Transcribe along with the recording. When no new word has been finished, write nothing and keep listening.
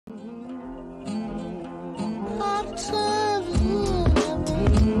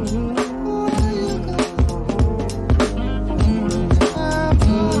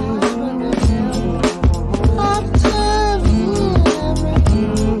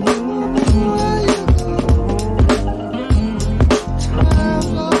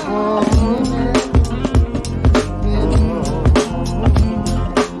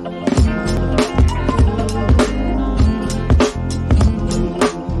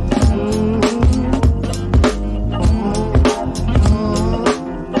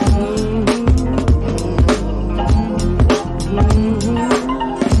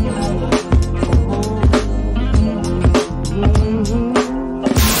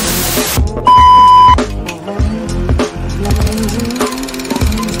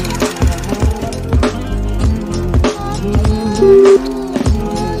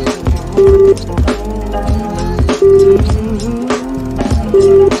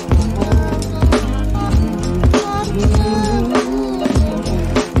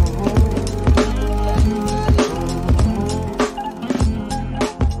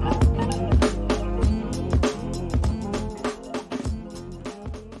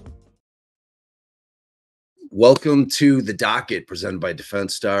Welcome to The Docket, presented by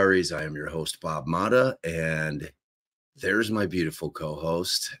Defense Diaries. I am your host, Bob Mata, and there's my beautiful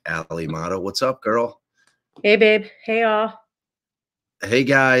co-host, Allie Mata. What's up, girl? Hey, babe. Hey, all. Hey,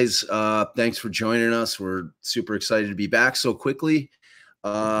 guys. Thanks for joining us. We're super excited to be back so quickly.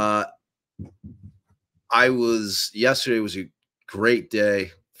 Yesterday was a great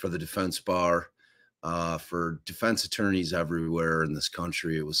day for the defense bar, for defense attorneys everywhere in this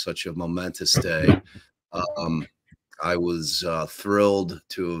country. It was such a momentous day. I was thrilled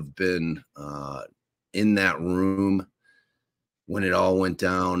to have been in that room when it all went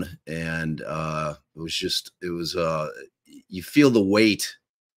down, and you feel the weight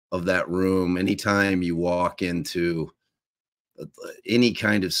of that room anytime you walk into any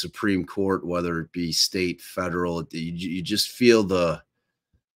kind of Supreme Court, whether it be state, federal. You just feel the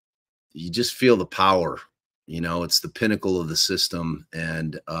power. You know, it's the pinnacle of the system,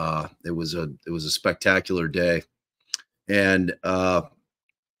 and it was a spectacular day. And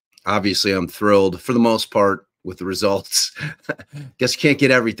obviously, I'm thrilled for the most part with the results. Guess you can't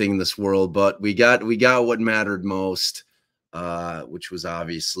get everything in this world, but we got what mattered most, which was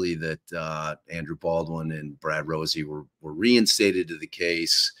obviously that Andrew Baldwin and Brad Rozzi were reinstated to the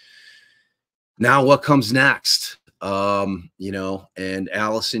case. Now, what comes next? You know, and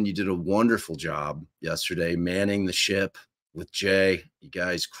Allison, you did a wonderful job yesterday manning the ship with Jay. You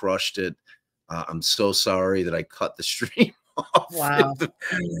guys crushed it. I'm so sorry that I cut the stream off. Wow.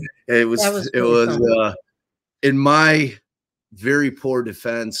 It was in my very poor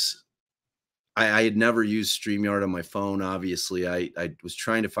defense. I had never used StreamYard on my phone. Obviously, I was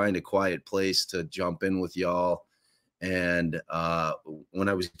trying to find a quiet place to jump in with y'all. And when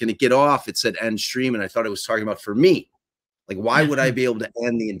I was going to get off, it said end stream. And I thought it was talking about for me. Like, why would I be able to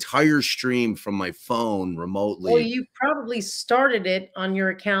end the entire stream from my phone remotely? Well, you probably started it on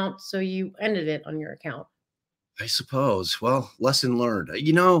your account, so you ended it on your account. I suppose. Well, lesson learned.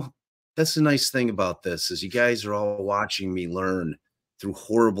 You know, that's the nice thing about this is you guys are all watching me learn through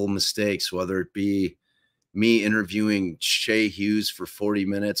horrible mistakes, whether it be me interviewing Shay Hughes for 40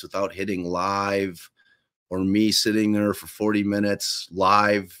 minutes without hitting live, or me sitting there for 40 minutes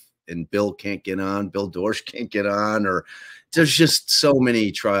live and Bill can't get on, Bill Dorsch can't get on, or there's just so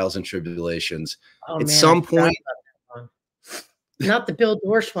many trials and tribulations. Oh, At some point, not the Bill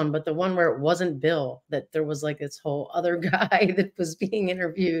Dorsch one, but the one where it wasn't Bill, that there was like this whole other guy that was being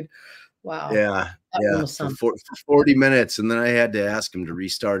interviewed. Wow. Yeah. Yeah. For 40 minutes. And then I had to ask him to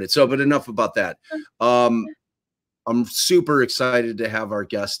restart it. So, but enough about that. I'm super excited to have our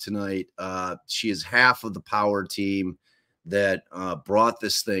guest tonight. She is half of the power team that brought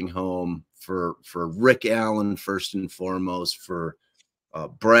this thing home for Rick Allen, first and foremost, for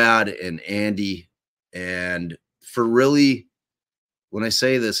Brad and Andy, and for really, when I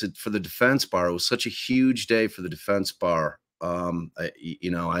say this, for the defense bar, it was such a huge day for the defense bar.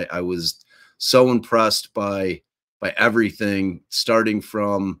 I was so impressed by everything, starting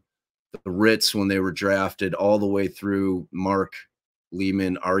from the Ritz when they were drafted all the way through Mark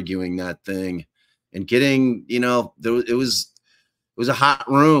Leeman arguing that thing and getting, you know, it was a hot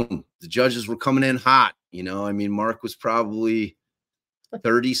room. The judges were coming in hot. You know, I mean, Mark was probably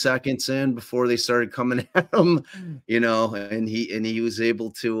 30 seconds in before they started coming at him, you know, and he was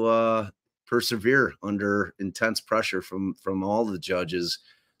able to persevere under intense pressure from all the judges.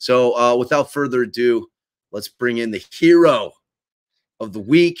 So without further ado, let's bring in the hero of the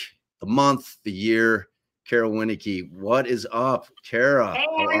week, the month, the year, Cara Wieneke. What is up, Cara? Hey,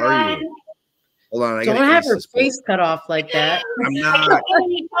 how are you? Hold on, I Don't gotta have ace her this board. face cut off like that. I'm I not. can't get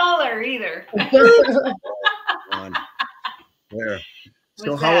any taller either. On there.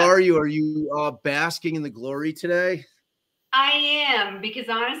 So What's how that? are you? Are you basking in the glory today? I am, because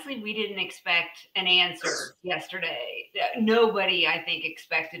honestly, we didn't expect an answer yesterday. Nobody, I think,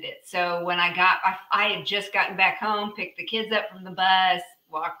 expected it. So when I had just gotten back home, picked the kids up from the bus,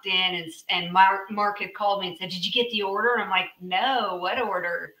 walked in, and Mark had called me and said, "Did you get the order?" And I'm like, "No, what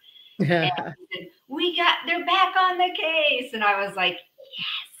order?" And he said, they're back on the case. And I was like,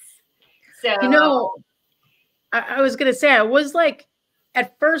 yes. So, I was going to say, I was like,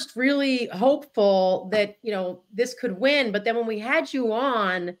 at first really hopeful that, this could win. But then when we had you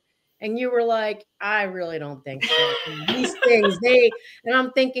on and you were like, I really don't think so. These things, and I'm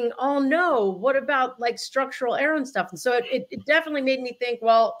thinking, oh no, what about like structural error and stuff? And so it definitely made me think,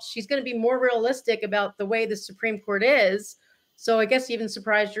 well, she's going to be more realistic about the way the Supreme Court is. So I guess you even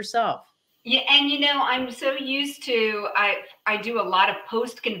surprised yourself. yeah, and I'm so used to I do a lot of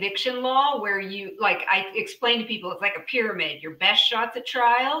post-conviction law where I explain to people it's like a pyramid. Your best shots at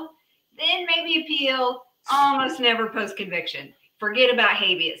trial, then maybe appeal, almost never post-conviction. Forget about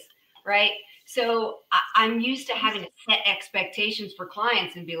habeas, right? So I'm used to having to set expectations for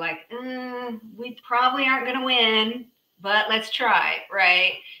clients and be like, we probably aren't going to win, but let's try,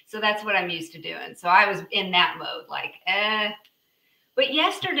 right? So that's what I'm used to doing. So I was in that mode, like, But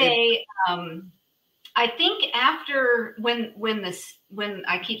yesterday, I think after when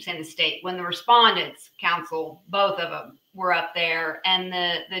I keep saying the state, when the respondents counsel, both of them were up there, and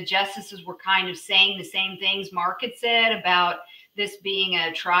the justices were kind of saying the same things Mark had said about this being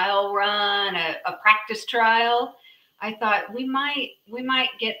a trial run, a practice trial. I thought we might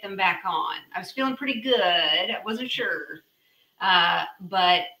get them back on. I was feeling pretty good. I wasn't sure,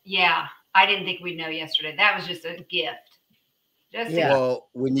 but yeah, I didn't think we'd know yesterday. That was just a gift. Well,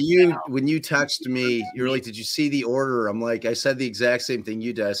 when you texted me, you're like, "Did you see the order?" I'm like, I said the exact same thing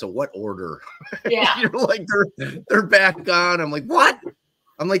you did. I said, "What order?" Yeah. You're like, they're back on. I'm like, what?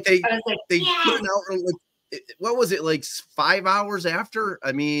 I'm like, they yes. put it out like, what was it, like 5 hours after?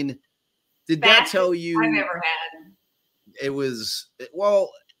 I mean, did Fastest that tell you? I've ever had. It was,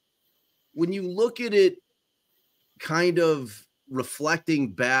 well, when you look at it, kind of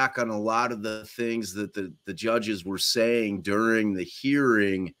reflecting back on a lot of the things that the judges were saying during the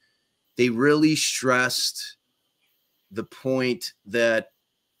hearing, they really stressed the point that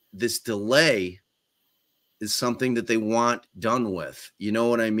this delay is something that they want done with. You know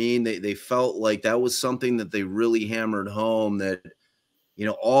what I mean? They felt like that was something that they really hammered home, that,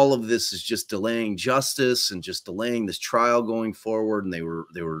 all of this is just delaying justice and just delaying this trial going forward. And they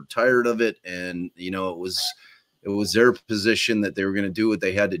were tired of it. And, it was their position that they were going to do what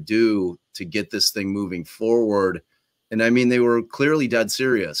they had to do to get this thing moving forward. And I mean, they were clearly dead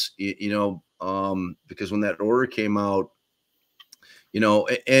serious, because when that order came out,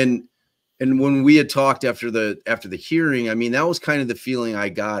 and when we had talked after the hearing, I mean, that was kind of the feeling I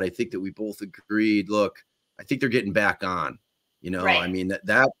got. I think that we both agreed, look, I think they're getting back on, Right. I mean,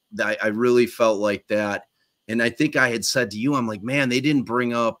 that I really felt like that. And I think I had said to you, I'm like, man,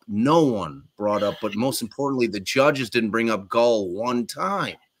 no one brought up, but most importantly, the judges didn't bring up Gull one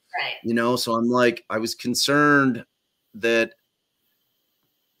time. Right. So I'm like, I was concerned that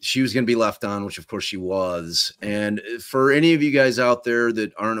she was going to be left on, which of course she was. And for any of you guys out there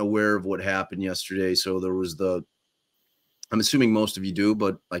that aren't aware of what happened yesterday, so there was I'm assuming most of you do,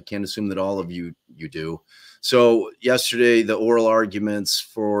 but I can't assume that all of you do. So yesterday, the oral arguments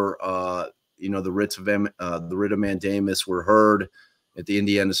for, the writ of Mandamus were heard at the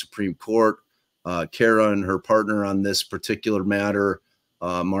Indiana Supreme Court. Cara and her partner on this particular matter,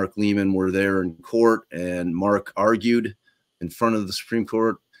 Mark Leeman, were there in court, and Mark argued in front of the Supreme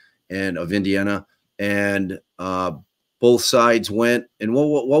Court and of Indiana, and both sides went. And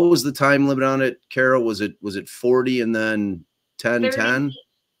what was the time limit on it, Cara? Was it 40 and then 10, 10?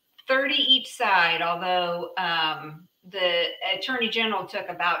 30 each side, although the Attorney General took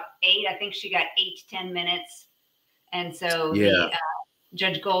about 8. I think she got 8 to 10 minutes. And so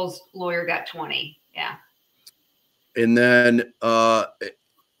Judge Gold's lawyer got 20. Yeah. And then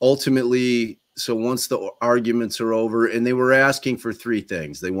ultimately, so once the arguments are over, and they were asking for 3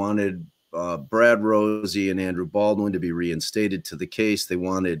 things. They wanted Brad, Rozzi, and Andrew Baldwin to be reinstated to the case. They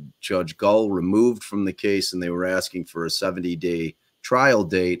wanted Judge Gull removed from the case, and they were asking for a 70-day trial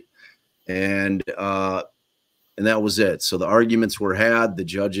date. And that was it. So the arguments were had. The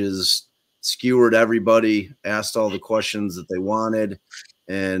judges skewered everybody, asked all the questions that they wanted.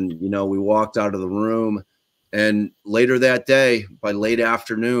 And, we walked out of the room. And later that day, by late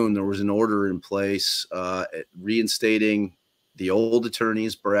afternoon, there was an order in place reinstating the old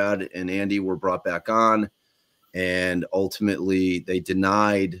attorneys, Brad and Andy, were brought back on, and ultimately they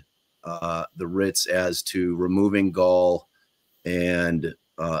denied the writs as to removing Gall and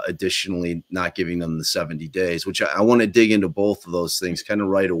additionally not giving them the 70 days, which I want to dig into both of those things kind of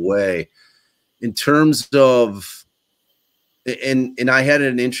right away. In terms of, and I had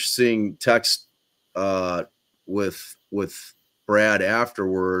an interesting text with Brad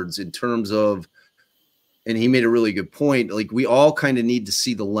afterwards in terms of, and he made a really good point. Like, we all kind of need to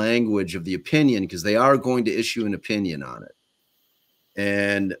see the language of the opinion because they are going to issue an opinion on it.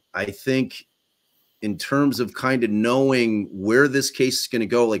 And I think in terms of kind of knowing where this case is going to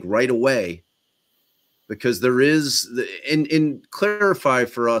go, like right away, because there is, and clarify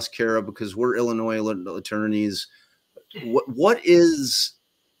for us, Cara, because we're Illinois attorneys, what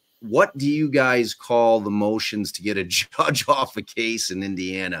do you guys call the motions to get a judge off a case in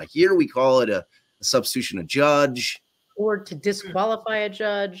Indiana? Here we call it a substitution of judge, or to disqualify a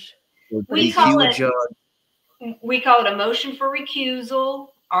judge. We call it a motion for recusal,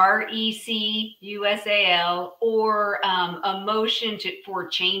 RECUSAL, or a motion for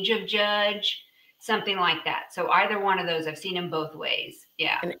change of judge, something like that. So either one of those, I've seen them both ways.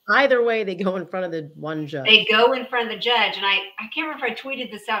 Yeah. And either way, they go in front of the one judge. They go in front of the judge. And I can't remember if I tweeted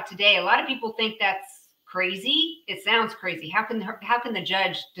this out today. A lot of people think that's crazy. It sounds crazy. How can the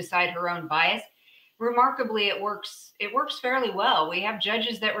judge decide her own bias? Remarkably, it works fairly well. We have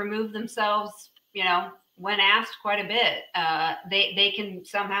judges that remove themselves, you know, when asked quite a bit. They can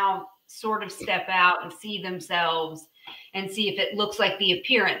somehow sort of step out and see themselves and see if it looks like the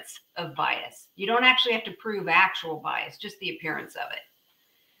appearance of bias. You don't actually have to prove actual bias, just the appearance of it.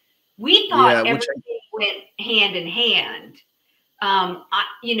 We thought everything went hand in hand.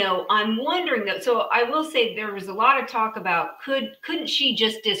 I'm wondering though. So I will say there was a lot of talk about couldn't she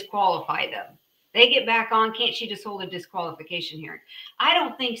just disqualify them? They get back on, can't she just hold a disqualification hearing? I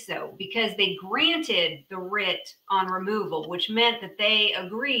don't think so, because they granted the writ on removal, which meant that they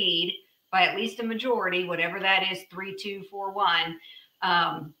agreed by at least a majority, whatever that is,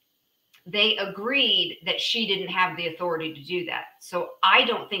 3-2-4-1. They agreed that she didn't have the authority to do that. So I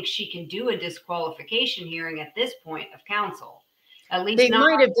don't think she can do a disqualification hearing at this point of counsel. At least they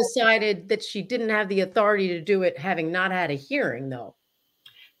might have decided that she didn't have the authority to do it, having not had a hearing, though.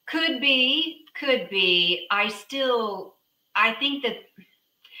 Could be. I think that,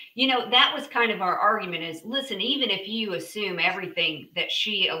 you know, that was kind of our argument is, listen, even if you assume everything that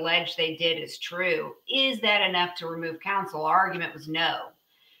she alleged they did is true, is that enough to remove counsel? Our argument was no,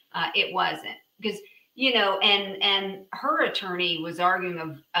 it wasn't, because, you know, and her attorney was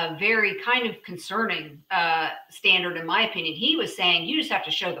arguing a very kind of concerning standard, in my opinion. He was saying you just have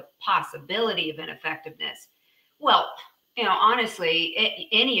to show the possibility of ineffectiveness. Well, you know, honestly,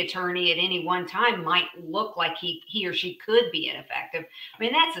 any attorney at any one time might look like he or she could be ineffective. I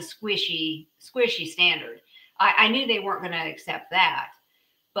mean, that's a squishy standard. I knew they weren't going to accept that.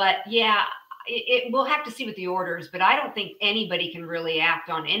 But yeah, we'll have to see with the orders. But I don't think anybody can really act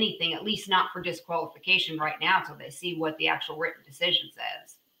on anything, at least not for disqualification right now, until they see what the actual written decision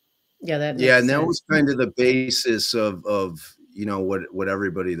says. Yeah, that makes and sense. that was kind of the basis of you know, what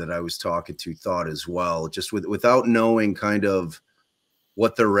everybody that I was talking to thought as well, just without knowing kind of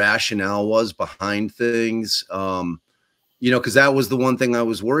what the rationale was behind things. You know, because that was the one thing I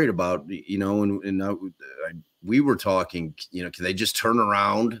was worried about, you know, and we were talking, you know, can they just turn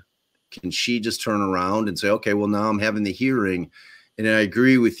around? Can she just turn around and say, okay, well, now I'm having the hearing? And I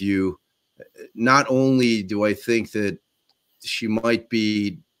agree with you. Not only do I think that she might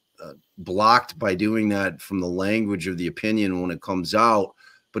be blocked by doing that from the language of the opinion when it comes out,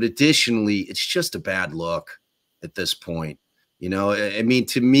 but additionally, it's just a bad look at this point. You know, I mean,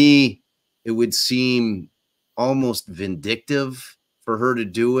 to me, it would seem almost vindictive for her to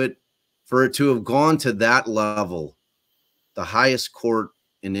do it, for it to have gone to that level, the highest court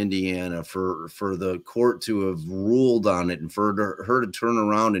in Indiana, for the court to have ruled on it, and for her to turn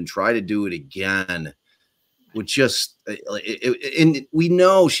around and try to do it again. Would just, and we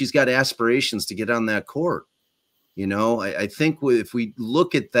know she's got aspirations to get on that court. You know, I think if we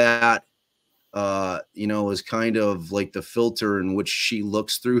look at that, you know, as kind of like the filter in which she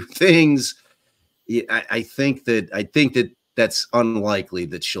looks through things, I think that that's unlikely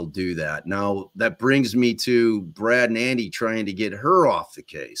that she'll do that. Now, that brings me to Brad and Andy trying to get her off the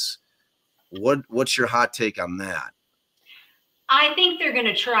case. What's your hot take on that? I think they're going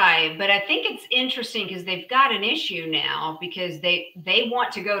to try, but I think it's interesting because they've got an issue now because they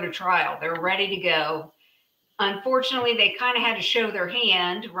want to go to trial. They're ready to go. Unfortunately, they kind of had to show their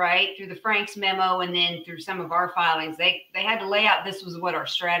hand, right, through the Franks memo and then through some of our filings. They had to lay out this was what our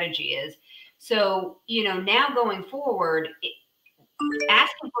strategy is. So, you know, now going forward,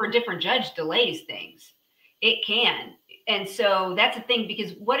 asking for a different judge delays things. It can. And so that's the thing,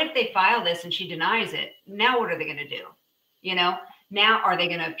 because what if they file this and she denies it? Now, what are they going to do? You know, now are they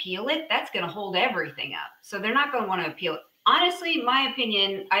going to appeal it? That's going to hold everything up. So they're not going to want to appeal it. Honestly, my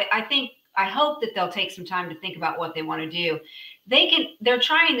opinion, I hope that they'll take some time to think about what they want to do. They're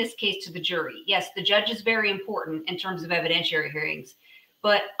trying this case to the jury. Yes, the judge is very important in terms of evidentiary hearings,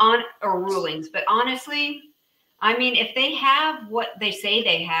 or rulings. But honestly, I mean, if they have what they say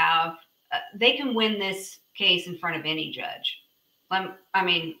they have, they can win this case in front of any judge. I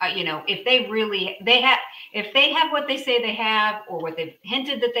mean, you know, if they have what they say they have, or what they've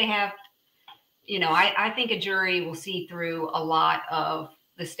hinted that they have, you know, I think a jury will see through a lot of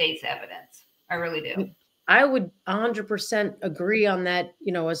the state's evidence. I really do. I would 100% agree on that.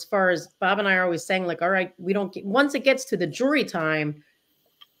 You know, as far as Bob and I are always saying, like, all right, once it gets to the jury time,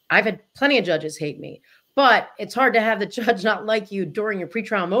 I've had plenty of judges hate me, but it's hard to have the judge not like you during your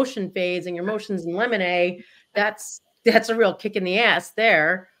pretrial motion phase and your motions in limine. That's a real kick in the ass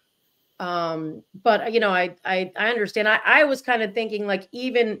there. But you know, I understand. I was kind of thinking, like,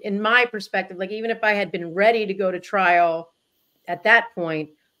 even in my perspective, like, even if I had been ready to go to trial at that point,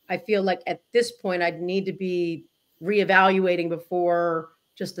 I feel like at this point I'd need to be reevaluating before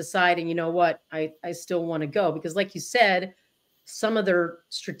just deciding, you know what, I still want to go, because like you said, some of their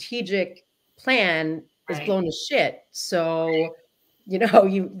strategic plan is blown to shit. So, you know,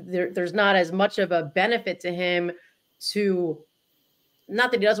 there's not as much of a benefit to him to,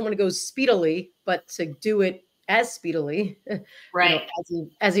 not that he doesn't want to go speedily, but to do it as speedily, right, you know,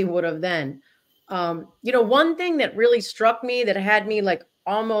 as he would have then. You know, one thing that really struck me, that had me like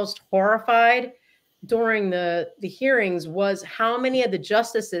almost horrified during the hearings, was how many of the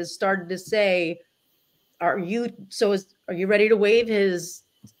justices started to say, are you ready to waive his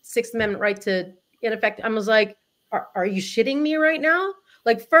Sixth Amendment right to ineffective? I was like, are you shitting me right now?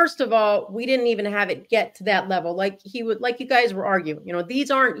 Like, first of all, we didn't even have it get to that level. Like you guys were arguing, you know,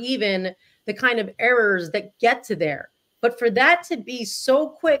 these aren't even the kind of errors that get to there. But for that to be so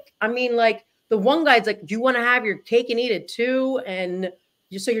quick, I mean, like, the one guy's like, do you want to have your cake and eat it too? And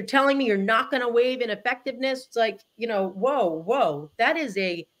so you're telling me you're not going to waive ineffectiveness? It's like, you know, whoa, that is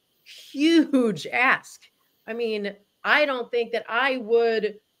a huge ask. I mean, I don't think that I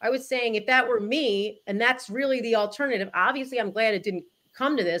was saying, if that were me, and that's really the alternative, obviously I'm glad it didn't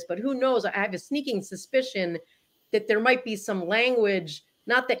come to this, but who knows? I have a sneaking suspicion that there might be some language,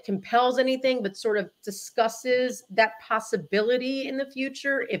 not that compels anything, but sort of discusses that possibility in the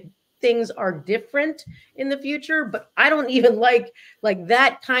future if things are different in the future. But I don't even like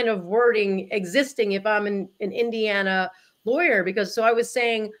that kind of wording existing if I'm an Indiana lawyer, because so I was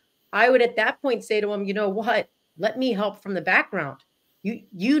saying, I would at that point say to him, you know what, let me help from the background.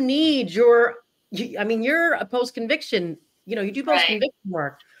 You need you're a post-conviction, you know, you do post-conviction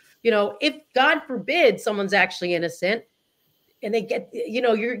work. You know, if God forbid someone's actually innocent and they get, you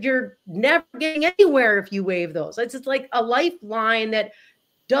know, you're never getting anywhere if you waive those. It's just like a lifeline that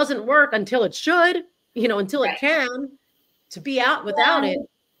doesn't work until it should, you know, until it can, to be out without it.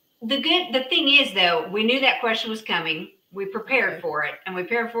 The thing is, though, we knew that question was coming. We prepared for it, and we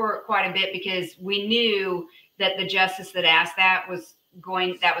prepared for it quite a bit, because we knew that the justice that asked that was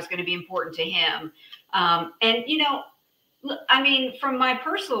going to be important to him. And, you know, I mean, from my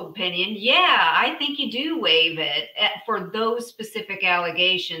personal opinion, yeah, I think you do waive it for those specific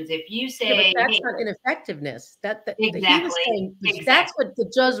allegations. If you say, but that's not ineffectiveness. Exactly. He was saying, that's what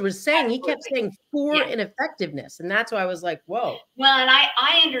the judge was saying. He kept saying for ineffectiveness. And that's why I was like, whoa. Well, and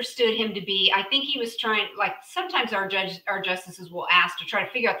I understood him to be, I think he was trying, like, sometimes our justices will ask to try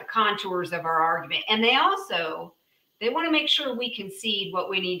to figure out the contours of our argument. And they want to make sure we concede what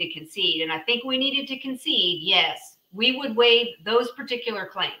we need to concede. And I think we needed to concede, yes, we would waive those particular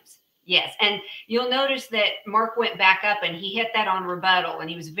claims. Yes. And you'll notice that Mark went back up and he hit that on rebuttal, and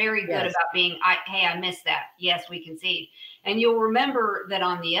he was very good about being, hey, I missed that. Yes, we concede. And you'll remember that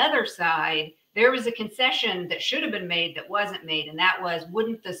on the other side, there was a concession that should have been made that wasn't made. And that was,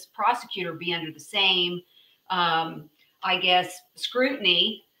 wouldn't this prosecutor be under the same, I guess,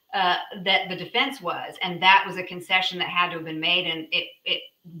 scrutiny that the defense was? And that was a concession that had to have been made, and it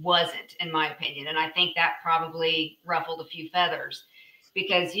wasn't, in my opinion. And I think that probably ruffled a few feathers,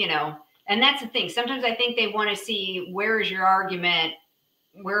 because, you know, and that's the thing. Sometimes I think they want to see, where is your argument?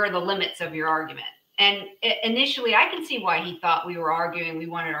 Where are the limits of your argument? And initially, I can see why he thought we were arguing we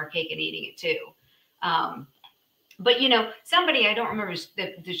wanted our cake and eating it too. But, you know, somebody, I don't remember if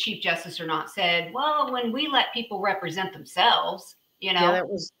the Chief Justice or not, said, well, when we let people represent themselves, you know,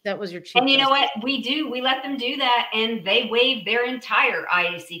 that was your Chief. And you know what we let them do that, and they waive their entire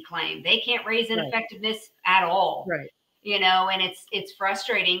IAC claim. They can't raise ineffectiveness at all. Right. you know, and it's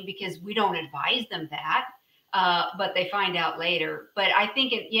frustrating because we don't advise them that, but they find out later. But I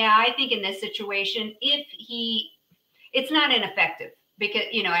think, I think in this situation, it's not ineffective because,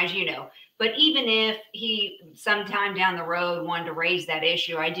 you know, as you know, but even if he sometime down the road wanted to raise that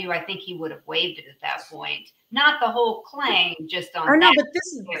issue, I think he would have waived it at that point. Not the whole claim, just on I know, that. but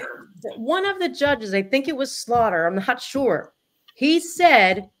this is one of the judges, I think it was Slaughter, I'm not sure. He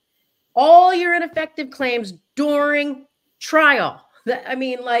said all your ineffective claims during trial. I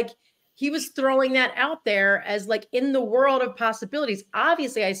mean, like, he was throwing that out there as like in the world of possibilities.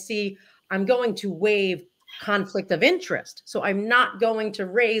 Obviously, I'm going to waive conflict of interest. So I'm not going to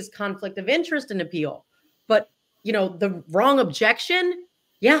raise conflict of interest in appeal. But, you know, the wrong objection,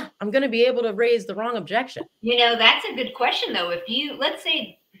 yeah, I'm going to be able to raise the wrong objection. You know, that's a good question, though. If you, let's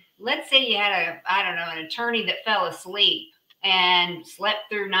say you had an attorney that fell asleep and slept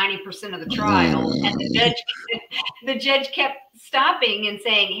through 90% of the trial, and the judge kept stopping and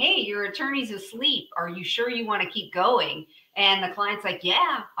saying, hey, your attorney's asleep. Are you sure you want to keep going? And the client's like,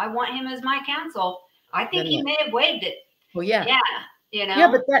 yeah, I want him as my counsel. I think he may have waived it. Well, yeah. Yeah. You know?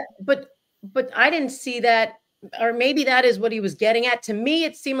 Yeah, but I didn't see that, or maybe that is what he was getting at. To me,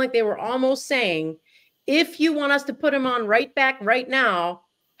 it seemed like they were almost saying, if you want us to put him on right back right now,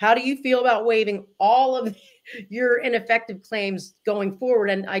 how do you feel about waiving all of your ineffective claims going forward?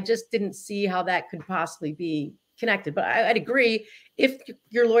 And I just didn't see how that could possibly be connected. But I'd agree, if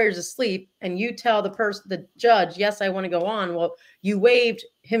your lawyer's asleep and you tell the judge, yes, I want to go on. Well, you waived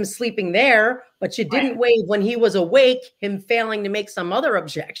him sleeping there, but you didn't waive when he was awake, him failing to make some other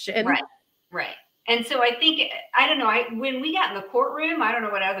objection. Right. And so I think, I don't know, when we got in the courtroom, I don't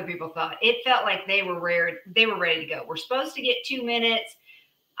know what other people thought. It felt like they were ready to go. We're supposed to get 2 minutes.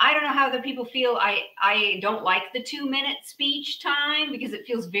 I don't know how other people feel. I don't like the 2-minute speech time because it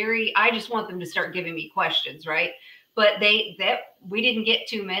feels I just want them to start giving me questions, right? But we didn't get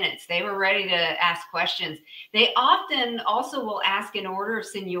 2 minutes. They were ready to ask questions. They often also will ask in order of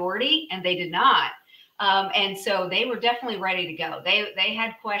seniority, and they did not. And so they were definitely ready to go. They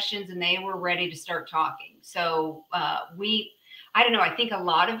had questions and they were ready to start talking. So I don't know. I think a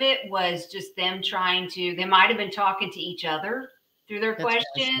lot of it was just them they might have been talking to each other through their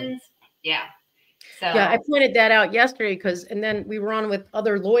questions. Yeah. So yeah, I pointed that out yesterday and then we were on with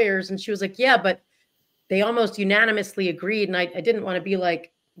other lawyers and she was like, yeah, but they almost unanimously agreed. And I didn't want to be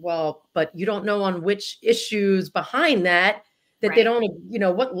like, well, but you don't know on which issues behind that they don't, you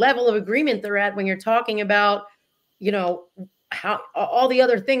know, what level of agreement they're at when you're talking about, you know, how all the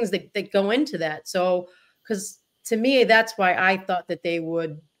other things that go into that. So, because to me, that's why I thought that they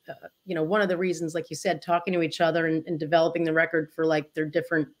would, you know, one of the reasons, like you said, talking to each other and developing the record for like their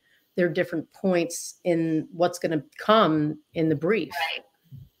different points in what's going to come in the brief. Right.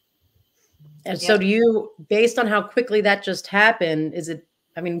 And so do you, based on how quickly that just happened, is it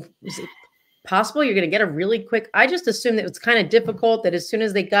possible you're going to get a really quick? I just assumed that it was kind of difficult, that as soon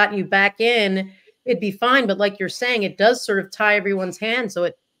as they got you back in, it'd be fine. But like you're saying, it does sort of tie everyone's hands. So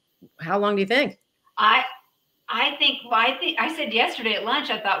how long do you think? I think I said yesterday at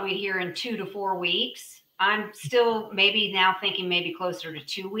lunch, I thought we'd hear in 2 to 4 weeks. I'm still maybe now thinking maybe closer to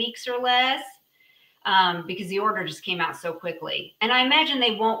 2 weeks or less, because the order just came out so quickly. And I imagine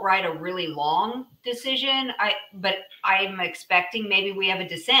they won't write a really long decision. But I'm expecting maybe we have a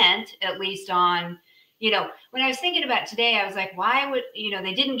dissent, at least on, you know, when I was thinking about today, I was like, why would, you know,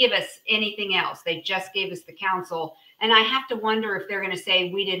 they didn't give us anything else. They just gave us the counsel. And I have to wonder if they're going to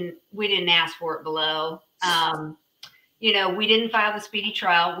say, we didn't ask for it below. You know, we didn't file the speedy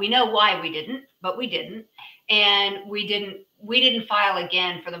trial. We know why we didn't, but we didn't. And we didn't file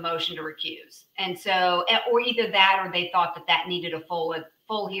again for the motion to recuse. And so, or either that, or they thought that needed a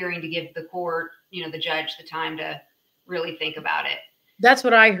full hearing to give the court, you know, the judge, the time to really think about it. That's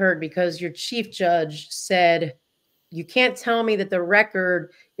what I heard, because your chief judge said, you can't tell me that the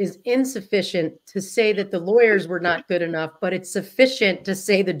record is insufficient to say that the lawyers were not good enough, but it's sufficient to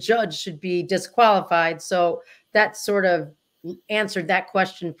say the judge should be disqualified. So that sort of answered that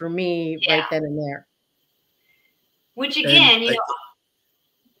question for me right then and there. Which again, you know.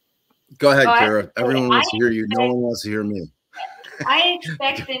 Go ahead, Cara. Everyone wants to hear you. No one wants to hear me. I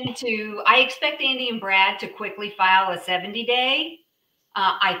expect Andy and Brad to quickly file a 70-day.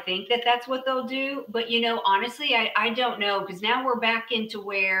 I think that's what they'll do. But, you know, honestly, I don't know, because now we're back into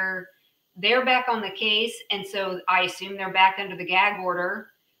where they're back on the case. And so I assume they're back under the gag order.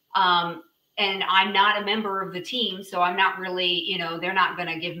 And I'm not a member of the team, so I'm not really, you know, they're not going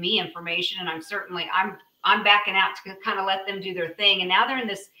to give me information. And I'm backing out to kind of let them do their thing. And now they're in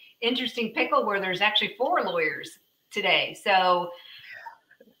this interesting pickle where there's actually 4 lawyers today. So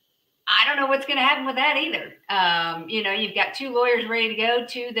I don't know what's going to happen with that either. You know, you've got 2 lawyers ready to go,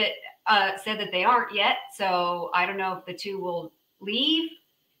 2 that said that they aren't yet. So I don't know if the 2 will leave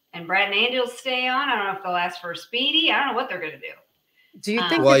and Brad and Andy will stay on. I don't know if they'll ask for a speedy. I don't know what they're going to do. Do you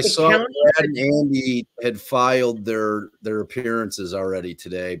think well, that I the saw county Brad and Andy had filed their appearances already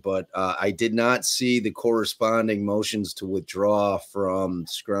today, but I did not see the corresponding motions to withdraw from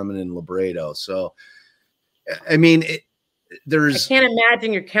Scrummon and Labredo. So, I mean, I there's can't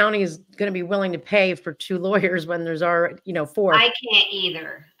imagine your county is going to be willing to pay for 2 lawyers when there's already, you know, 4. I can't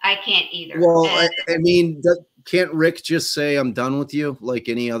either. I can't either. Well, I mean, can't Rick just say I'm done with you like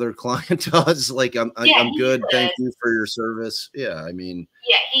any other client does? Like I'm good. Thank you for your service. Yeah, I mean,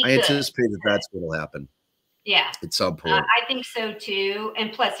 yeah, I anticipate that that's what will happen. Yeah, at some point. I think so too.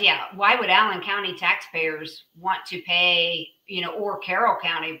 And plus, yeah, why would Allen County taxpayers want to pay, you know, or Carroll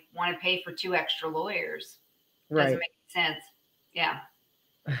County want to pay for 2 extra lawyers? Right. Doesn't make sense. Yeah.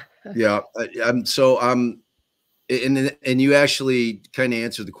 Yeah, and you actually kind of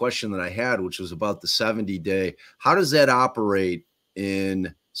answered the question that I had, which was about the 70-day. How does that operate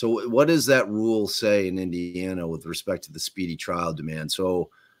in? So what does that rule say in Indiana with respect to the speedy trial demand? So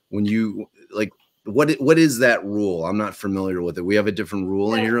when you like, what is that rule? I'm not familiar with it. We have a different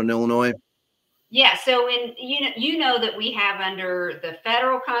rule in here in Illinois. Yeah, so you know that we have under the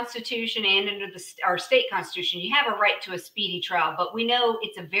federal constitution and under our state constitution, you have a right to a speedy trial, but we know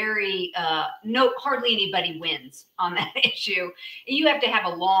it's a very hardly anybody wins on that issue. You have to have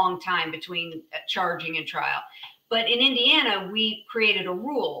a long time between charging and trial. But in Indiana, we created a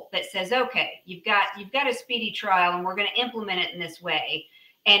rule that says, okay, you've got a speedy trial, and we're going to implement it in this way.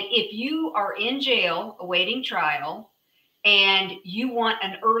 And if you are in jail awaiting trial, and you want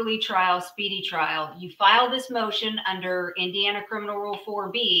an early trial, speedy trial, you file this motion under Indiana Criminal Rule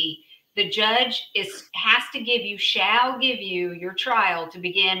 4B, the judge shall give you your trial to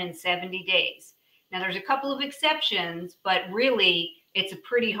begin in 70 days. Now, there's a couple of exceptions, but really, it's a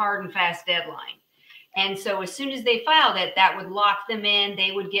pretty hard and fast deadline. And so as soon as they filed it, that would lock them in.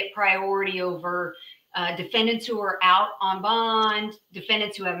 They would get priority over defendants who are out on bond,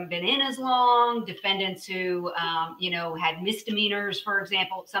 defendants who haven't been in as long, defendants who, had misdemeanors, for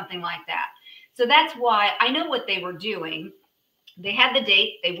example, something like that. So that's why I know what they were doing. They had the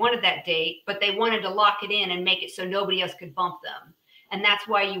date, they wanted that date, but they wanted to lock it in and make it so nobody else could bump them. And that's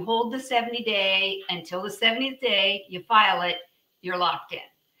why you hold the 70-day until the 70th day, you file it, you're locked in.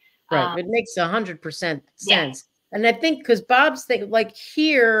 Right. It makes 100% sense. Yeah. And I think because Bob's thing, like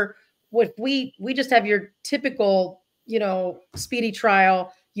here, what we just have your typical, speedy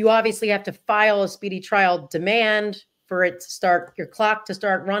trial. You obviously have to file a speedy trial demand for it to start, your clock to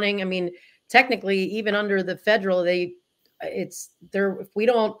start running. I mean, technically, even under the federal, if we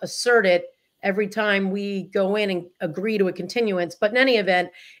don't assert it every time we go in and agree to a continuance. But in any event,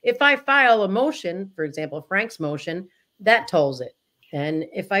 if I file a motion, for example, Frank's motion, that tolls it. And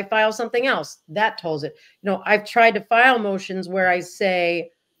if I file something else, that tolls it. I've tried to file motions where I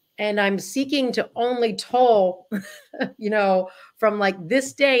say, and I'm seeking to only toll, from like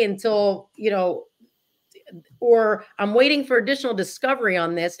this day until, or I'm waiting for additional discovery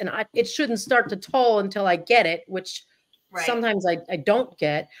on this, and it shouldn't start to toll until I get it, which sometimes I don't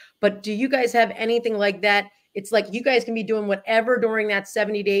get. But do you guys have anything like that? It's like you guys can be doing whatever during that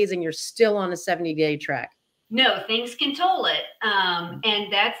 70 days and you're still on a 70-day track. No, things can toll it.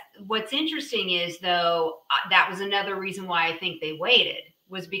 And that's what's interesting is, though, that was another reason why I think they waited,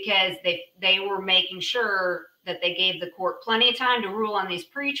 was because they were making sure that they gave the court plenty of time to rule on these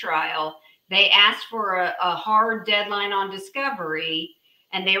pretrial. They asked for a hard deadline on discovery,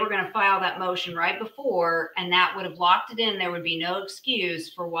 and they were going to file that motion right before, and that would have locked it in. There would be no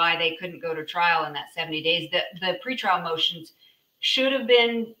excuse for why they couldn't go to trial in that 70 days. The pretrial motions should have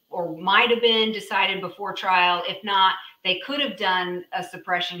been or might have been decided before trial. If not, they could have done a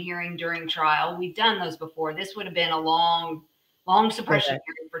suppression hearing during trial. We've done those before. This would have been a long suppression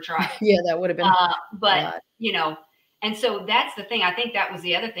hearing for trial. Yeah, that would have been. But, and so that's the thing. I think that was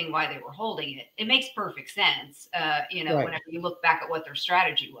the other thing why they were holding it. It makes perfect sense, whenever you look back at what their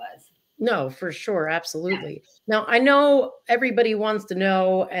strategy was. No, for sure. Absolutely. Yeah. Now, I know everybody wants to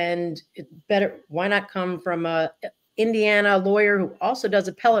know, and it better, why not come from a Indiana lawyer who also does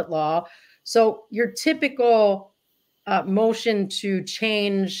appellate law? So your typical motion to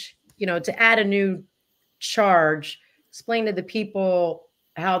change, to add a new charge, explain to the people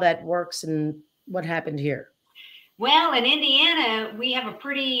how that works and what happened here. Well, in Indiana, we have a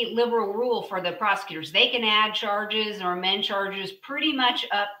pretty liberal rule for the prosecutors. They can add charges or amend charges pretty much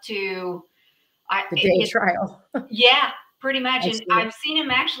up to the day of trial. Yeah, pretty much. And I've seen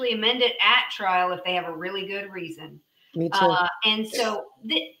them actually amend it at trial if they have a really good reason. Me too. And so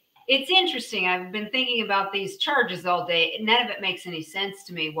it's interesting. I've been thinking about these charges all day. None of it makes any sense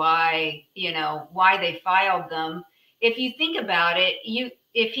to me why, why they filed them. If you think about it,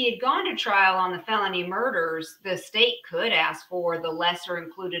 if he had gone to trial on the felony murders, the state could ask for the lesser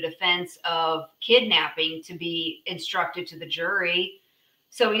included offense of kidnapping to be instructed to the jury.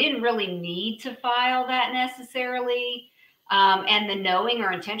 So he didn't really need to file that necessarily. And the knowing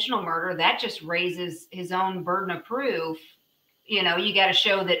or intentional murder, that just raises his own burden of proof. You got to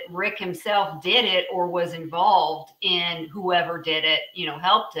show that Rick himself did it or was involved in whoever did it,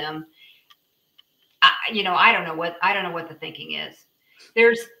 helped him. I don't know what the thinking is.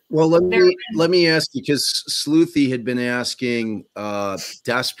 Let me ask you, because Sleuthy had been asking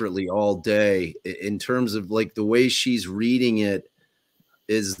desperately all day in terms of like the way she's reading it,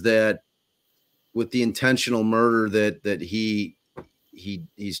 is that with the intentional murder that he's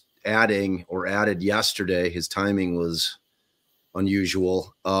added yesterday, his timing was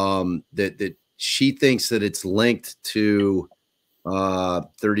unusual, that she thinks that it's linked to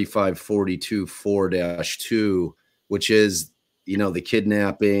 3542-4-2, which is, the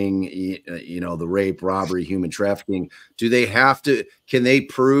kidnapping, the rape, robbery, human trafficking. Can they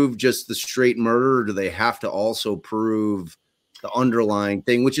prove just the straight murder, or do they have to also prove the underlying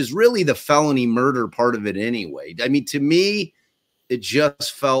thing, which is really the felony murder part of it anyway? I mean, to me, it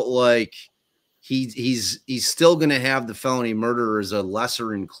just felt like he's still going to have the felony murder as a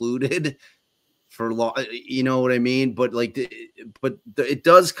lesser included for law, you know what I mean? But it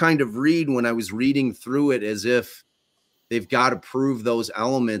does kind of read, when I was reading through it, as if they've got to prove those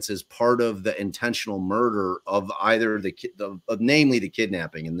elements as part of the intentional murder of either namely the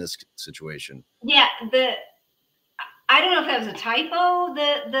kidnapping in this situation. Yeah, I don't know if that was a typo,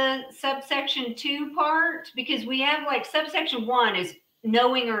 the subsection 2 part, because we have like subsection 1 is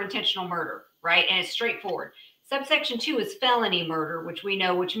knowing or intentional murder, right? And it's straightforward. Subsection 2 is felony murder, which we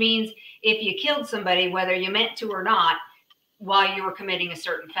know, which means if you killed somebody, whether you meant to or not, while you were committing a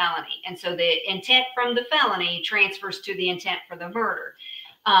certain felony. And so the intent from the felony transfers to the intent for the murder.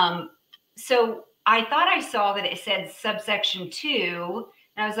 So I thought I saw that it said subsection 2,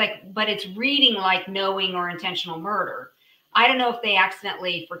 and I was like, but it's reading like knowing or intentional murder. I don't know if they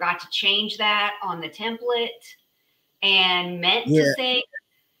accidentally forgot to change that on the template and meant to say,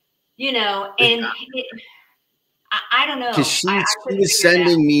 and I don't know. Because she was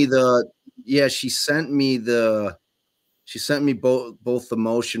sending me she sent me both the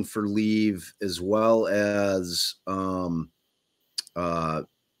motion for leave as well as the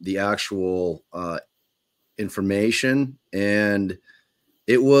actual information, and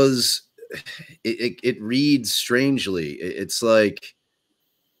it reads strangely. It's like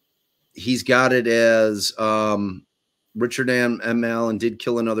he's got it as Richard M. Allen did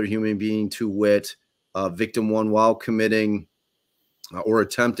kill another human being, to wit, victim 1, while committing or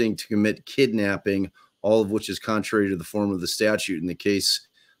attempting to commit kidnapping, all of which is contrary to the form of the statute. In the case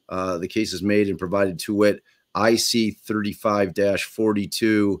is made and provided, to wit, IC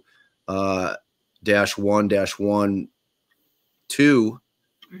 35-42 -1-1 2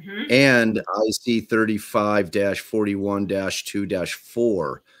 and IC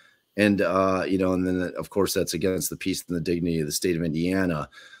 35-41-2-4. And, and then of course that's against the peace and the dignity of the state of Indiana.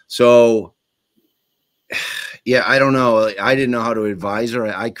 So yeah, I don't know. I didn't know how to advise her.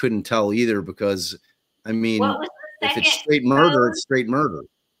 I couldn't tell either, because I mean, if it's straight murder, it's straight murder.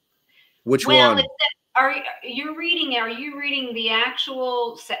 Which one? Are you reading the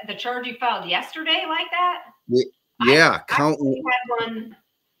actual the charge you filed yesterday like that? Yeah, I had one.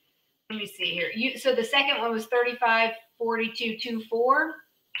 Let me see here. So the second one was 35-42-24.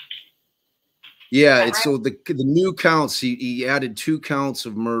 Yeah, it's right? So the new counts, he added 2 counts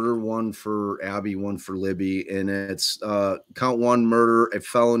of murder, 1 for Abby, 1 for Libby, and it's count 1, murder, a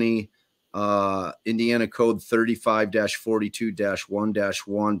felony, Indiana Code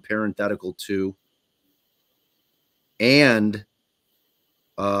 35-42-1-1 parenthetical 2, and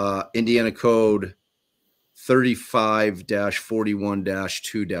Indiana Code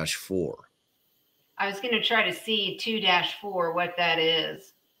 35-41-2-4. I was going to try to see 2-4 what that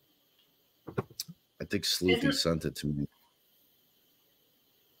is. I think Sleuthy sent it to me.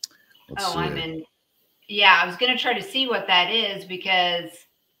 I'm in. Yeah, I was going to try to see what that is, because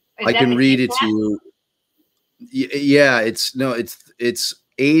I can read it to you. Yeah, it's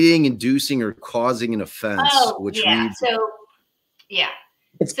aiding, inducing, or causing an offense. Which reads,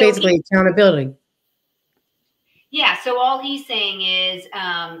 it's basically accountability. Yeah, so all he's saying is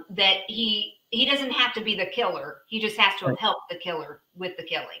that he doesn't have to be the killer. He just has to have helped the killer with the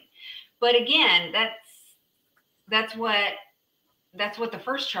killing. But again, that's what the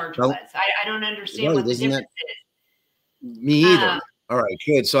first charge was. I don't understand what the difference is. Me either. All right,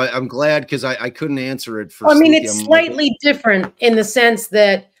 good. So I'm glad, because I couldn't answer it for. I mean, it's slightly different in the sense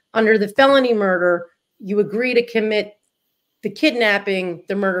that under the felony murder, you agree to commit the kidnapping,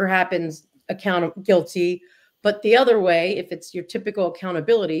 the murder happens, guilty. But the other way, if it's your typical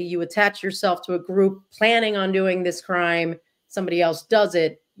accountability, you attach yourself to a group planning on doing this crime, somebody else does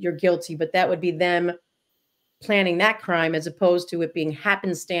it, you're guilty. But that would be them planning that crime as opposed to it being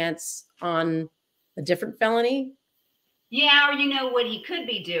happenstance on a different felony. Yeah, or you know what he could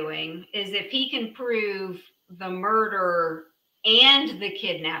be doing is if he can prove the murder and the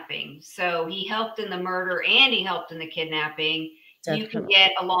kidnapping. So he helped in the murder and he helped in the kidnapping. You can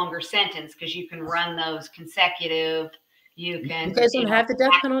get a longer sentence because you can run those consecutive. You can. You guys don't have the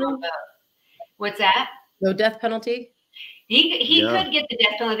death penalty? What's that? No death penalty? He could get the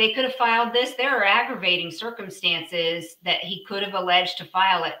death penalty. They could have filed this. There are aggravating circumstances that he could have alleged to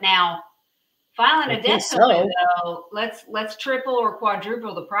file it. Now, filing a death penalty, though, let's triple or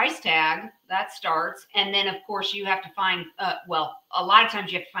quadruple the price tag. That starts. And then, of course, you have to find, well, a lot of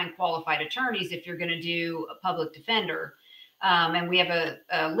times you have to find qualified attorneys if you're going to do a public defender. And we have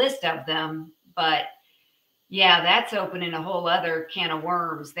a list of them. But, yeah, that's opening a whole other can of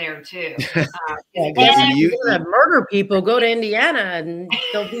worms there, too. You murder people, go to Indiana, and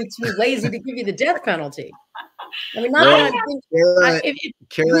they'll be too lazy to give you the death penalty. I mean,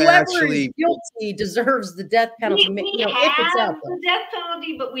 whoever is guilty deserves the death penalty. We have the death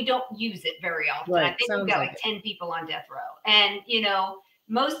penalty, but we don't use it very often. Right. I think we've got like 10 people on death row. And, you know,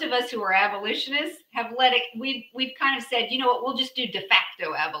 most of us who are abolitionists have let it, we've kind of said, you know what, we'll just do de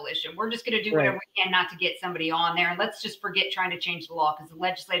facto abolition. We're just going to do whatever we can not to get somebody on there. And let's just forget trying to change the law because the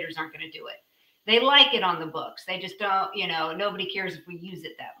legislators aren't going to do it. They like it on the books. They just don't, you know, nobody cares if we use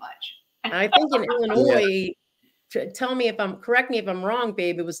it that much. I think in Illinois, correct me if I'm wrong,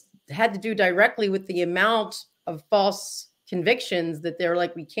 babe, had to do directly with the amount of false convictions that they're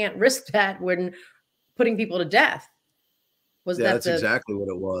like, we can't risk that when putting people to death. That's exactly what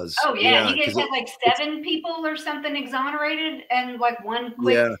it was. Oh yeah, you guys had like 7 people or something exonerated and like one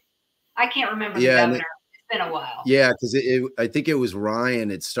quick, I can't remember the governor. It's been a while. Yeah, because I think it was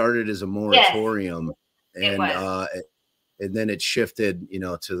Ryan. It started as a moratorium, and then it shifted, you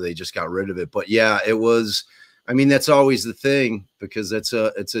know, to they just got rid of it. But yeah, it was. I mean, that's always the thing because it's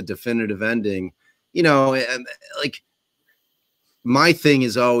a definitive ending, you know. And like my thing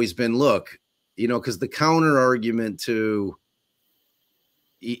has always been, look, you know, because the counter argument to,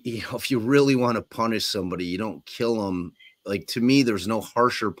 you know, if you really want to punish somebody, you don't kill them. Like, to me, there's no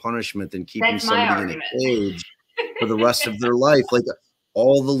harsher punishment than keeping somebody in a cage for the rest of their life. Like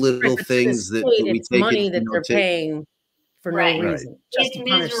all the little things that we take money that they're paying for no reason. It's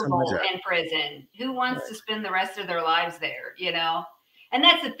miserable in prison. Who wants to spend the rest of their lives there, you know? And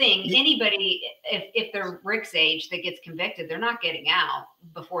that's the thing. Anybody, if they're Rick's age that gets convicted, they're not getting out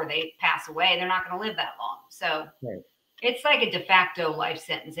before they pass away. They're not going to live that long. So it's like a de facto life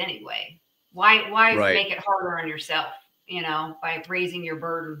sentence anyway. Why make it harder on yourself, you know, by raising your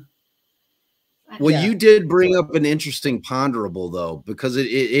burden? Well, you did bring up an interesting ponderable, though, because it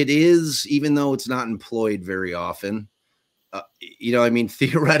is, even though it's not employed very often, you know, I mean,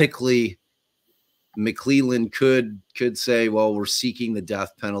 theoretically, McClellan could say, well, we're seeking the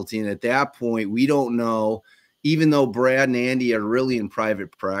death penalty. And at that point, we don't know, even though Brad and Andy are really in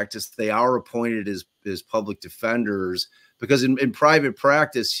private practice, they are appointed as public defenders, because in private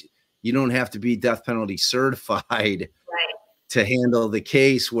practice, you don't have to be death penalty certified to handle the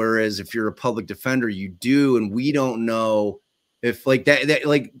case. Whereas if you're a public defender, you do. And we don't know if like that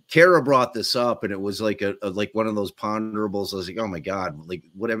like Cara brought this up, and it was like like one of those ponderables. I was like, oh my God, like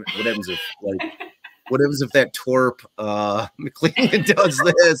what happens if that twerp McClellan does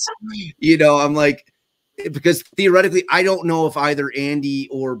this? You know, I'm like, because theoretically, I don't know if either Andy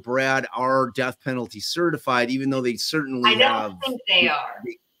or Brad are death penalty certified, even though they certainly have. I don't think they are.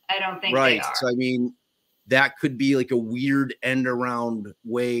 I don't think they are. So I mean, that could be like a weird end around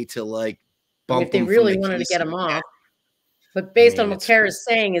way to like bump if they really wanted to get them off. But based on what Cara's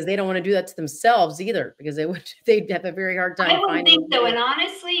saying is they don't want to do that to themselves either, because they'd have a very hard time. I wouldn't think so. And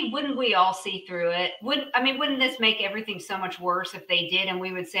honestly, wouldn't we all see through it? Wouldn't this make everything so much worse if they did? And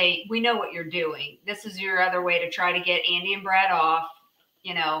we would say, we know what you're doing. This is your other way to try to get Andy and Brad off.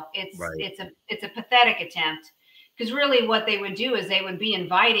 You know, it's a pathetic attempt, because really what they would do is they would be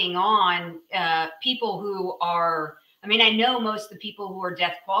inviting on people who are, I mean, I know most of the people who are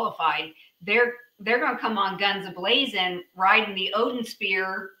death qualified, they're going to come on guns ablazing, riding the Odin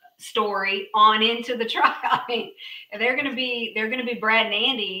Spear story on into the trial. I mean, they're going to be Brad and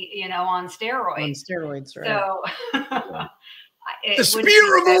Andy, you know, on steroids. On steroids, right? So the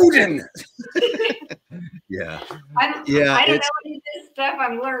Spear of Odin. Yeah. I don't know any of this. stuff.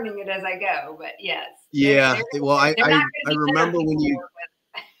 I'm learning it as I go, but yes. Yeah. Well, I remember when you,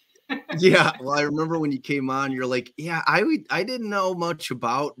 with. yeah. Well, I remember when you came on, you're like, yeah, I didn't know much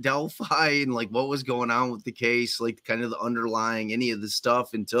about Delphi and like what was going on with the case, like kind of the underlying any of the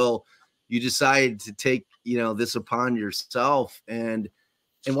stuff until you decided to take, you know, this upon yourself. And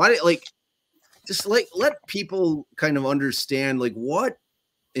why did like, just like let people kind of understand like what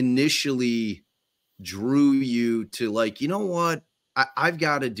initially drew you to like, you know what, I've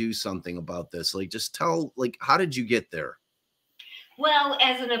got to do something about this. Like, just tell, like, how did you get there? Well,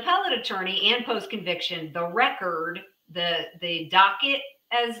 as an appellate attorney and post-conviction, the record, the docket,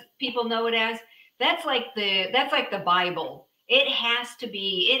 as people know it as, that's like the Bible. It has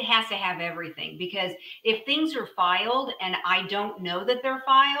to have everything, because if things are filed and I don't know that they're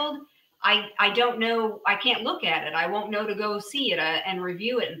filed, I don't know, I can't look at it. I won't know to go see it and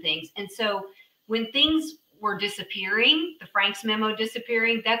review it and things. And so when things were disappearing, the Frank's memo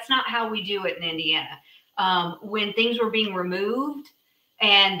disappearing, that's not how we do it in Indiana. When things were being removed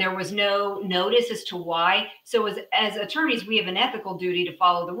and there was no notice as to why. So as attorneys, we have an ethical duty to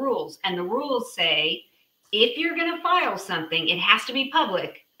follow the rules. And the rules say, if you're going to file something, it has to be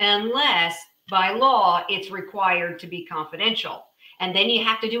public unless by law it's required to be confidential. And then you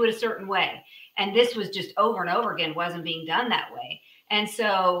have to do it a certain way. And this was just over and over again, wasn't being done that way. And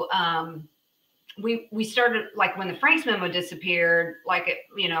so we started, like when the Frank's memo disappeared, like,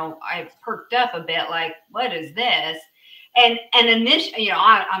 you know, I perked up a bit, like, what is this? And initially, you know,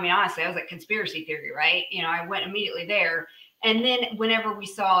 I mean, honestly, I was like conspiracy theory, right? You know, I went immediately there. And then whenever we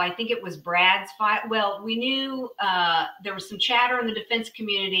saw, I think it was Brad's file, well, we knew there was some chatter in the defense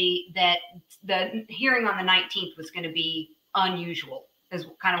community that the hearing on the 19th was going to be unusual, is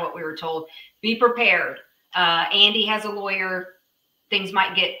kind of what we were told. Be prepared. Andy has a lawyer. Things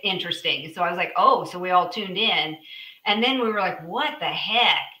might get interesting. So I was like, oh, so we all tuned in. And then we were like, what the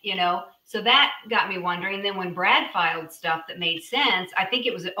heck, you know? So that got me wondering. And then when Brad filed stuff that made sense, I think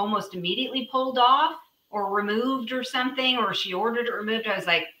it was almost immediately pulled off or removed or something, or she ordered it removed. I was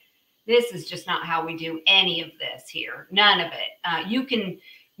like, this is just not how we do any of this here. None of it.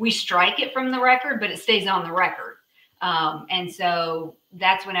 We strike it from the record, but it stays on the record. And so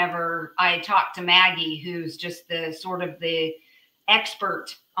that's whenever I talked to Maggie, who's just the sort of the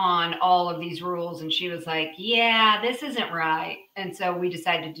expert on all of these rules. And she was like, yeah, this isn't right. And so we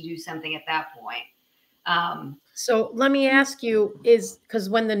decided to do something at that point. So let me ask you, is because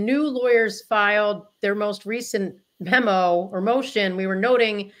when the new lawyers filed their most recent memo or motion, we were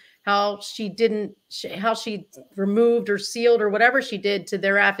noting how she removed or sealed or whatever she did to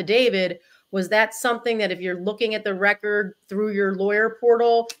their affidavit. Was that something that if you're looking at the record through your lawyer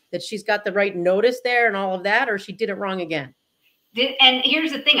portal, that she's got the right notice there and all of that, or she did it wrong again? And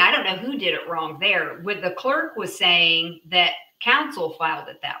here's the thing, I don't know who did it wrong there. With the clerk was saying that counsel filed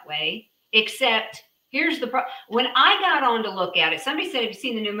it that way, except here's the problem. When I got on to look at it, somebody said, have you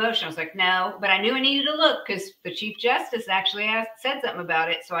seen the new motion? I was like, no, but I knew I needed to look because the Chief Justice actually said something about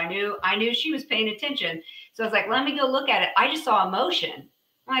it. So I knew she was paying attention. So I was like, let me go look at it. I just saw a motion.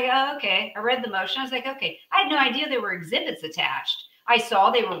 I'm like, oh, okay. I read the motion. I was like, okay. I had no idea there were exhibits attached. I saw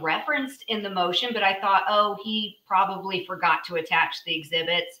they were referenced in the motion, but I thought, oh, he probably forgot to attach the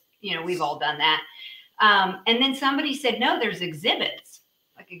exhibits. You know, we've all done that. And then somebody said, no, there's exhibits,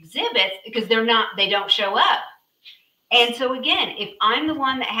 because they don't show up. And so again, if I'm the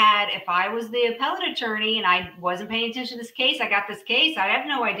one if I was the appellate attorney and I wasn't paying attention to this case, I got this case, I have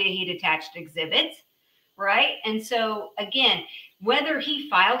no idea he'd attached exhibits, right? And so again, whether he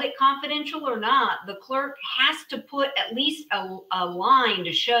filed it confidential or not, the clerk has to put at least a line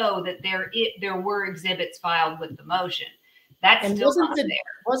to show that there were exhibits filed with the motion. That's still not there.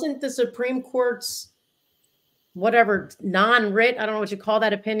 Wasn't the Supreme Court's whatever non-writ, I don't know what you call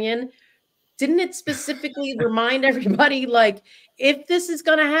that opinion, didn't it specifically remind everybody, like, if this is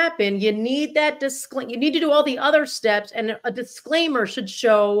going to happen, you need that disclaimer, you need to do all the other steps, and a disclaimer should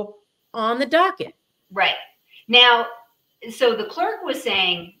show on the docket. Right. Now, so the clerk was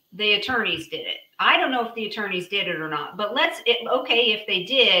saying the attorneys did it. I don't know if the attorneys did it or not, but okay, if they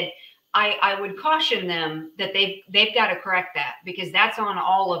did, I would caution them that they've got to correct that, because that's on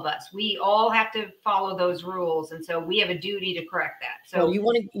all of us. We all have to follow those rules, and so we have a duty to correct that. So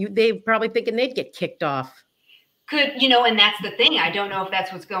they probably thinking they'd get kicked off. And that's the thing. I don't know if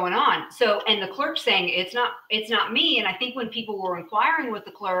that's what's going on. So, and the clerk's saying it's not me. And I think when people were inquiring with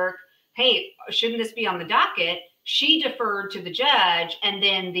the clerk, hey, shouldn't this be on the docket? She deferred to the judge, and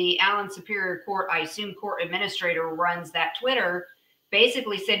then the Allen Superior Court, I assume court administrator runs that Twitter,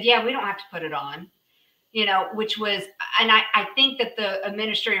 basically said, yeah, we don't have to put it on. you know, which was, and I think that the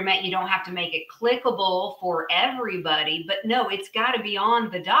administrator meant you don't have to make it clickable for everybody, but no, it's got to be on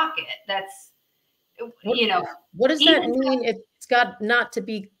the docket. That's, you know. What does that mean? It's got not to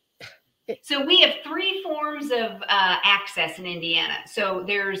be. So we have 3 forms of access in Indiana. So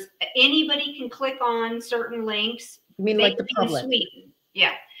there's anybody can click on certain links. You mean like the public? Sweden.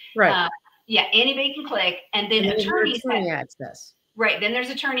 Yeah. Right. Yeah. Anybody can click, and then attorneys attorney access. Right. Then there's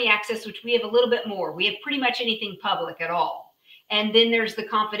attorney access, which we have a little bit more. We have pretty much anything public at all. And then there's the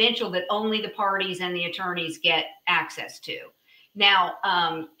confidential that only the parties and the attorneys get access to. Now,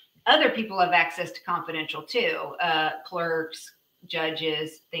 other people have access to confidential too, clerks,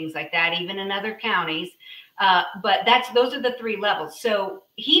 judges, things like that, even in other counties. But those are the 3 levels. So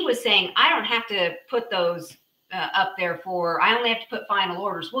he was saying, I don't have to put those up there I only have to put final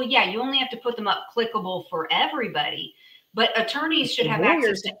orders. Well, yeah, you only have to put them up clickable for everybody, but attorneys should have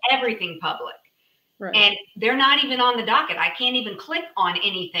access to everything public. Right. And they're not even on the docket. I can't even click on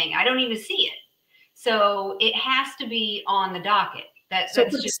anything. I don't even see it. So it has to be on the docket.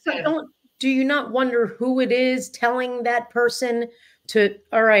 Do you not wonder who it is telling that person to,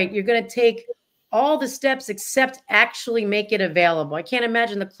 all right, you're going to take all the steps except actually make it available? I can't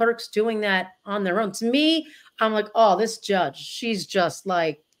imagine the clerks doing that on their own. To me, I'm like, oh, this judge, she's just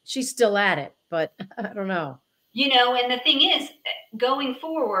like, she's still at it, but I don't know. You know, and the thing is, going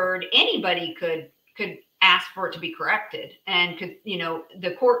forward, anybody could ask for it to be corrected, and could, you know,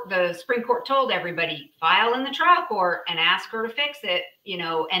 the Supreme Court told everybody, file in the trial court and ask her to fix it, you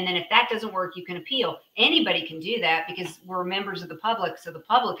know, and then if that doesn't work, you can appeal. Anybody can do that because we're members of the public, so the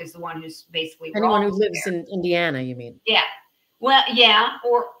public is the one who's basically anyone who lives in Indiana, you mean? Yeah. Well, yeah,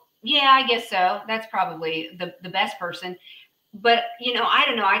 I guess so. That's probably the best person. But, you know, I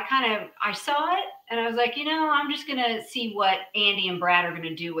don't know. I saw it and I was like, you know, I'm just going to see what Andy and Brad are going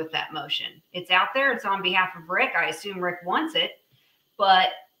to do with that motion. It's out there. It's on behalf of Rick. I assume Rick wants it.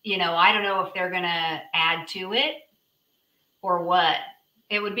 But, you know, I don't know if they're going to add to it or what.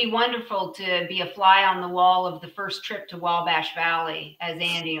 It would be wonderful to be a fly on the wall of the first trip to Wabash Valley as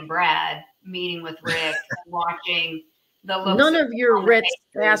Andy and Brad meeting with Rick, watching the looks. None of your Rits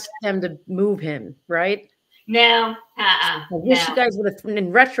asked them to move him, right? No. I wish you guys would have,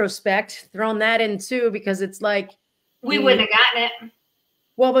 in retrospect, thrown that in too, because it's like we wouldn't have gotten it.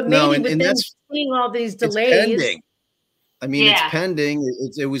 Well, but maybe with them seeing all these delays. I mean, it's pending.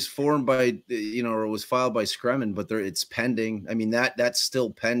 It was formed by, you know, or it was filed by SCOIN, but it's pending. I mean, that's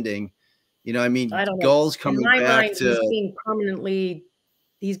still pending. You know, I mean, Gull's coming back to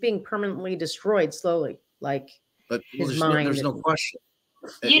he's being permanently destroyed slowly. Like, but there's no question.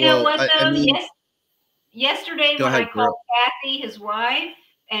 You know what though? I mean, yesterday when I called Kathy, his wife,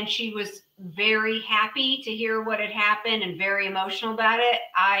 and she was very happy to hear what had happened and very emotional about it,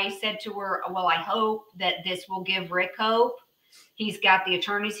 I said to her, well, I hope that this will give Rick hope. He's got the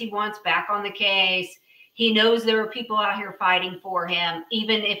attorneys he wants back on the case. He knows there are people out here fighting for him,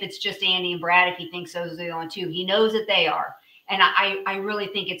 even if it's just Andy and Brad, if he thinks those are the only 2. He knows that they are. And I really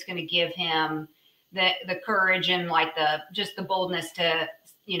think it's going to give him the courage and like just the boldness to,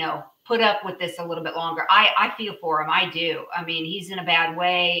 you know, put up with this a little bit longer. I feel for him. I do. I mean, he's in a bad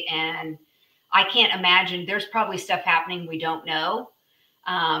way, and I can't imagine. There's probably stuff happening we don't know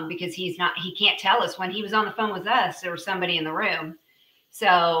because he can't tell us. When he was on the phone with us, there was somebody in the room.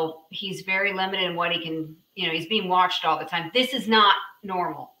 So he's very limited in what he can, you know, he's being watched all the time. This is not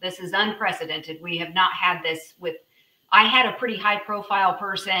normal. This is unprecedented. We have not had this I had a pretty high profile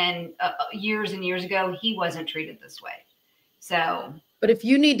person years and years ago. He wasn't treated this way. So. But if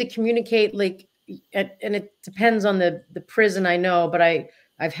you need to communicate, like, and it depends on the prison, I know, but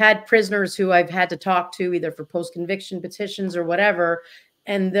I've had prisoners who I've had to talk to either for post-conviction petitions or whatever,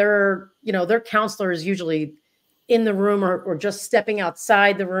 and their counselor is usually in the room or just stepping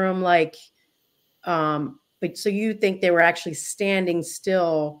outside the room, like, but so you think they were actually standing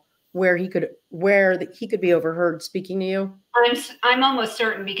still where he could be overheard speaking to you? I'm almost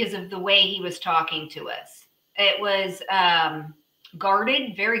certain because of the way he was talking to us. It was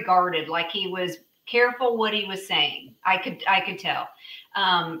guarded, very guarded, like he was careful what he was saying. I could tell.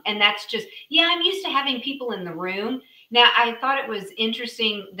 And that's just, I'm used to having people in the room. Now, I thought it was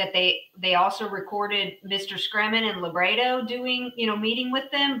interesting that they also recorded Mr. Scremin and Libredo doing, you know, meeting with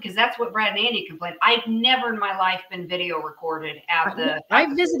them, because that's what Brad and Andy complained. I've never in my life been video recorded at the.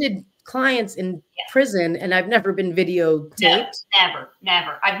 I visited clients in prison, and I've never been videotaped. No,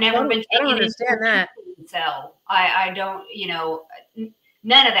 never. I've never been taken into that cell. I don't, you know,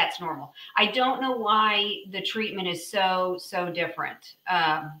 none of that's normal. I don't know why the treatment is so different.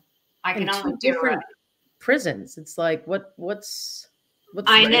 I can only different prisons. It's like what's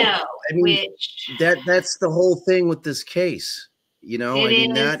I know. I mean, that's the whole thing with this case. You know, I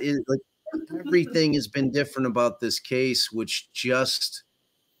mean, that is like everything has been different about this case, which just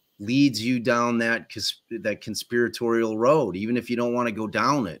leads you down that conspiratorial road, even if you don't want to go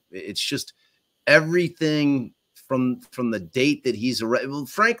down it. It's just everything from the date that he's arrested. Well,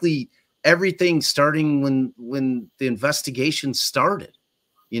 frankly, everything starting when the investigation started,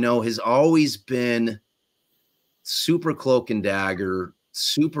 you know, has always been super cloak and dagger,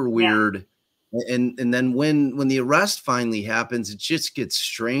 super weird. Yeah. And then when the arrest finally happens, it just gets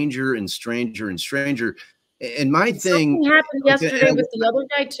stranger and stranger and stranger. And my thing happened yesterday with the other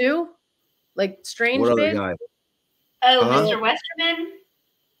guy too, like strange. What other guy? Oh, Mr. Westerman.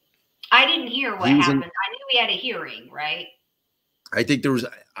 I didn't hear what happened. I knew he had a hearing, right? I think there was.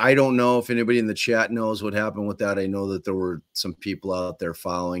 I don't know if anybody in the chat knows what happened with that. I know that there were some people out there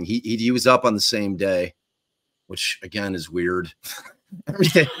following. He was up on the same day, which again is weird.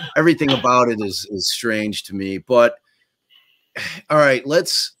 everything about it is strange to me. But all right,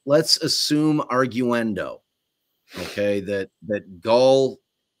 let's assume arguendo. Okay, that Gull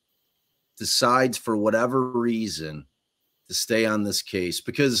decides for whatever reason to stay on this case,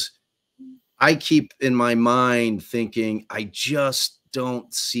 because I keep in my mind thinking, I just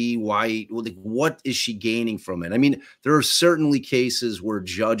don't see why. Like, what is she gaining from it? I mean, there are certainly cases where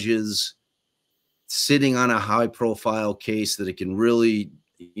judges sitting on a high profile case that it can really,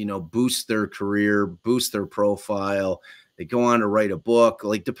 you know, boost their career, boost their profile. They go on to write a book,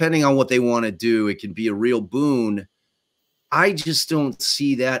 like depending on what they want to do, it can be a real boon. I just don't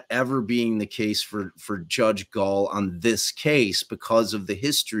see that ever being the case for Judge Gull on this case because of the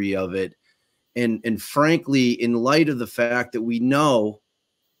history of it. And frankly, in light of the fact that we know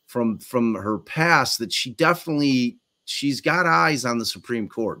from her past that she's got eyes on the Supreme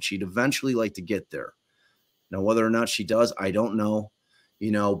Court. She'd eventually like to get there. Now, whether or not she does, I don't know,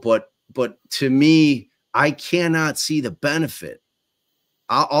 you know, but to me, I cannot see the benefit.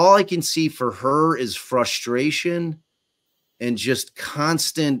 All I can see for her is frustration and just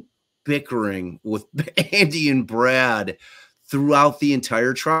constant bickering with Andy and Brad throughout the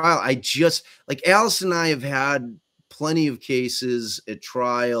entire trial. I just, like, Alice and I have had plenty of cases at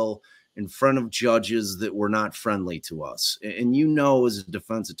trial in front of judges that were not friendly to us. And you know, as a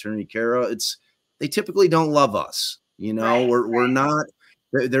defense attorney, Cara, they typically don't love us. You know, right, we're not,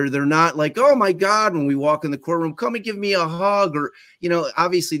 they're not like, oh my God, when we walk in the courtroom, come and give me a hug, or, you know,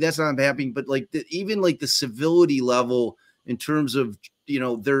 obviously that's not happening, but like even like the civility level in terms of, you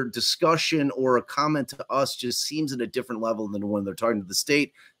know, their discussion or a comment to us just seems at a different level than when they're talking to the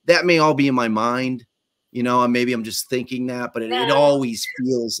state. That may all be in my mind, you know, and maybe I'm just thinking that, but it always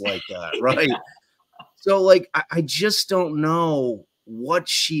feels like that, right? So like, I just don't know what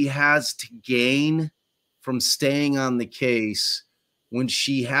she has to gain from staying on the case when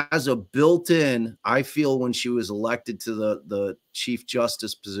she has a built-in, I feel when she was elected to the Chief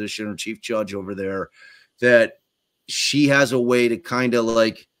Justice position or Chief Judge over there, that she has a way to kind of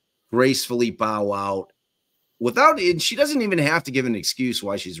like gracefully bow out without it. She doesn't even have to give an excuse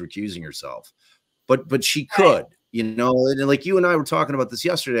why she's recusing herself, but she could, you know, and like you and I were talking about this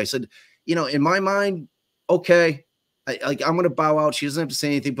yesterday. I said, you know, in my mind, okay, I'm going to bow out. She doesn't have to say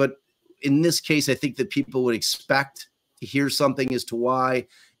anything, but in this case, I think that people would expect to hear something as to why,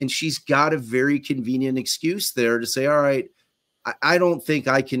 and she's got a very convenient excuse there to say, all right, I don't think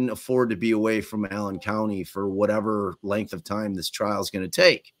I can afford to be away from Allen County for whatever length of time this trial is going to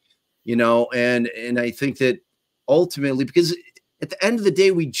take, you know, and I think that ultimately, because at the end of the day,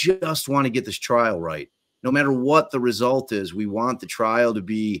 we just want to get this trial right. No matter what the result is, we want the trial to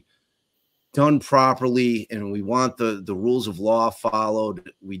be done properly, and we want the rules of law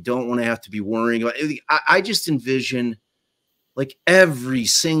followed. We don't want to have to be worrying about it. I just envision like every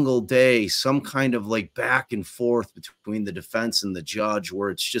single day, some kind of like back and forth between the defense and the judge where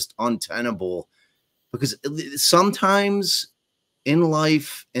it's just untenable, because sometimes in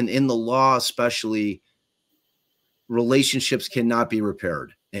life and in the law, especially, relationships cannot be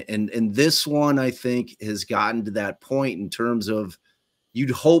repaired. And this one, I think, has gotten to that point in terms of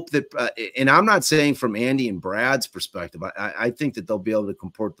you'd hope that, and I'm not saying from Andy and Brad's perspective, I think that they'll be able to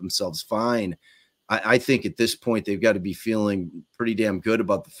comport themselves fine. I think at this point, they've got to be feeling pretty damn good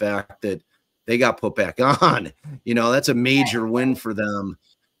about the fact that they got put back on. You know, that's a major win for them.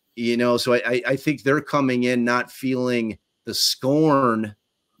 You know, so I think they're coming in not feeling the scorn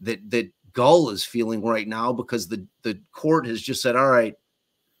that Gull is feeling right now, because the court has just said, all right,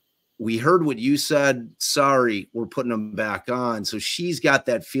 we heard what you said. Sorry, we're putting them back on. So she's got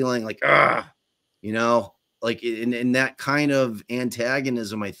that feeling like, you know, like in that kind of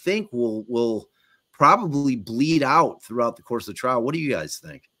antagonism, I think will probably bleed out throughout the course of the trial. What do you guys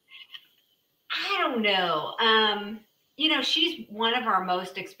think? I don't know. You know, she's one of our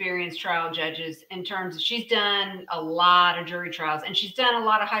most experienced trial judges in terms of, she's done a lot of jury trials and she's done a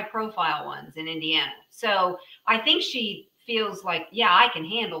lot of high profile ones in Indiana. So I think she feels like, yeah, I can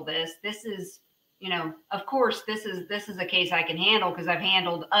handle this. This is, you know, of course, this is a case I can handle because I've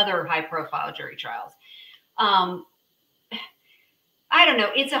handled other high profile jury trials. I don't know.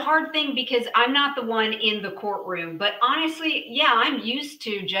 It's a hard thing because I'm not the one in the courtroom, but honestly, yeah, I'm used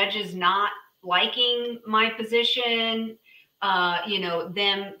to judges not liking my position, you know,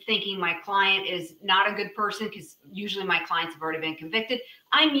 them thinking my client is not a good person because usually my clients have already been convicted.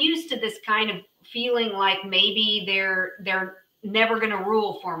 I'm used to this kind of feeling like maybe they're never going to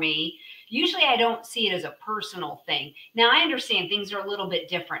rule for me. Usually I don't see it as a personal thing. Now I understand things are a little bit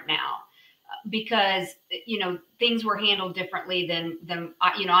different now because, you know, things were handled differently than,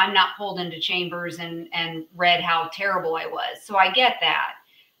 you know, I'm not pulled into chambers and read how terrible I was. So I get that.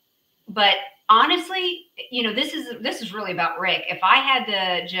 But honestly, you know, this is really about Rick. If I had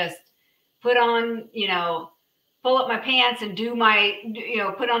to just put on, you know, pull up my pants and do my, you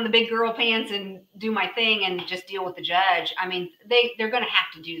know, put on the big girl pants and do my thing and just deal with the judge, I mean, they're going to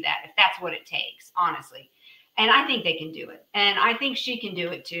have to do that if that's what it takes, honestly. And I think they can do it. And I think she can do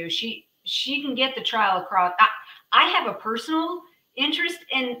it too. She can get the trial across. I have a personal interest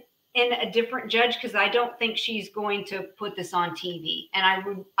in a different judge because I don't think she's going to put this on TV.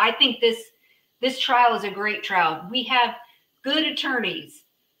 And I think this trial is a great trial. We have good attorneys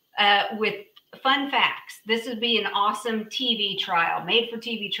with fun facts. This would be an awesome TV trial, made for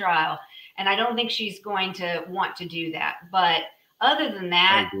TV trial. And I don't think she's going to want to do that. But other than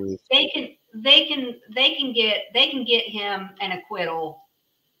that, they can get him an acquittal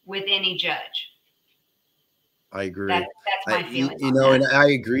with any judge. I agree. That's my feeling. You know, and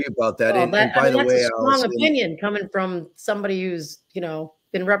I agree about that. Well, and by the way, that's a strong opinion coming from somebody who's, you know,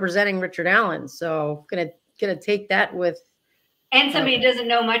 been representing Richard Allen. So gonna take that with. And somebody who doesn't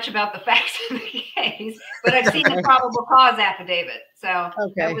know much about the facts of the case, but I've seen the probable cause affidavit. So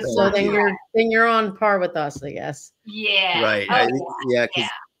okay, so then you're on par with us, I guess. Yeah. Right. Yeah.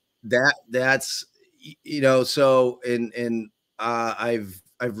 That's, you know, so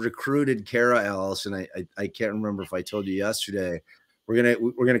I've recruited Cara, Allison. I can't remember if I told you yesterday. We're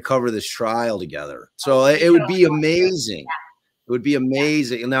gonna cover this trial together. So it would be amazing. It would be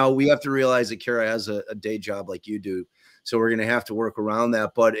amazing. And now we have to realize that Cara has a day job like you do. So we're gonna have to work around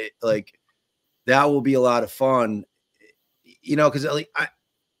that. But that will be a lot of fun. You know, because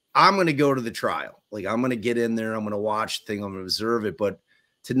I'm gonna go to the trial. Like I'm gonna get in there. I'm gonna watch the thing. I'm gonna observe it. But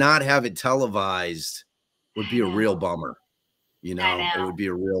to not have it televised would be a real bummer. You know, it would be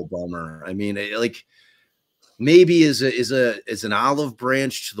a real bummer. I mean, like maybe as an olive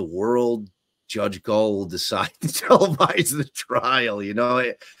branch to the world, Judge Gull will decide to televise the trial. You know,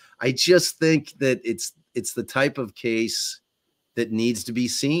 I just think that it's the type of case that needs to be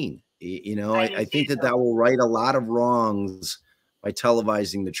seen. You know, I think that will right a lot of wrongs by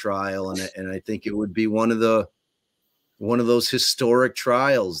televising the trial, and I think it would be one of those historic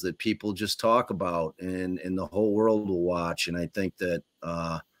trials that people just talk about and the whole world will watch. And I think that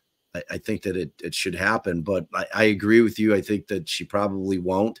I think that it should happen, but I agree with you. I think that she probably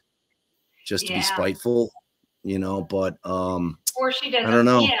won't, just to be spiteful, you know, but or she doesn't. I don't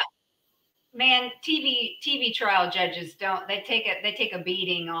know. Yeah. Man, TV trial judges they take a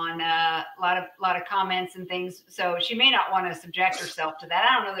beating on a lot of comments and things. So she may not want to subject herself to that.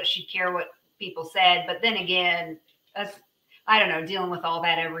 I don't know that she'd care what people said, but then again, I don't know, dealing with all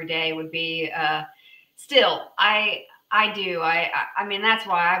that every day would be still, I mean, that's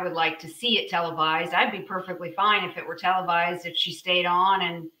why I would like to see it televised. I'd be perfectly fine if it were televised, if she stayed on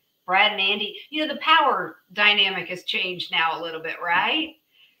and Brad and Andy, you know, the power dynamic has changed now a little bit, right?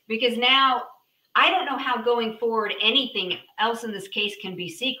 Because now I don't know how going forward anything else in this case can be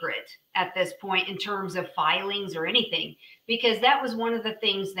secret at this point in terms of filings or anything, because that was one of the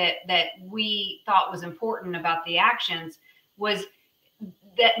things that we thought was important about the actions was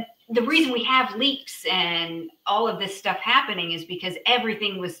that the reason we have leaks and all of this stuff happening is because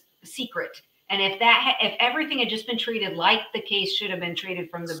everything was secret. And if everything had just been treated like the case should have been treated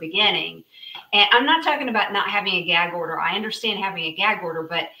from the beginning, and I'm not talking about not having a gag order. I understand having a gag order,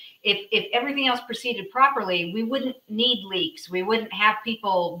 but if everything else proceeded properly, we wouldn't need leaks. We wouldn't have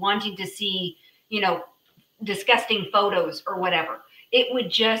people wanting to see, you know, disgusting photos or whatever. It would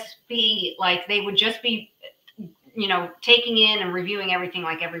just be like, they would just be, you know, taking in and reviewing everything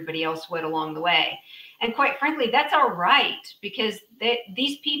like everybody else would along the way. And quite frankly, that's our right, because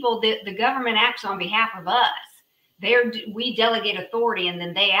these people, the government acts on behalf of us. we delegate authority and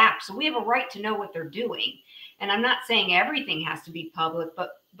then they act. So we have a right to know what they're doing. And I'm not saying everything has to be public,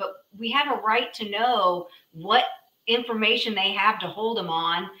 but we have a right to know what information they have to hold them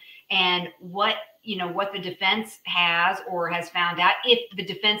on, and what the defense has or has found out. If the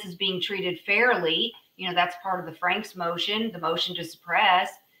defense is being treated fairly, that's part of the Franks motion, the motion to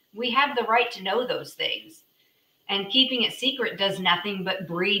suppress. We have the right to know those things, and keeping it secret does nothing but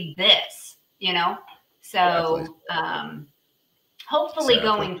breed this, So hopefully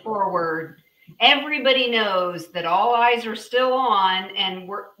going forward, everybody knows that all eyes are still on, and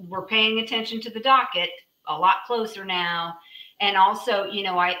we're paying attention to the docket a lot closer now. And also,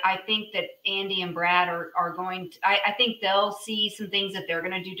 I think that Andy and Brad are going to, I think they'll see some things that they're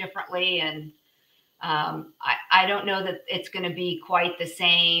going to do differently. And I don't know that it's going to be quite the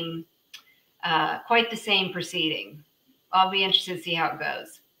same proceeding. I'll be interested to see how it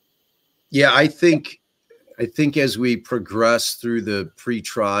goes. Yeah, I think as we progress through the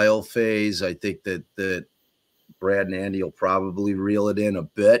pre-trial phase, I think that Brad and Andy will probably reel it in a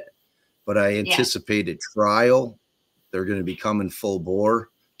bit, but I anticipate at trial they're going to be coming full bore,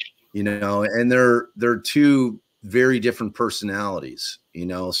 and they're two very different personalities,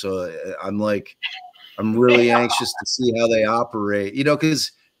 so I'm really anxious to see how they operate,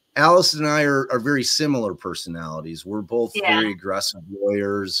 because Alice and I are very similar personalities. We're both very aggressive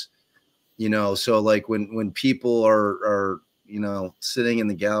lawyers, so like when people are sitting in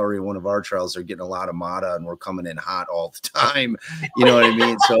the gallery in one of our trials, they're getting a lot of MATA and we're coming in hot all the time. You know what I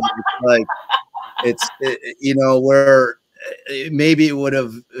mean? So it's where maybe it would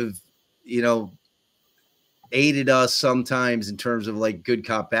have, aided us sometimes in terms of like good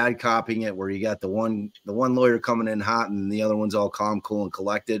cop, bad copying it, where you got the one lawyer coming in hot and the other one's all calm, cool, and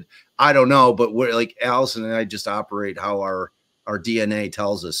collected. I don't know, but we're like Allison and I just operate how our DNA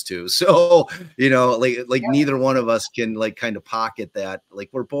tells us to. So, neither one of us can kind of pocket that. Like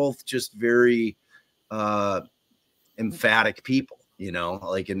we're both just very emphatic people,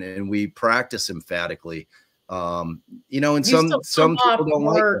 and we practice emphatically. And some people don't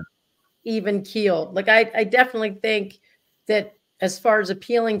like it. Even keeled. Like I definitely think that as far as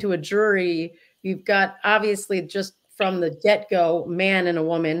appealing to a jury, you've got obviously just from the get-go, man and a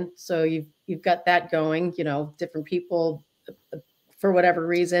woman. So you've got that going, different people for whatever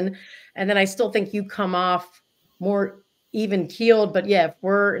reason. And then I still think you come off more even keeled. But yeah, if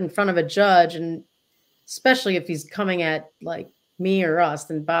we're in front of a judge, and especially if he's coming at like me or us,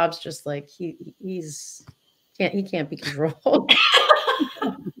 then Bob's just like he can't be controlled.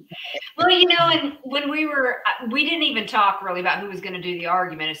 Well, and when we didn't even talk really about who was going to do the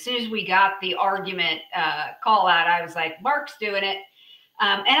argument. As soon as we got the argument call out, I was like, Mark's doing it.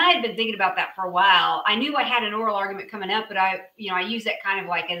 And I had been thinking about that for a while. I knew I had an oral argument coming up, but I use that kind of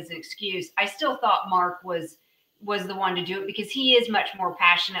like as an excuse. I still thought Mark was the one to do it because he is much more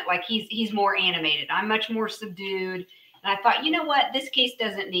passionate. Like he's more animated. I'm much more subdued. And I thought, you know what? This case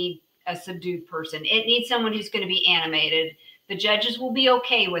doesn't need a subdued person. It needs someone who's going to be animated. The judges will be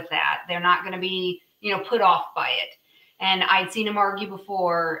okay with that. They're not going to be, put off by it. And I'd seen him argue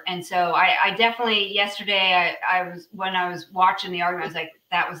before. And so I definitely, yesterday, when I was watching the argument, I was like,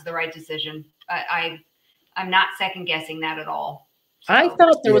 that was the right decision. I'm not second guessing that at all. So, I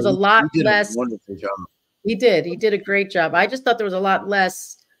thought there was a lot less. A wonderful job. He did a great job. I just thought there was a lot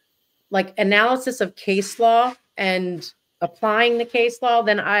less like analysis of case law and applying the case law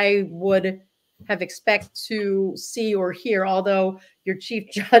than I would have expected to see or hear, although your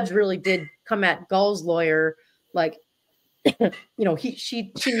chief judge really did come at Gull's lawyer like,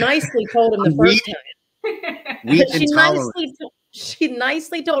 she nicely told him the first time. She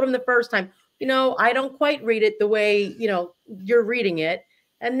nicely told him the first time, I don't quite read it the way, you're reading it.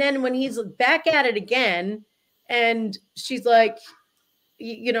 And then when he's back at it again, and she's like,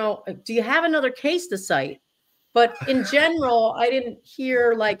 do you have another case to cite? But in general, I didn't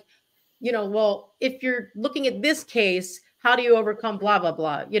hear like, well, if you're looking at this case, how do you overcome blah, blah,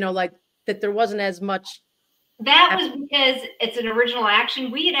 blah, like that there wasn't as much. That was because it's an original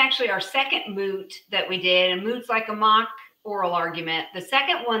action. We had actually our second moot that we did, and moot's like a mock oral argument. The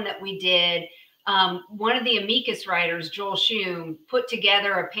second one that we did, one of the amicus writers, Joel Schume, put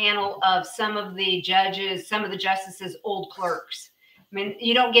together a panel of some of the justices' old clerks. I mean,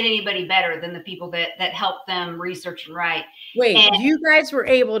 you don't get anybody better than the people that help them research and write. Wait, you guys were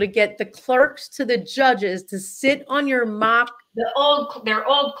able to get the clerks to the judges to sit on your mock? They're old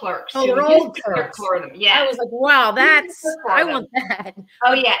clerks. Oh, they're old clerks. Yeah. I was like, wow, I want that.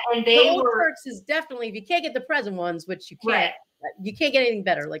 Oh, yeah. And the old clerks is definitely, if you can't get the present ones, which you can't. Right. You can't get anything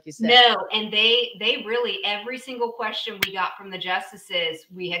better, like you said. No, and they really, every single question we got from the justices,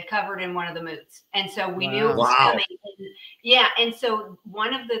 we had covered in one of the moots. And so we knew it was coming. Yeah. And so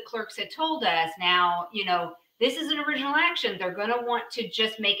one of the clerks had told us, now, you know, this is an original action. They're going to want to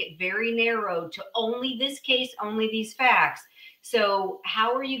just make it very narrow to only this case, only these facts. So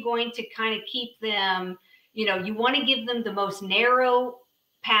how are you going to kind of keep them, you know, you want to give them the most narrow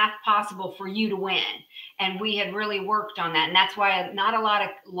path possible for you to win. And we had really worked on that. And that's why not a lot of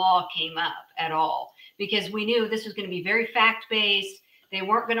law came up at all, because we knew this was going to be very fact-based. They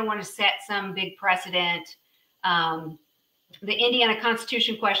weren't going to want to set some big precedent. The Indiana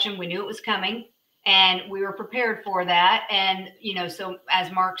Constitution question, we knew it was coming and we were prepared for that. And, you know, so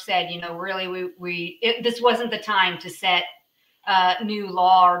as Mark said, you know, really this wasn't the time to set new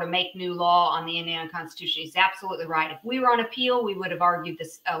law or to make new law on the Indiana Constitution. He's absolutely right. If we were on appeal, we would have argued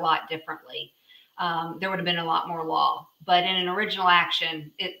this a lot differently. There would have been a lot more law, but in an original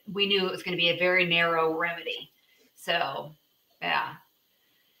action, we knew it was going to be a very narrow remedy. So, yeah.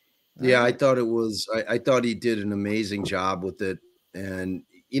 Yeah, I thought it was, I thought he did an amazing job with it. And,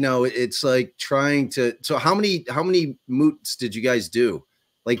 you know, it's like trying to, so how many moots did you guys do?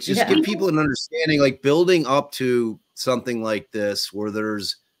 Like, just give people an understanding, like building up to something like this, where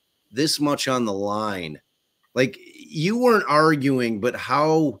there's this much on the line. Like, you weren't arguing, but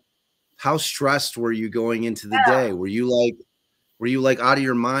how stressed were you going into the day? Were you like out of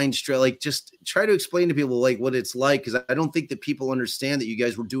your mind? Like, just try to explain to people like what it's like. Cause I don't think that people understand that you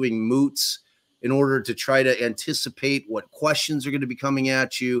guys were doing moots in order to try to anticipate what questions are going to be coming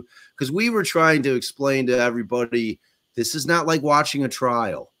at you. Cause we were trying to explain to everybody, this is not like watching a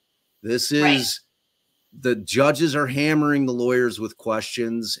trial. This is the judges are hammering the lawyers with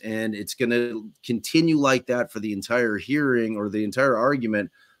questions, and it's going to continue like that for the entire hearing or the entire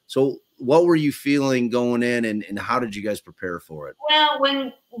argument. So what were you feeling going in, and how did you guys prepare for it? Well,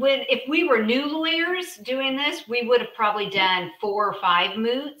 if we were new lawyers doing this, we would have probably done 4 or 5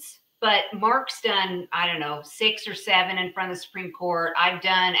 moots. But Mark's done, I don't know, 6 or 7 in front of the Supreme Court. I've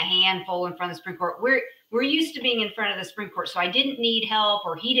done a handful in front of the Supreme Court. We're used to being in front of the Supreme Court. So I didn't need help,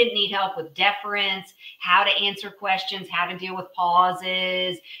 or he didn't need help with deference, how to answer questions, how to deal with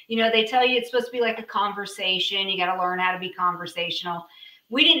pauses. You know, they tell you it's supposed to be like a conversation. You got to learn how to be conversational.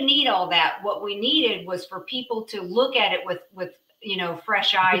 We didn't need all that. What we needed was for people to look at it with you know,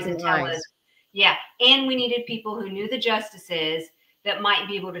 fresh eyes and tell us. Yeah. And we needed people who knew the justices that might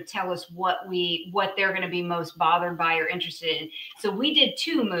be able to tell us what they're going to be most bothered by or interested in. So we did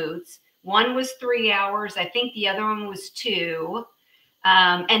 2 moots. One was 3 hours. I think the other one was 2.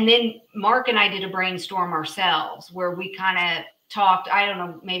 And then Mark and I did a brainstorm ourselves where we kind of talked, I don't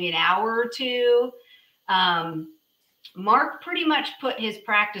know, maybe an hour or 2. Mark pretty much put his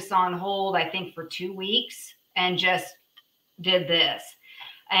practice on hold, I think, for 2 weeks and just did this.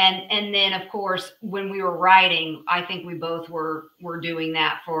 And then, of course, when we were writing, I think we both were doing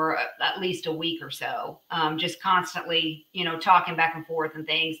that for at least a week or so, just constantly, you know, talking back and forth and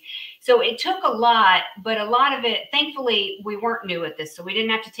things. So it took a lot, but a lot of it, thankfully, we weren't new at this. So we didn't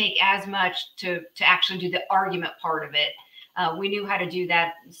have to take as much to actually do the argument part of it. We knew how to do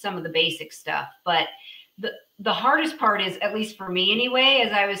that, some of the basic stuff. But the hardest part is, at least for me anyway,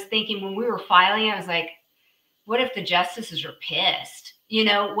 as I was thinking when we were filing, I was like, what if the justices are pissed? You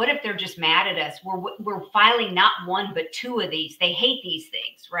know, what if they're just mad at us? We're filing not 1, but 2 of these. They hate these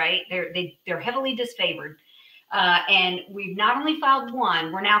things, right? They're heavily disfavored. And we've not only filed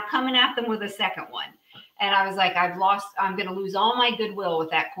 1, we're now coming at them with a second one. And I was like, I'm going to lose all my goodwill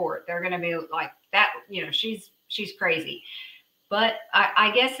with that court. They're going to be like that, you know, she's crazy. But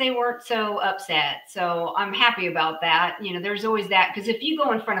I guess they weren't so upset. So I'm happy about that. You know, there's always that, because if you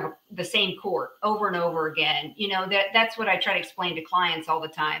go in front of the same court over and over again, you know, that's what I try to explain to clients all the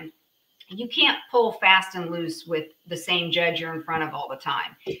time. You can't pull fast and loose with the same judge you're in front of all the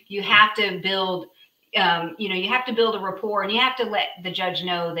time. You have to build, you know, you have to build a rapport, and you have to let the judge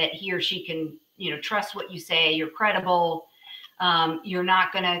know that he or she can, you know, trust what you say. You're credible. You're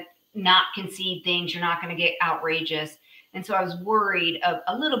not going to not concede things. You're not going to get outrageous. And so I was worried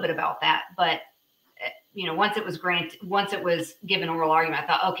a little bit about that. But, you know, once it was given oral argument, I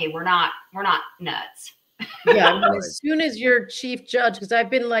thought, okay, we're not nuts. Yeah. I mean, as soon as your chief judge, because I've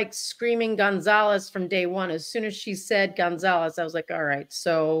been like screaming Gonzalez from day one, as soon as she said Gonzalez, I was like, all right,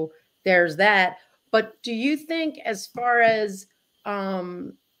 so there's that. But do you think, as far as,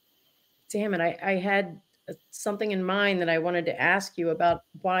 damn it, I had something in mind that I wanted to ask you about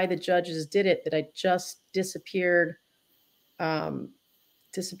why the judges did it, that I just disappeared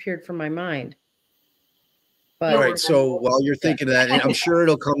from my mind. But all right. So while you're thinking of that, and I'm sure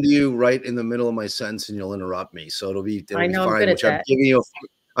it'll come to you right in the middle of my sentence, and you'll interrupt me. So it'll be I know fine. I'm good at Which I'm that. giving you.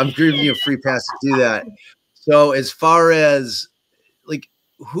 I'm giving you a free pass to do that. So as far as like,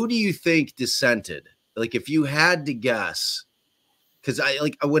 who do you think dissented? Like, if you had to guess, because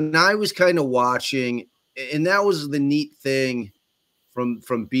when I was kind of watching, and that was the neat thing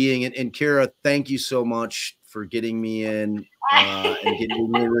from being and Cara, thank you so much for getting me in and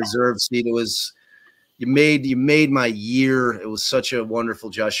getting me a reserve seat. It was you made my year. It was such a wonderful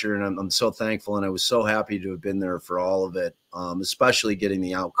gesture, and I'm so thankful, and I was so happy to have been there for all of it, especially getting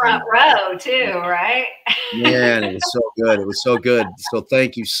the outcome. Front row too, right? Man, it was so good. It was so good. So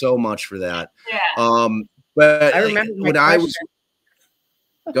thank you so much for that. Yeah. But I remember when I was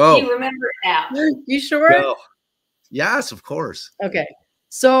You remember it now. You sure? Go. Yes, of course. Okay.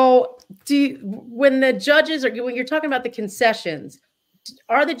 So when the judges when you're talking about the concessions,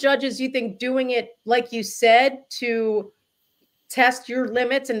 are the judges, you think, doing it like you said to test your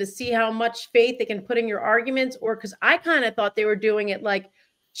limits and to see how much faith they can put in your arguments? Or because I kind of thought they were doing it like,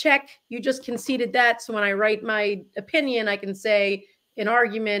 check, you just conceded that. So when I write my opinion, I can say an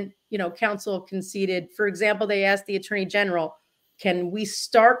argument, counsel conceded. For example, they asked the attorney general, can we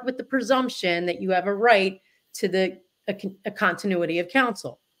start with the presumption that you have a right to a continuity of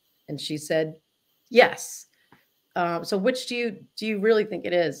counsel? And she said, yes. So which do you really think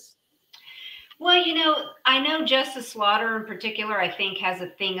it is? Well, I know Justice Slaughter in particular, I think, has a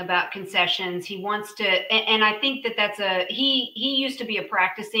thing about concessions. He wants to, and I think that he used to be a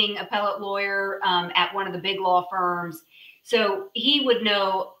practicing appellate lawyer at one of the big law firms. So he would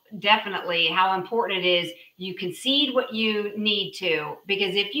know definitely how important it is you concede what you need to,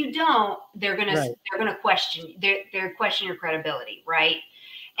 because if you don't, they're gonna question your credibility, right?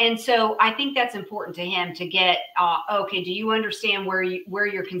 And so I think that's important to him to get, okay, do you understand where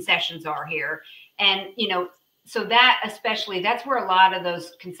your concessions are here? And, so that especially, that's where a lot of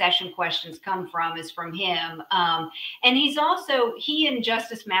those concession questions come from, is from him. And he and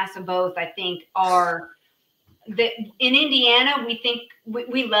Justice Massa both, I think, are that in Indiana, we think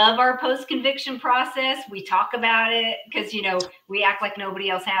we love our post-conviction process. We talk about it because, we act like nobody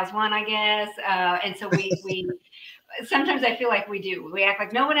else has one, I guess. And so we sometimes I feel like we do. We act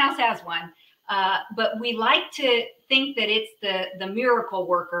like no one else has one. But we like to think that it's the miracle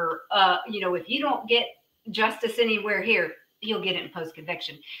worker. If you don't get justice anywhere here, you'll get it in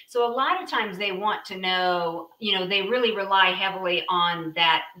post-conviction. So a lot of times they want to know, they really rely heavily on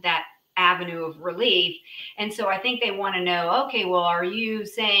that avenue of relief. And so I think they want to know, okay, well, are you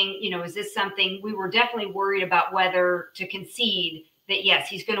saying, is this something we were definitely worried about whether to concede that, yes,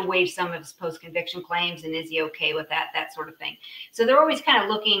 he's going to waive some of his post-conviction claims, and is he okay with that sort of thing. So they're always kind of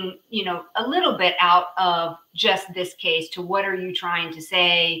looking, a little bit out of just this case to what are you trying to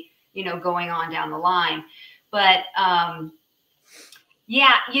say, going on down the line. But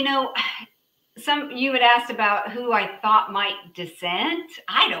yeah, you had asked about who I thought might dissent.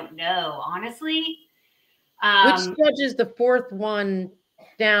 I don't know, honestly. Which judge is the fourth one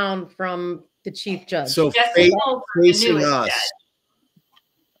down from the chief judge? So facing us. Judge.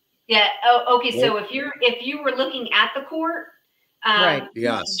 Yeah. Oh, okay. So if you were looking at the court, right.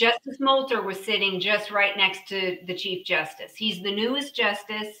 Yes. Justice Moulter was sitting just right next to the Chief Justice. He's the newest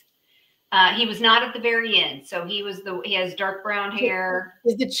justice. He was not at the very end, so he has dark brown hair.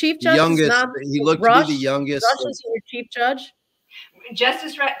 Is the Chief Justice youngest? Not he looked Rush? to be the youngest. Rush is your Chief Judge.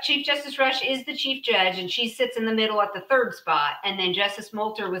 Chief Justice Rush is the chief judge, and she sits in the middle at the third spot, and then Justice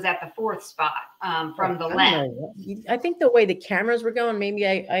Moulter was at the fourth spot from the left. I think the way the cameras were going, maybe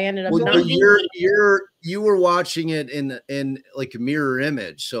I ended up. Well, you were watching it in like a mirror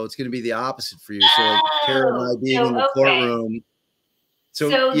image, so it's going to be the opposite for you. So like Cara and I being in the courtroom.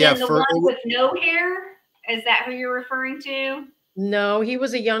 So yeah, then the one with no hair, is that who you're referring to? No, he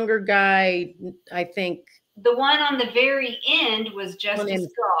was a younger guy, I think. The one on the very end was Justice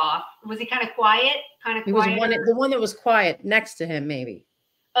Goff. Was he kind of quiet? He was the one that was quiet next to him, maybe.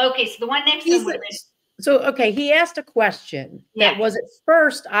 Okay, so the one next to him would have been. So, okay, he asked a question that was at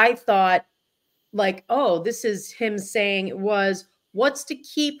first, I thought, like, oh, this is him saying what's to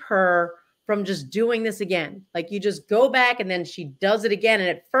keep her from just doing this again? Like, you just go back and then she does it again. And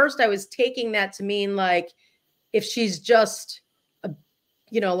at first I was taking that to mean like, if she's just,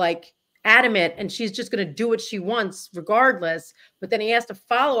 like adamant and she's just going to do what she wants regardless. But then he asked a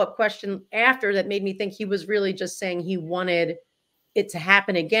follow-up question after that made me think he was really just saying he wanted it to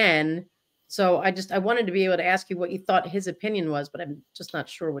happen again. So I wanted to be able to ask you what you thought his opinion was, but I'm just not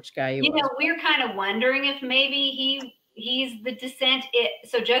sure which guy he was. We're kind of wondering if maybe he's the dissent.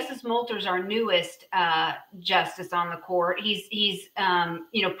 So Justice Moulter's our newest justice on the court. He's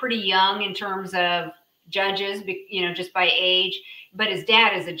pretty young in terms of judges, you know, just by age, but his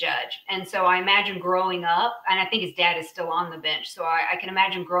dad is a judge. And so I imagine growing up, and I think his dad is still on the bench. So I can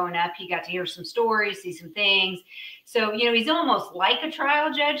imagine growing up, he got to hear some stories, see some things. So, you know, he's almost like a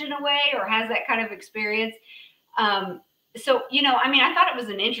trial judge in a way, or has that kind of experience. So, you know, I mean, I thought it was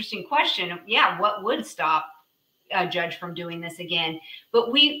an interesting question. Yeah, what would stop a judge from doing this again? But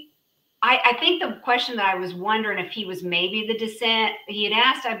I think the question that I was wondering if he was maybe the dissent, he had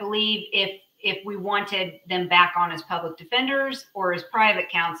asked, I believe, if we wanted them back on as public defenders or as private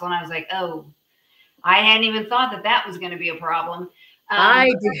counsel. And I was like, oh, I hadn't even thought that that was going to be a problem.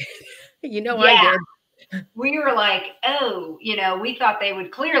 I did. You know, yeah. I did. We were like, oh, you know, we thought they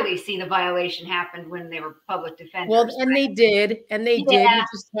would clerally see the violation happened when they were public defenders. Well, and they did. And they did.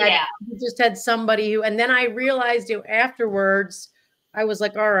 You just had somebody who, and then I realized, you know, afterwards, I was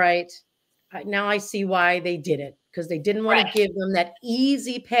like, all right, now I see why they did it. Because they didn't want to give them that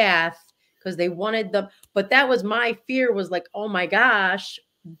easy path, because they wanted them. But that was my fear, was like, oh my gosh,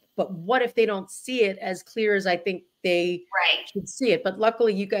 but what if they don't see it as clear as I think they should see it? But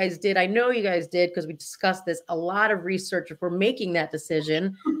luckily you guys did. I know you guys did, because we discussed this, a lot of research before making that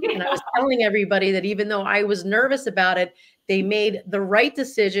decision. And I was telling everybody that even though I was nervous about it, they made the right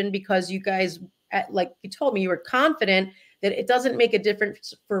decision, because you guys, like you told me, you were confident that it doesn't make a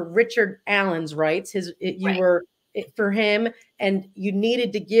difference for Richard Allen's rights. You were for him, and you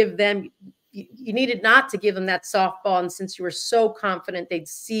needed to give them, you needed not to give them that softball. And since you were so confident they'd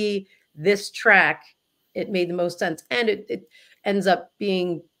see this track, it made the most sense. And it ends up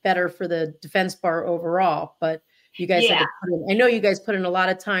being better for the defense bar overall. But you guys had to put in, I know you guys put in a lot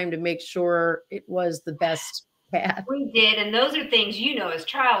of time to make sure it was the best path. We did. And those are things, you know, as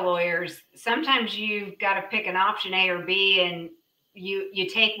trial lawyers, sometimes you've got to pick an option A or B, and you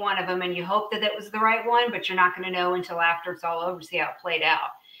take one of them and you hope that it was the right one, but you're not going to know until after it's all over, see how it played out.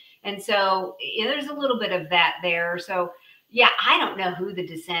 And so there's a little bit of that there. So yeah, I don't know who the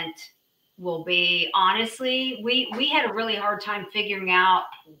dissent will be. Honestly, we had a really hard time figuring out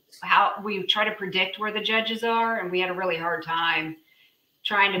how we try to predict where the judges are. And we had a really hard time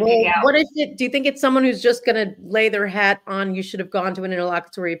trying to pick out. What is it? Do you think it's someone who's just going to lay their hat on, you should have gone to an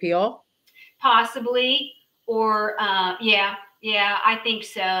interlocutory appeal? Possibly. Or yeah, I think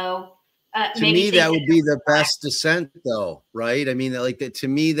so. To me, that would be the best dissent, though, right? I mean, like that. To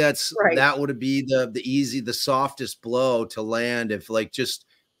me, that would be the softest blow to land. If like, just,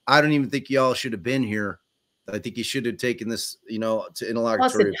 I don't even think y'all should have been here. I think you should have taken this, you know, to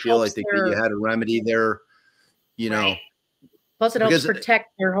interlocutory appeal. I think that you had a remedy there, you know. Plus, it helps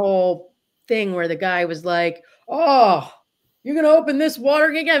protect their whole thing, where the guy was like, "Oh, you're going to open this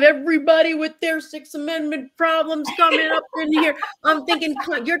water, you're going to have everybody with their Sixth Amendment problems coming up in here." I'm thinking,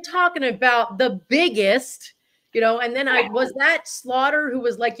 you're talking about the biggest, you know, and then was that Slaughter who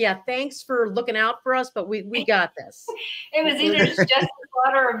was like, yeah, thanks for looking out for us, but we got this. It was either Justice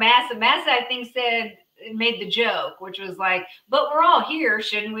Slaughter or Massa. Massa, I think, made the joke, which was like, but we're all here.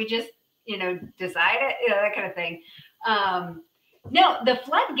 Shouldn't we just, you know, decide it? You know, that kind of thing. No, the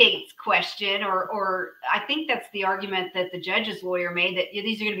floodgates question, or I think that's the argument that the judge's lawyer made, that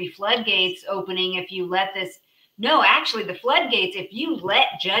these are going to be floodgates opening if you let this. No, actually, the floodgates, if you let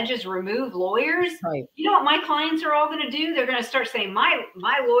judges remove lawyers, you know what my clients are all going to do? They're going to start saying, my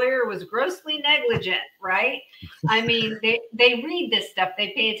lawyer was grossly negligent, right? I mean, they read this stuff.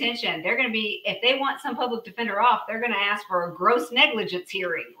 They pay attention. They're going to be, if they want some public defender off, they're going to ask for a gross negligence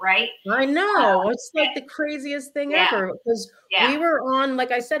hearing, right? I know. It's like the craziest thing ever. Because we were on,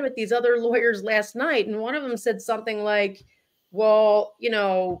 like I said, with these other lawyers last night, and one of them said something like, well, you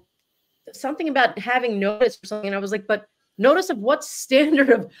know, something about having notice or something. And I was like, but notice of what standard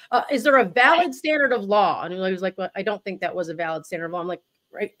of, is there a valid standard of law? And he was like, well, I don't think that was a valid standard of law. I'm like,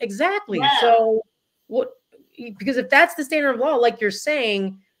 right, exactly. Yeah. So what, because if that's the standard of law, like you're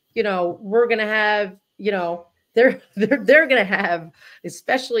saying, you know, we're going to have, you know, they're going to have,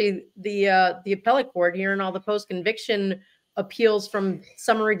 especially the appellate court hearing all the post-conviction appeals from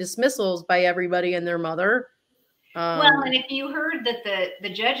summary dismissals by everybody and their mother. Well, and if you heard that the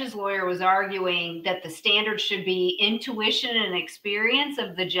judge's lawyer was arguing that the standard should be intuition and experience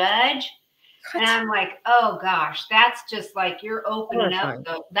of the judge, and I'm like, oh gosh, that's just like you're opening up.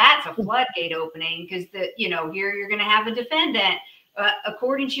 That's a floodgate opening, because here you're going to have a defendant.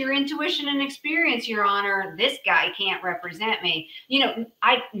 According to your intuition and experience, Your Honor, this guy can't represent me. You know,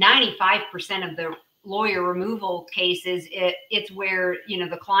 95% of the lawyer removal cases, it's where, you know,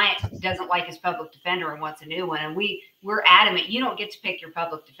 the client doesn't like his public defender and wants a new one, and we're adamant you don't get to pick your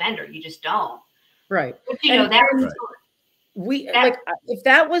public defender, you just don't. Right. But, you know, if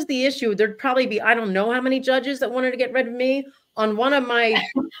that was the issue, there'd probably be, I don't know how many judges that wanted to get rid of me. On one of my,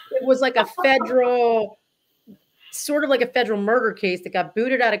 it was like a federal sort of like a federal murder case that got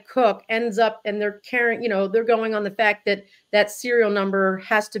booted out of Cook, ends up, and they're carrying, they're going on the fact that that serial number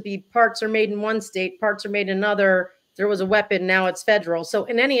has to be, parts are made in one state, parts are made in another. There was a weapon, now it's federal. So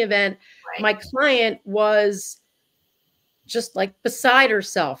in any event, my client was just like beside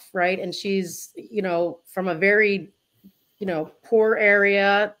herself, right? And she's, from a very, poor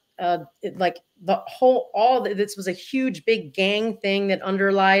area, like this was a huge, big gang thing that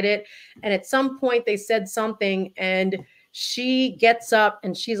underlied it. And at some point they said something, and she gets up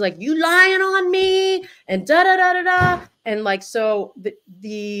and she's like, "You lying on me," and da da da da da. And like, so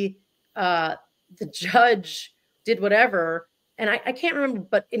the judge did whatever. And I can't remember,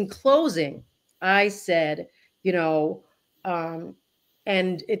 but in closing, I said,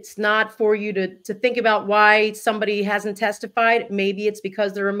 and it's not for you to think about why somebody hasn't testified. Maybe it's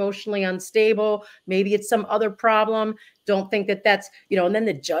because they're emotionally unstable. Maybe it's some other problem. Don't think that that's, and then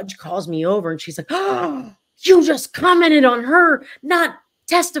the judge calls me over and she's like, "Oh, you just commented on her not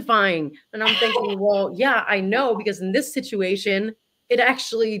testifying." And I'm thinking, well, yeah, I know, because in this situation, it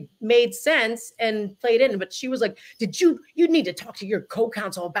actually made sense and played in. But she was like, you need to talk to your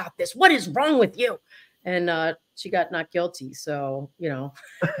co-counsel about this. What is wrong with you? And she got not guilty. So, and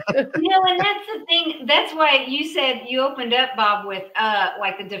that's the thing. That's why you said, you opened up, Bob, with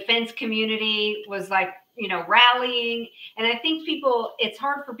like the defense community was like, rallying. And I think it's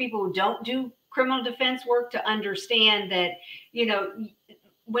hard for people who don't do criminal defense work to understand that,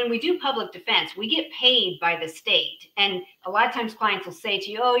 when we do public defense, we get paid by the state. And a lot of times clients will say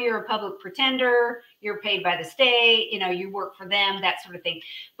to you, "Oh, you're a public pretender, you're paid by the state, you work for them," that sort of thing.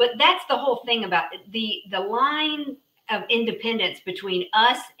 But that's the whole thing about the line of independence between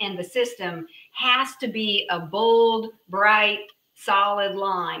us and the system has to be a bold, bright, solid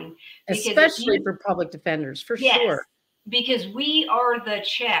line. Especially for public defenders, for sure. Because we are the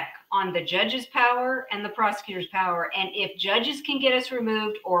check on the judge's power and the prosecutor's power. And if judges can get us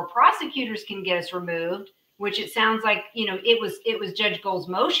removed, or prosecutors can get us removed, which it sounds like, it was Judge Gold's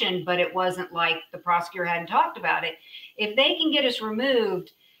motion, but it wasn't like the prosecutor hadn't talked about it. If they can get us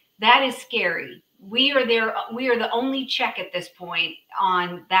removed, that is scary. We are the only check at this point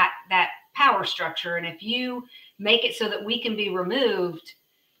on that power structure. And if you make it so that we can be removed,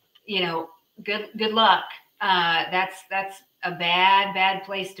 good luck. That's a bad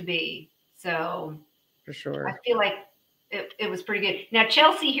place to be. So for sure, I feel like it was pretty good. Now,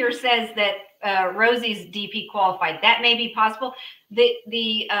 Chelsea here says that Rozzie's DP qualified. That may be possible. The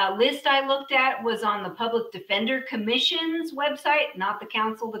list I looked at was on the Public Defender Commission's website, not the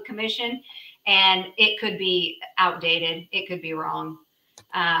council, the commission, and it could be outdated. It could be wrong.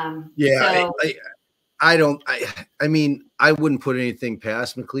 I mean, I wouldn't put anything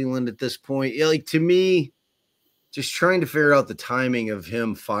past McClelland at this point. Like, to me, just trying to figure out the timing of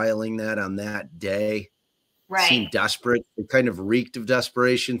him filing that on that day seemed desperate. It kind of reeked of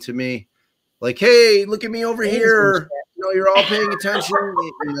desperation to me. Like, "Hey, look at me over here. You're all paying attention."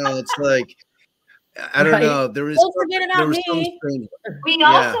 It's like, I don't know. Don't forget about me. We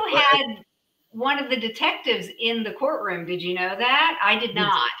also had one of the detectives in the courtroom. Did you know that? I did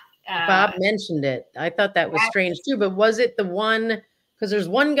not. Bob mentioned it. I thought that was strange too. But was it the one? Because there's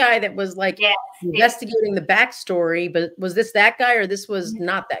one guy that was like investigating the backstory, but was this that guy, or this was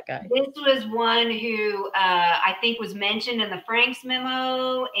not that guy? This was one who I think was mentioned in the Franks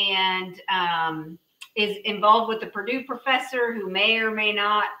memo, and is involved with the Purdue professor who may or may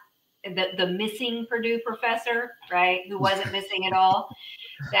not, the missing Purdue professor, right? Who wasn't missing at all.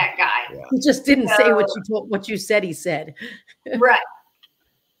 That guy. He just didn't say what you said he said. Right.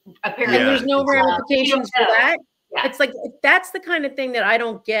 Apparently, and there's no ramifications for that. Yeah. It's like, that's the kind of thing that I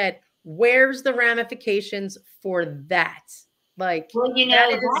don't get. Where's the ramifications for that? Like, well,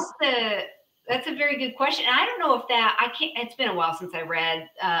 that's a very good question. And I don't know if it's been a while since I read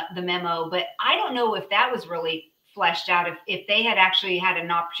the memo, but I don't know if that was really fleshed out, if they had actually had an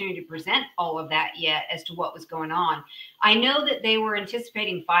opportunity to present all of that yet as to what was going on. I know that they were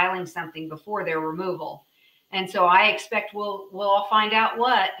anticipating filing something before their removal. And so I expect we'll all find out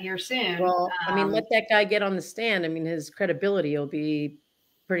what here soon. Well, I mean, let that guy get on the stand. I mean, his credibility will be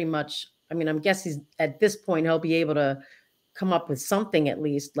pretty much, I'm guessing at this point, he'll be able to come up with something at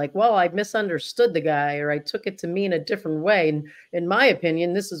least, like, well, I misunderstood the guy, or I took it to mean a different way. And in my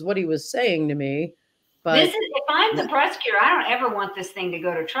opinion, this is what he was saying to me. But if I'm the prosecutor, I don't ever want this thing to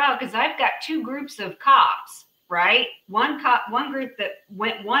go to trial, because I've got two groups of cops, right? One group that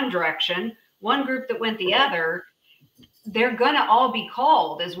went one direction, one group that went the other. They're going to all be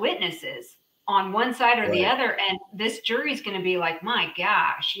called as witnesses on one side or the other. And this jury's going to be like, my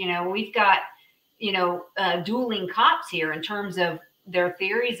gosh, we've got, dueling cops here in terms of their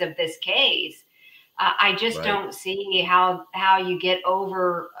theories of this case. I just don't see how you get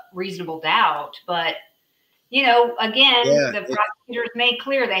over reasonable doubt. But, you know, again, the prosecutors made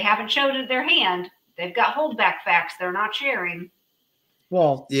clear they haven't showed their hand. They've got holdback facts they're not sharing.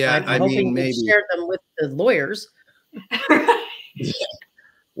 Well, yeah, I'm hoping they share them with the lawyers.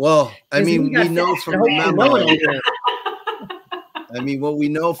 Well, I mean, we know from the memo. I mean, what we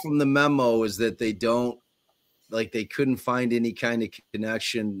know from the memo is that they don't, like, they couldn't find any kind of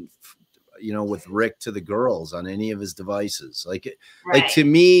connection, you know, with Rick to the girls on any of his devices. Like to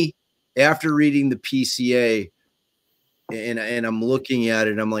me, after reading the PCA and I'm looking at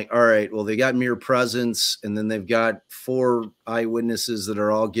it, I'm like, all right, well, they got mere presence, and then they've got 4 eyewitnesses that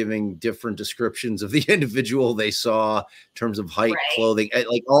are all giving different descriptions of the individual they saw in terms of height, clothing.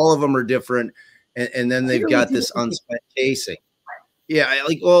 Like, all of them are different. And then they've got this unspent casing. Yeah,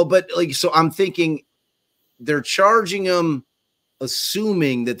 like, well, but like, so I'm thinking they're charging them,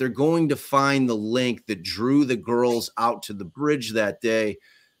 assuming that they're going to find the link that drew the girls out to the bridge that day.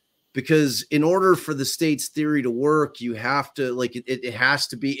 Because in order for the state's theory to work, you have to, like, it has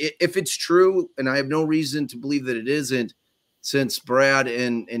to be, if it's true, and I have no reason to believe that it isn't, since Brad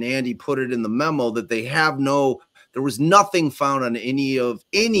and Andy put it in the memo, that they have there was nothing found on any of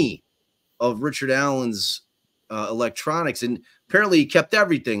Richard Allen's electronics. And apparently he kept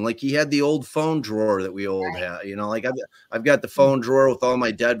everything. Like, he had the old phone drawer that we had, you know, like I've got the phone drawer with all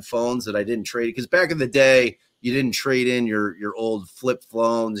my dead phones that I didn't trade, because back in the day, you didn't trade in your old flip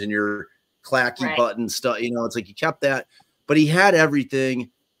phones and your clacky button stuff. You know, it's like you kept that, but he had everything,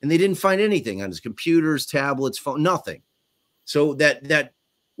 and they didn't find anything on his computers, tablets, phone, nothing. So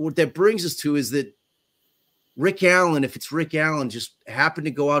what that brings us to is that Rick Allen, if it's Rick Allen, just happened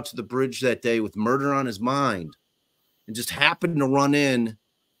to go out to the bridge that day with murder on his mind and just happened to run in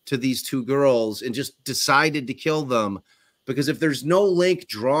to these 2 girls and just decided to kill them. Because if there's no link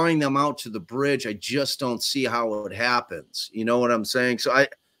drawing them out to the bridge, I just don't see how it happens. You know what I'm saying? So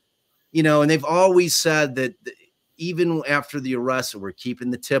you know, and they've always said that even after the arrest, we're keeping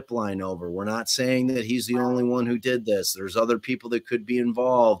the tip line over. We're not saying that he's the only one who did this. There's other people that could be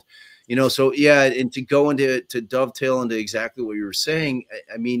involved, you know? So yeah. And to go into, to dovetail into exactly what you were saying,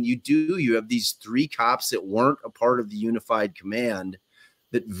 I mean, you have these 3 cops that weren't a part of the unified command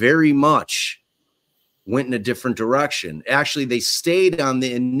that very much went in a different direction. Actually, they stayed on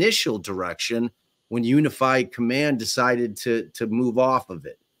the initial direction when unified command decided to move off of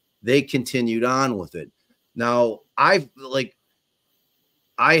it. They continued on with it. Now, I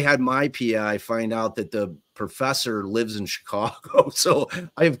had my PI find out that the professor lives in Chicago. So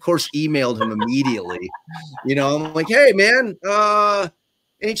I, of course, emailed him immediately. You know, I'm like, hey, man,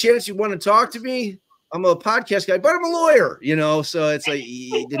 any chance you want to talk to me? I'm a podcast guy, but I'm a lawyer, you know? So it's like,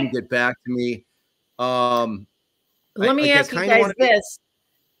 he didn't get back to me. Let me ask you guys this.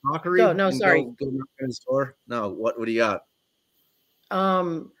 No, sorry. Go knock on his door. No, what do you got?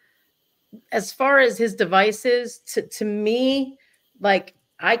 As far as his devices, to me, like,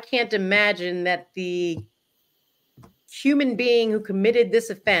 I can't imagine that the human being who committed this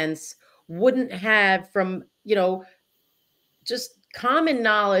offense wouldn't have, from, you know, just common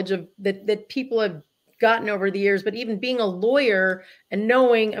knowledge of that people have gotten over the years, but even being a lawyer and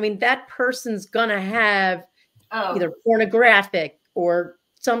knowing, I mean, that person's gonna have either pornographic or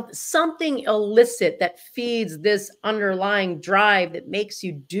something illicit that feeds this underlying drive that makes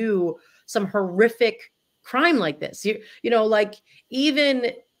you do some horrific crime like this. You know, like,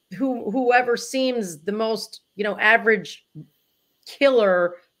 even whoever seems the most, you know, average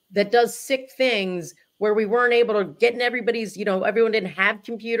killer that does sick things, where we weren't able to get in everybody's, you know, everyone didn't have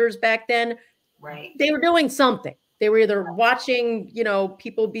computers back then. Right. They were doing something. They were either watching, you know,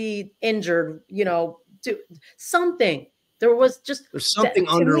 people be injured, you know, do something. There's something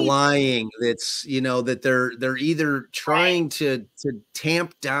underlying that's, you know, that they're either trying to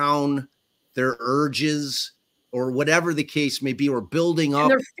tamp down their urges or whatever the case may be, or building up.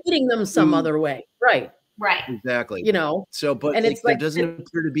 And they're feeding them some other way. Right. Right. Exactly. You know, so, but and it's there like, doesn't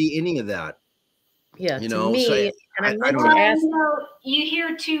appear to be any of that. Yeah. You know, me, so and I don't know. You know, you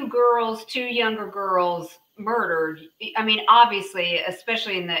hear 2 younger girls murdered. I mean, obviously,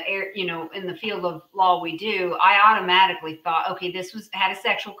 especially in the air, you know, in the field of law we do, I automatically thought, okay, this had a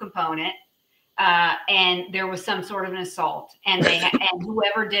sexual component, and there was some sort of an assault, and and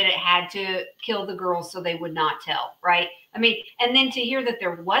whoever did it had to kill the girls so they would not tell, right? I mean, and then to hear that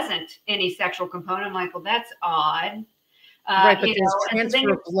there wasn't any sexual component, I'm like, well, that's odd. Right, but there's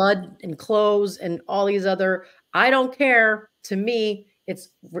transfer of blood and clothes and all these other, I don't care. To me,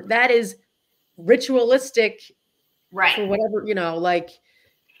 that is ritualistic, right? For whatever, you know, like,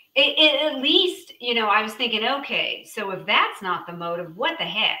 At least, you know, I was thinking, okay, so if that's not the motive, what the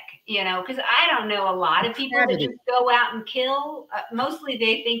heck, you know, because I don't know a lot of people that just go out and kill. Mostly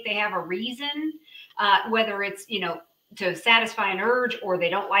they think they have a reason, whether it's, you know, to satisfy an urge or they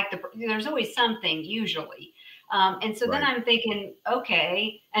don't like there's always something usually. And so then I'm thinking,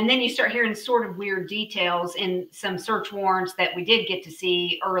 okay. And then you start hearing sort of weird details in some search warrants that we did get to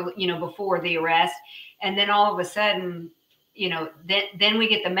see early, you know, before the arrest. And then all of a sudden, you know, then we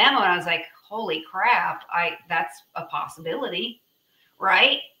get the memo and I was like, holy crap, that's a possibility.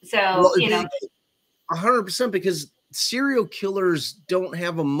 Right. So, well, you know, 100%, because serial killers don't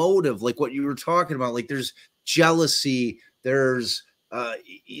have a motive like what you were talking about. Like there's jealousy, there's,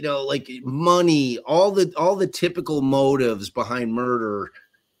 you know, like money, all the typical motives behind murder.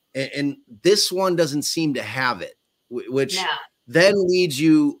 And this one doesn't seem to have it, which then leads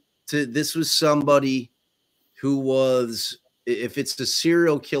you to, this was somebody who was, if it's the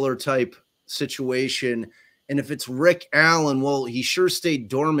serial killer type situation, and if it's Rick Allen, well, he sure stayed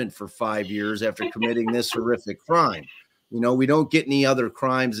dormant for 5 years after committing this horrific crime. You know, we don't get any other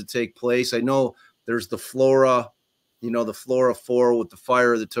crimes that take place. I know there's the Flora, you know, the Flora 4 with the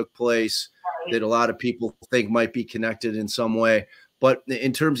fire that took place that a lot of people think might be connected in some way. But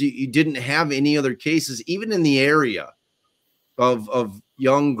in terms of, you didn't have any other cases, even in the area of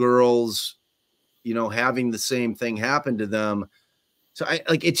young girls, you know, having the same thing happen to them. So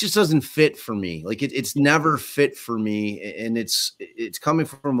it just doesn't fit for me. Like it's never fit for me. And it's coming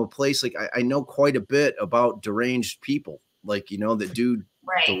from a place, like I know quite a bit about deranged people, like, you know, that do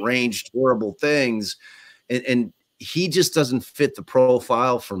deranged, horrible things. And he just doesn't fit the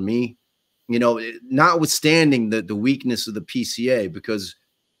profile for me, you know, notwithstanding the weakness of the PCA, because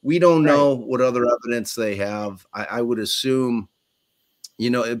we don't know what other evidence they have. I would assume,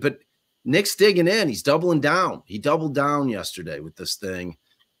 you know, but Nick's digging in. He's doubling down. He doubled down yesterday with this thing.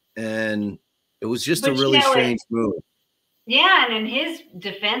 And it was just a really strange move. Yeah. And in his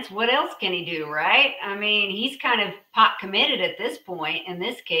defense, what else can he do? Right. I mean, he's kind of pot committed at this point. In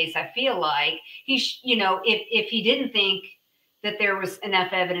this case, I feel like you know, if he didn't think that there was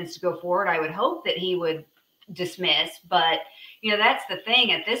enough evidence to go forward, I would hope that he would dismiss. But, you know, that's the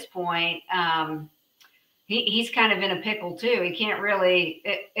thing at this point. He's kind of in a pickle too. He can't really,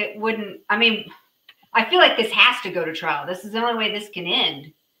 it wouldn't, I mean, I feel like this has to go to trial. This is the only way this can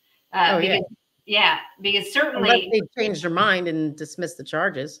end. Because certainly unless they change their mind and dismiss the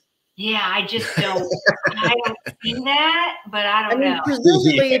charges. Yeah, I just don't, I don't see that, but I don't know.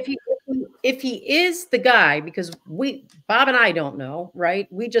 Presumably if he is the guy, because Bob and I don't know, right?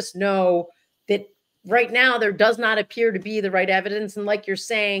 We just know that right now there does not appear to be the right evidence. And like you're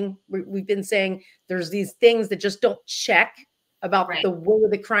saying, we've been saying there's these things that just don't check about the way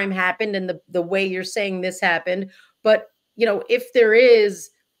the crime happened and the way you're saying this happened. But, you know, if there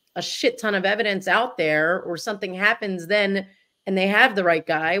is a shit ton of evidence out there or something happens then, and they have the right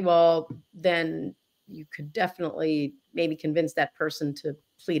guy, well, then you could definitely maybe convince that person to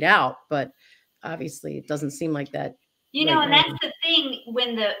plead out. But obviously it doesn't seem like that. You know, and that's the thing,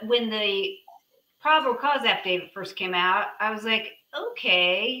 when the probable cause affidavit first came out, I was like,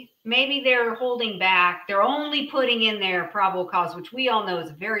 okay, maybe they're holding back. They're only putting in their probable cause, which we all know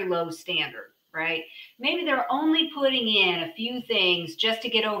is a very low standard, right? Maybe they're only putting in a few things just to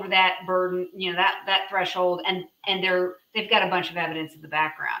get over that burden, you know, that threshold, and they've got a bunch of evidence in the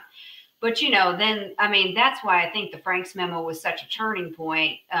background. But, you know, then, I mean, that's why I think the Franks memo was such a turning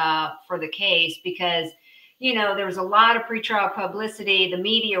point for the case, because, you know, there was a lot of pretrial publicity. The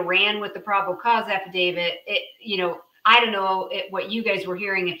media ran with the probable cause affidavit. You know, I don't know what you guys were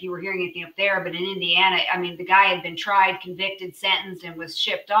hearing, if you were hearing anything up there, but in Indiana, I mean, the guy had been tried, convicted, sentenced, and was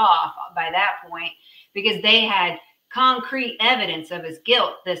shipped off by that point because they had concrete evidence of his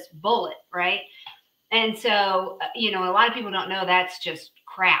guilt, this bullet, right? And so, you know, a lot of people don't know that's just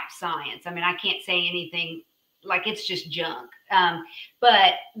crap science. I mean, I can't say anything, like it's just junk.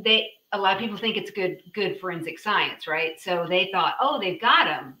 But a lot of people think it's good forensic science, right? So they thought, oh, they've got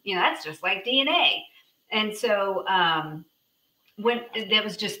him. You know, that's just like DNA. And so when that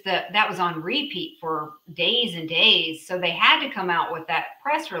was just that was on repeat for days and days. So they had to come out with that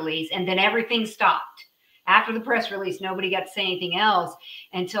press release, and then everything stopped. After the press release, nobody got to say anything else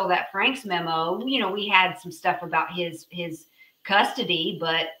until that Franks memo. You know, we had some stuff about his custody,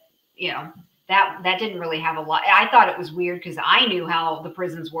 but you know, that didn't really have a lot. I thought it was weird because I knew how the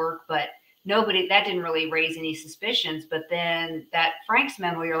prisons work, but that didn't really raise any suspicions. But then that Franks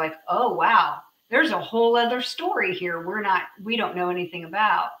memo, you're like, oh wow, there's a whole other story here we don't know anything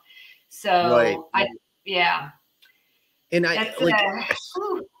about. So And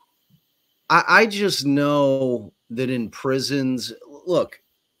I just know that in prisons, look,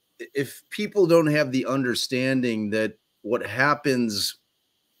 if people don't have the understanding that what happens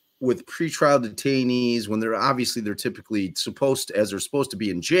with pretrial detainees when they're typically supposed to be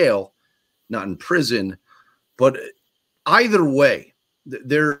in jail, not in prison, but either way,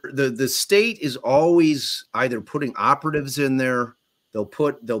 the state is always either putting operatives in there. They'll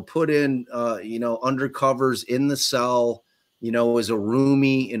put in undercovers in the cell, as a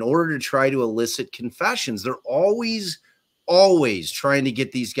roomie in order to try to elicit confessions. They're always trying to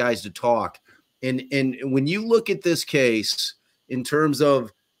get these guys to talk. And when you look at this case in terms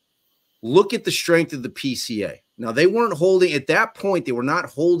of, look at the strength of the PCA. Now, they weren't holding at that point. They were not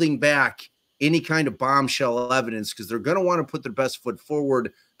holding back any kind of bombshell evidence because they're going to want to put their best foot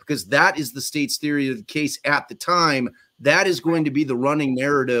forward, because that is the state's theory of the case at the time. That is going to be the running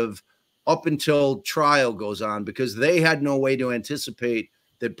narrative up until trial goes on, because they had no way to anticipate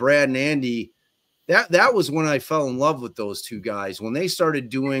that Brad and Andy, that was when I fell in love with those two guys, when they started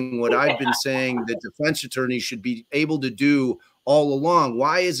doing what I've been saying that defense attorneys should be able to do all along.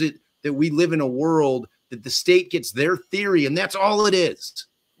 Why is it that we live in a world that the state gets their theory and that's all it is?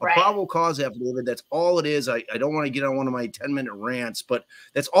 A probable cause affidavit, that's all it is. I don't want to get on one of my 10-minute rants, but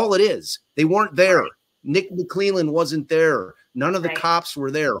that's all it is. They weren't there. Nick McClellan wasn't there. None of the cops were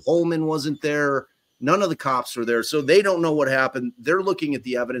there. Holman wasn't there. None of the cops were there. So they don't know what happened. They're looking at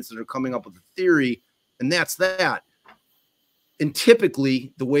the evidence and they're coming up with a theory, and that's that. And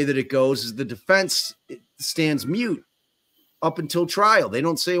typically the way that it goes is the defense stands mute up until trial. They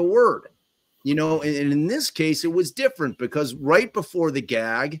don't say a word. And in this case, it was different, because right before the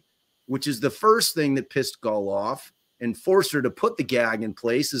gag, which is the first thing that pissed Gull off and forced her to put the gag in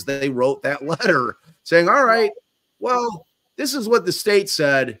place, is they wrote that letter saying, all right, well, this is what the state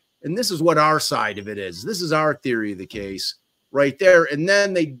said, and this is what our side of it is. This is our theory of the case right there. And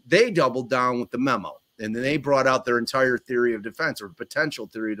then they doubled down with the memo, and then they brought out their entire theory of defense, or potential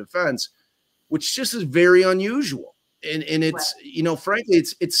theory of defense, which just is very unusual. And it's, frankly,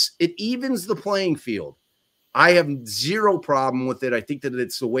 it evens the playing field. I have zero problem with it. I think that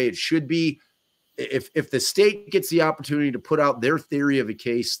it's the way it should be. If the state gets the opportunity to put out their theory of a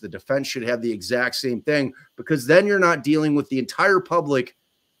case, the defense should have the exact same thing, because then you're not dealing with the entire public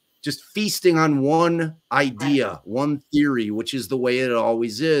just feasting on one idea, one theory, which is the way it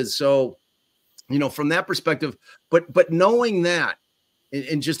always is. So, from that perspective, but knowing that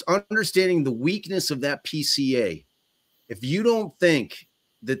and just understanding the weakness of that PCA, if you don't think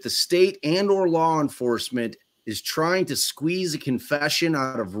that the state and or law enforcement is trying to squeeze a confession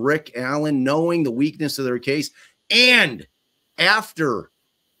out of Rick Allen, knowing the weakness of their case, and after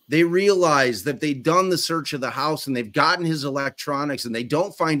they realize that they've done the search of the house and they've gotten his electronics and they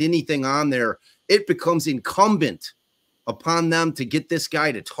don't find anything on there, it becomes incumbent upon them to get this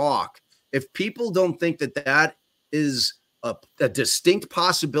guy to talk. If people don't think that that is a distinct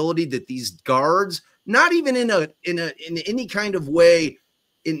possibility, that these guards, not even in any kind of way,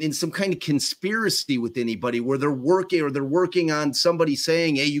 in some kind of conspiracy with anybody where they're working on somebody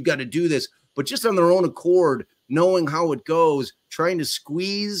saying, hey, you got to do this, but just on their own accord, knowing how it goes, trying to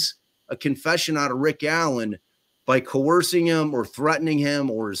squeeze a confession out of Rick Allen by coercing him or threatening him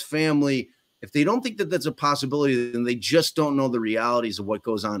or his family. If they don't think that that's a possibility, then they just don't know the realities of what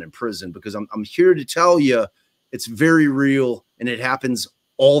goes on in prison, because I'm here to tell you it's very real and it happens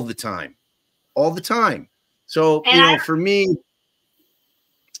all the time. So, for me,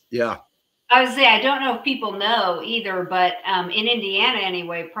 yeah. I would say, I don't know if people know either, but in Indiana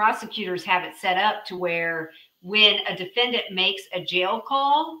anyway, prosecutors have it set up to where when a defendant makes a jail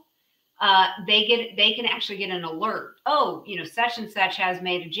call, they can actually get an alert. Oh, such and such has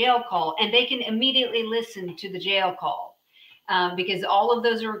made a jail call, and they can immediately listen to the jail call because all of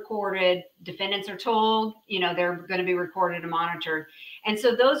those are recorded. Defendants are told, they're going to be recorded and monitored. And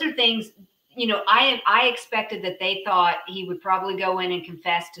so those are things, I expected that they thought he would probably go in and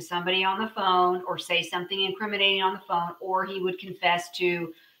confess to somebody on the phone or say something incriminating on the phone, or he would confess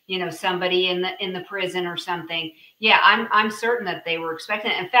to, somebody in the prison or something. Yeah, I'm certain that they were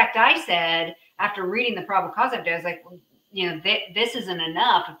expecting it. In fact, I said, after reading the probable cause update, I was like, this isn't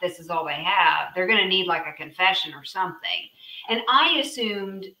enough. If this is all they have, they're going to need like a confession or something. And I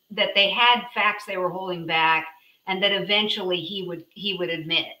assumed that they had facts they were holding back, and that eventually he would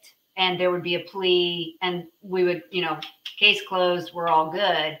admit, and there would be a plea, and we would, case closed, we're all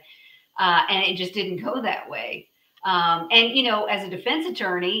good. And it just didn't go that way. And, as a defense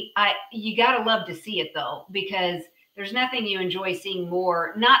attorney, you got to love to see it though, because there's nothing you enjoy seeing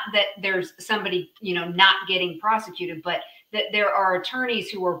more. Not that there's somebody, not getting prosecuted, but that there are attorneys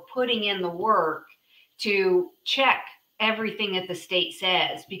who are putting in the work to check everything that the state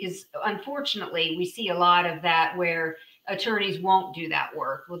says, because unfortunately we see a lot of that where, attorneys won't do that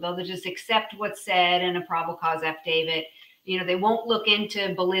work. Well, they'll just accept what's said in a probable cause affidavit. You know, they won't look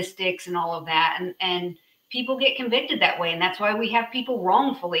into ballistics and all of that. And people get convicted that way. And that's why we have people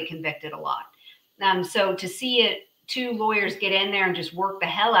wrongfully convicted a lot. So to see it, two lawyers get in there and just work the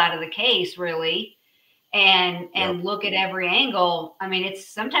hell out of the case, really, and look at every angle. I mean,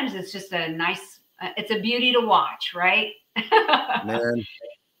 sometimes it's just a nice, it's a beauty to watch, right? Man,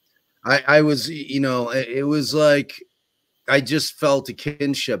 I was, you know, it was like, I just felt a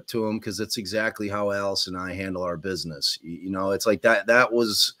kinship to him because it's exactly how Alice and I handle our business. You know, it's like that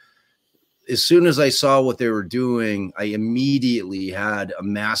was, as soon as I saw what they were doing, I immediately had a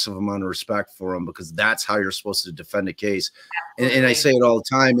massive amount of respect for them, because that's how you're supposed to defend a case. And I say it all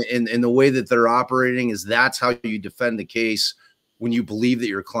the time. And the way that they're operating is that's how you defend the case, when you believe that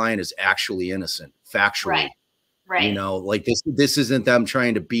your client is actually innocent, factually. Right. You know, like this isn't them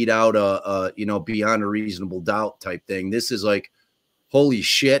trying to beat out a you know, beyond a reasonable doubt type thing. This is like, holy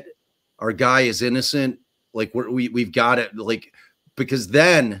shit, our guy is innocent. Like we've got it. Like, because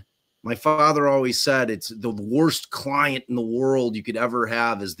then my father always said it's the worst client in the world you could ever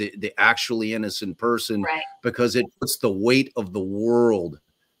have is the actually innocent person, because it puts the weight of the world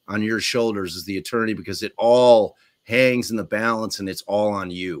on your shoulders as the attorney, because it all hangs in the balance and it's all on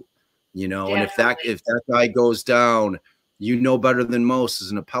you. You know, and if that guy goes down, you know better than most as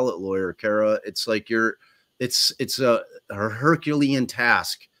an appellate lawyer, Cara. It's like it's a Herculean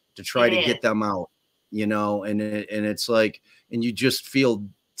task to try to get them out, you know, and it's like, and you just feel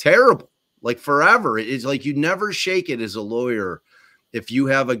terrible, like forever. It's like you never shake it as a lawyer if you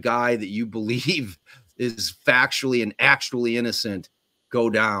have a guy that you believe is factually and actually innocent go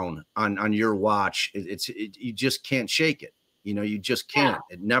down on your watch. You just can't shake it. You know, you just can't.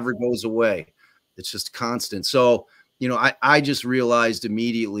 It never goes away. It's just constant. So, you know, I just realized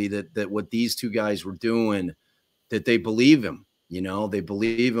immediately that what these two guys were doing, that they believe him. You know, they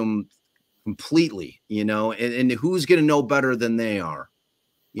believe him completely. You know, and who's going to know better than they are?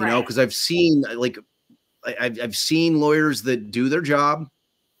 You know, because I've seen I've seen lawyers that do their job.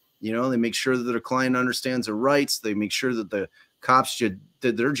 You know, they make sure that their client understands their rights. They make sure that the cops did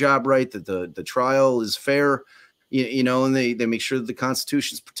their job right, that the trial is fair. You know, and they make sure that the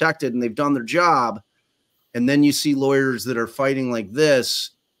Constitution is protected and they've done their job. And then you see lawyers that are fighting like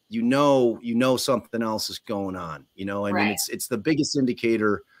this, you know something else is going on. You know, I mean, it's the biggest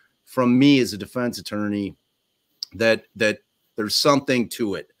indicator from me as a defense attorney that there's something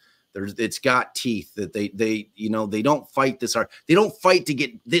to it. It's got teeth, that they you know, they don't fight this hard. They don't fight to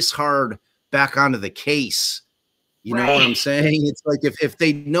get this hard back onto the case. You know what I'm saying? It's like if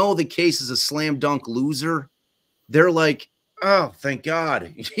they know the case is a slam dunk loser, they're like, oh, thank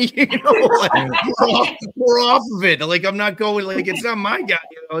God. You know, like, we're off of it. Like, I'm not going, like, it's not my guy.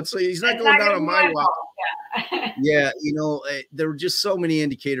 You know, it's like, he's not going down on my watch. Yeah, you know, there were just so many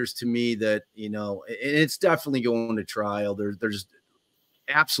indicators to me that, you know, and it's definitely going to trial. There's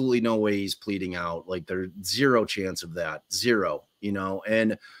absolutely no way he's pleading out. Like, there's zero chance of that. Zero, you know.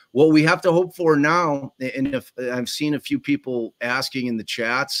 And what we have to hope for now, and if I've seen a few people asking in the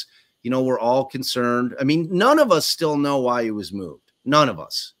chats, you know, we're all concerned. I mean, none of us still know why he was moved. None of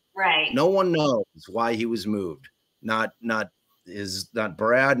us. Right. No one knows why he was moved. Not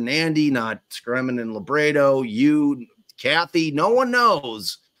Brad and Andy, not Scremin and Labredo, you, Kathy. No one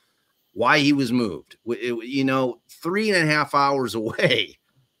knows why he was moved. You know, 3.5 hours away,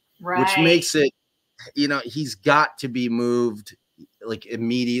 which makes it, you know, he's got to be moved like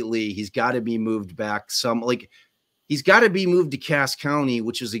immediately. He's got to be moved back he's got to be moved to Cass County,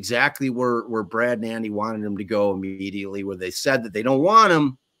 which is exactly where Brad and Andy wanted him to go immediately, where they said that they don't want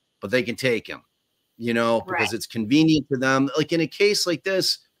him, but they can take him, you know, because it's convenient to them. Like in a case like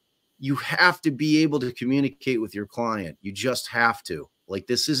this, you have to be able to communicate with your client. You just have to. Like,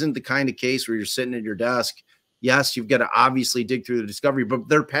 this isn't the kind of case where you're sitting at your desk. Yes, you've got to obviously dig through the discovery, but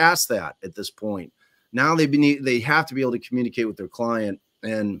they're past that at this point. Now they have to be able to communicate with their client.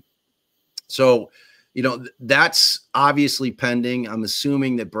 And so, you know, that's obviously pending. I'm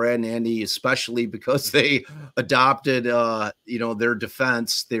assuming that Brad and Andy, especially because they adopted, you know, their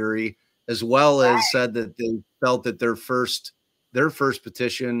defense theory, as well as said that they felt that their first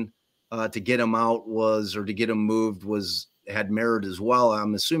petition to get him out or to get him moved had merit as well.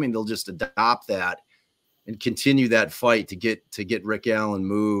 I'm assuming they'll just adopt that and continue that fight to get Rick Allen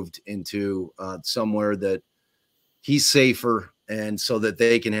moved into somewhere that he's safer, and so that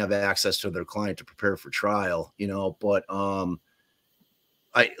they can have access to their client to prepare for trial, you know. But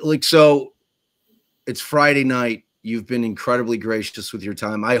so it's Friday night. You've been incredibly gracious with your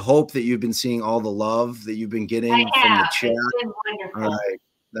time. I hope that you've been seeing all the love that you've been getting from the chat. It's been wonderful. All right.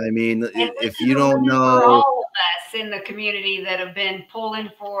 I mean, if you don't know, all of us, in the community that have been pulling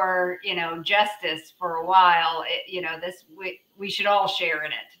for, you know, justice for a while. You know, we should all share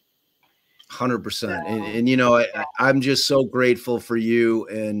in it. 100%. And you know, I'm just so grateful for you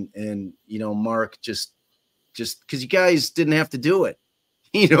and you know, Mark, just because you guys didn't have to do it.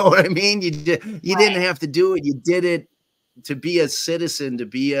 You know what I mean? You didn't have to do it. You did it to be a citizen, to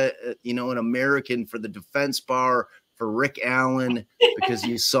be a you know, an American, for the defense bar, for Rick Allen, because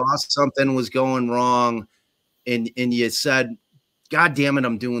you saw something was going wrong and you said, God damn it,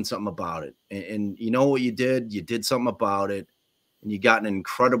 I'm doing something about it. And you know what you did? You did something about it. And you got an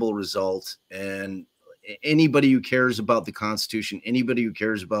incredible result. And anybody who cares about the Constitution, anybody who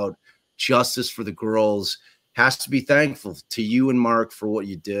cares about justice for the girls, has to be thankful to you and Mark for what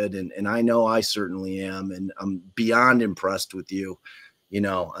you did. And I know I certainly am. And I'm beyond impressed with you. You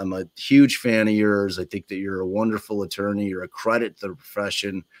know, I'm a huge fan of yours. I think that you're a wonderful attorney. You're a credit to the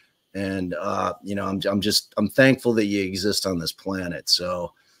profession. And, you know, I'm thankful that you exist on this planet.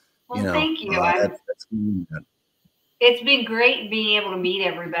 So, well, you know, thank you. It's been great being able to meet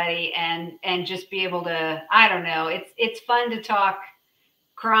everybody and just be able to, I don't know, it's fun to talk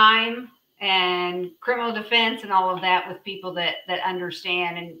crime and criminal defense and all of that with people that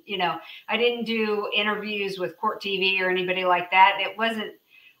understand. And, you know, I didn't do interviews with Court TV or anybody like that. It wasn't,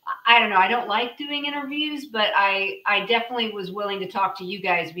 I don't know, I don't like doing interviews, but I definitely was willing to talk to you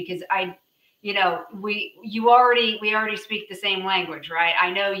guys because you know, we already speak the same language, right?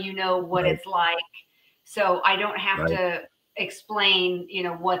 I know, you know what it's like. So I don't have to explain, you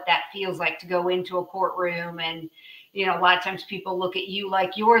know, what that feels like to go into a courtroom. And, you know, a lot of times people look at you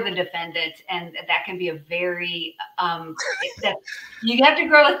like you're the defendant, and that can be a very, you have to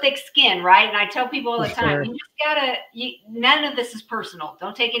grow a thick skin, right? And I tell people all the time, you just gotta, none of this is personal.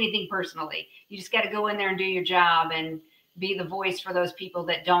 Don't take anything personally. You just got to go in there and do your job and be the voice for those people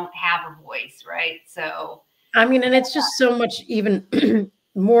that don't have a voice, right? So, I mean, and it's just so much even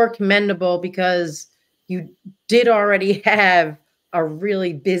more commendable because you did already have a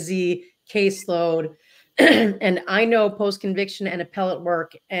really busy caseload. And I know post-conviction and appellate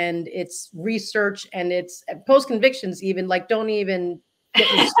work, and it's research, and it's post-convictions even, like, don't even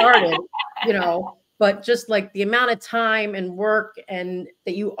get me started, you know, but just like the amount of time and work and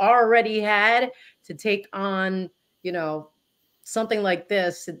that you already had to take on, you know, something like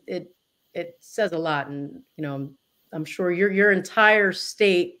this, it says a lot. And, you know, I'm sure your entire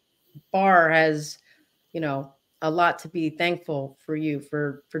state bar has, you know, a lot to be thankful for you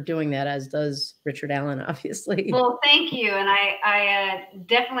for doing that, as does Richard Allen, obviously. Well, thank you. And I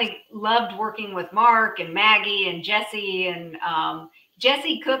definitely loved working with Mark and Maggie and Jesse, and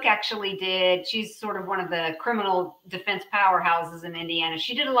Jessie Cook actually did. She's sort of one of the criminal defense powerhouses in Indiana.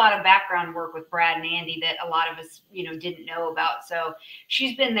 She did a lot of background work with Brad and Andy that a lot of us, you know, didn't know about. So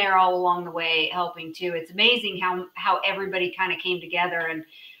she's been there all along the way helping too. It's amazing how everybody kind of came together. And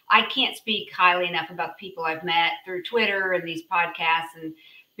I can't speak highly enough about the people I've met through Twitter and these podcasts, and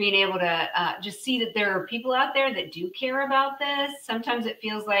being able to just see that there are people out there that do care about this. Sometimes it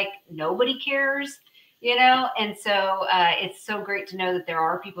feels like nobody cares, you know? And so it's so great to know that there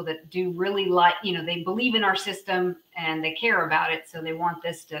are people that do really like, you know, they believe in our system and they care about it. So they want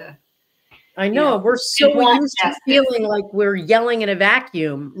this to, I know, we're so used to feeling like we're yelling in a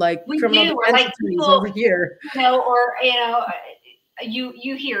vacuum, like we criminal defense like attorneys people, over here. You know, or, you know,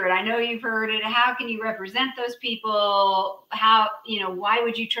 you hear it. I know you've heard it. How can you represent those people? How, you know, why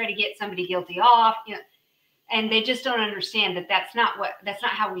would you try to get somebody guilty off? You know, and they just don't understand that that's not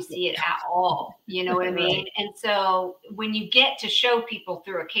how we see it at all. You know what I mean? And so when you get to show people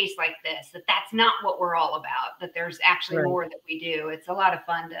through a case like this, that that's not what we're all about, that there's actually more that we do. It's a lot of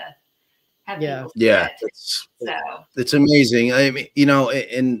fun to have people see it. It's amazing. I mean, you know,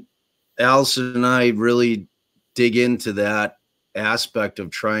 and Allison and I really dig into that aspect of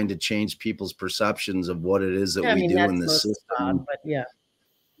trying to change people's perceptions of what it is that we do in this system. But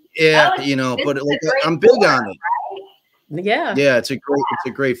you know, but like, I'm big on it. Right? Yeah, it's a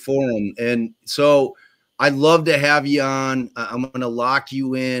great forum. And so I'd love to have you on. I'm going to lock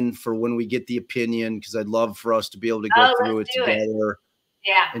you in for when we get the opinion, because I'd love for us to be able to go through it together.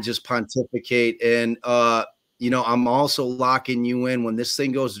 And just pontificate. And you know, I'm also locking you in when this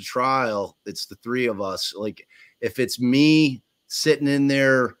thing goes to trial. It's the three of us. Like, if it's me sitting in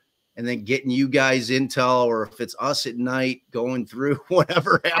there and then getting you guys intel, or if it's us at night going through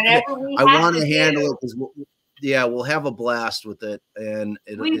whatever happened, I want to handle it, because we'll have a blast with it, and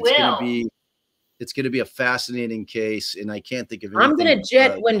it's going to be a fascinating case. And I can't think of anything. I'm going to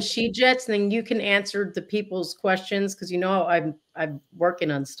jet when she jets, and then you can answer the people's questions, because you know I'm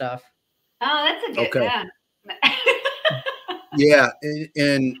working on stuff. Oh, that's a good yeah,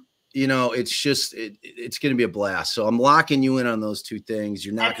 and you know, it's just it's going to be a blast. So I'm locking you in on those two things.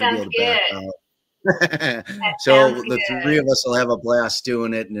 You're not going to be able to back out. So the three of us will have a blast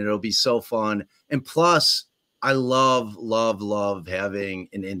doing it, and it'll be so fun. And plus, I love having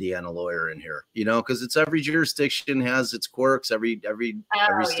an Indiana lawyer in here, you know, because it's every jurisdiction has its quirks. Every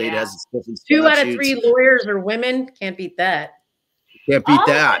state has its different statutes. 2 out of 3 lawyers are women. Can't beat that. Can't beat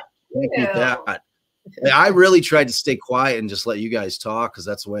that. Can't beat that. I really tried to stay quiet and just let you guys talk because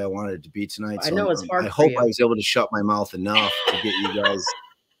that's the way I wanted it to be tonight. So I know it's hard. I hope I was able to shut my mouth enough to get you guys.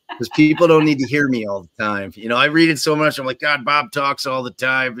 Because people don't need to hear me all the time. You know, I read it so much. I'm like, God, Bob talks all the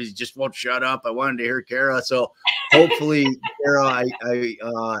time. He just won't shut up. I wanted to hear Cara. So hopefully, Cara,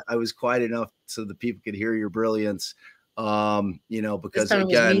 I was quiet enough so the people could hear your brilliance. You know, because this time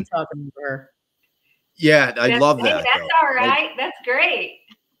again, it was me talking to her. Yeah, I love that. That's all right. That's great.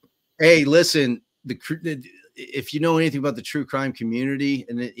 Hey, listen, if you know anything about the true crime community,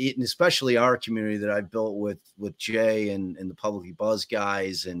 and especially our community that I've built with Jay and the Publicly Buzz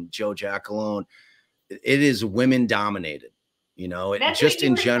guys and Joe Jackalone, it is women dominated. You know, just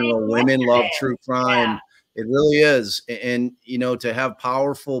in general, women love true crime. Yeah. It really is. And, you know, to have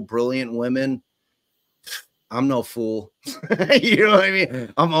powerful, brilliant women, I'm no fool. You know what I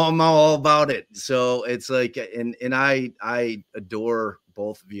mean? I'm all about it. So it's like, and I adore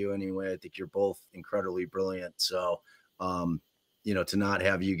both of you anyway. I think you're both incredibly brilliant. So, you know, to not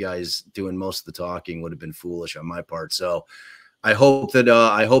have you guys doing most of the talking would have been foolish on my part. So I hope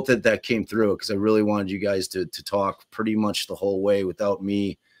that that came through, because I really wanted you guys to talk pretty much the whole way without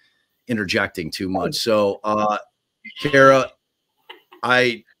me interjecting too much. So, Cara,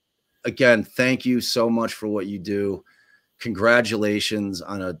 again, thank you so much for what you do. Congratulations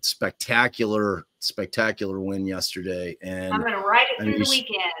on a spectacular win yesterday. And I'm going to ride it through the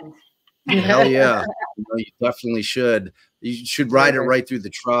weekend. Hell yeah. You know, you definitely should. You should ride it right through the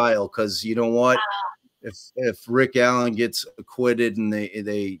trial, because you know what? If Rick Allen gets acquitted and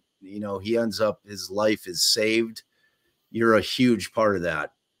they you know, he ends up, his life is saved, you're a huge part of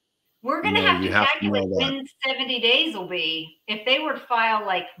that. We're going to have to calculate when 70 days will be. If they were to file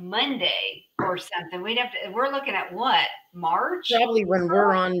like Monday or something, we're looking at what? March? Probably when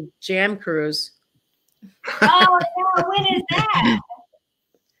we're on Jam Cruise. Oh, no, when is that?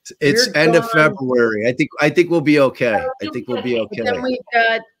 It's end of February. I think we'll be okay. I think we'll be okay. Then we've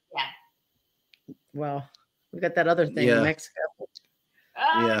got, well, we've got that other thing in Mexico.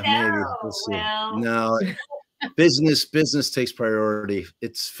 Oh, yeah, no. maybe. We'll see. Well. No. Business takes priority.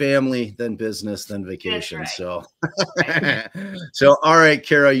 It's family, then business, then vacation. Right. So, so all right,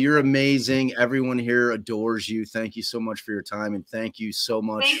 Cara, you're amazing. Everyone here adores you. Thank you so much for your time, and thank you so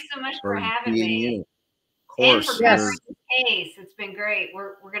much. Thanks so much for having me. You. Of course, and for covering the case. It's been great.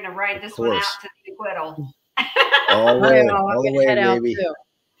 We're gonna ride this one out to the acquittal. All the way, baby.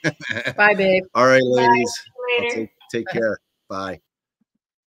 Bye, babe. All right, ladies. Later. Take care. Bye.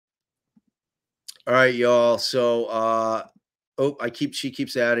 All right, y'all. So, she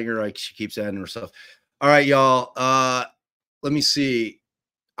keeps adding her, she keeps adding her stuff. All right, y'all. Let me see.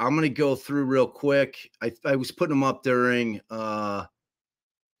 I'm going to go through real quick. I was putting them up during the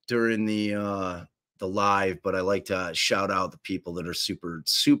live, but I like to shout out the people that are super,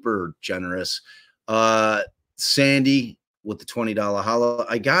 super generous. Sandy with the $20 holla.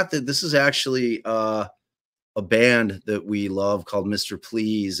 I got that. This is actually, a band that we love called Mr.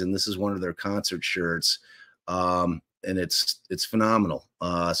 Please, and this is one of their concert shirts, and it's phenomenal.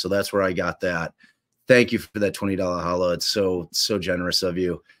 So that's where I got that. Thank you for that $20 holla. It's so generous of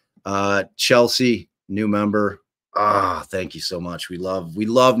you. Chelsea, new member. Thank you so much. We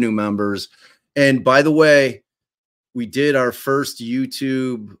love new members. And by the way, we did our first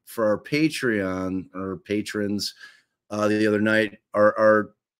YouTube for our Patreon, our patrons, the other night.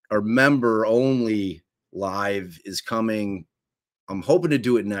 Our member only live is coming. I'm hoping to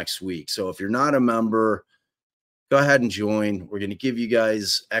do it next week. So if you're not a member, go ahead and join. We're going to give you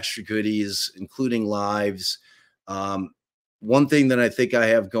guys extra goodies, including lives. One thing that I think I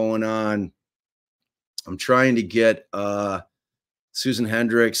have going on, I'm trying to get Susan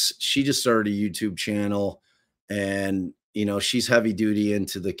Hendricks. She just started a YouTube channel, and you know, she's heavy duty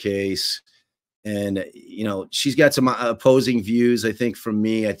into the case. And, you know, she's got some opposing views, I think, from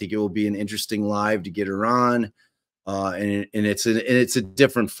me. I think it will be an interesting live to get her on. And it's a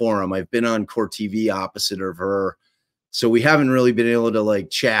different forum. I've been on Court TV opposite of her. So we haven't really been able to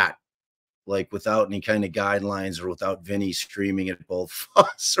like chat, like without any kind of guidelines or without Vinny screaming at both of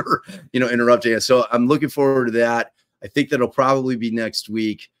us or, you know, interrupting us. So I'm looking forward to that. I think that'll probably be next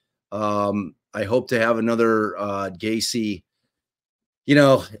week. I hope to have another Gacy, you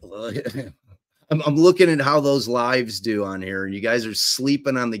know, I'm looking at how those lives do on here, and you guys are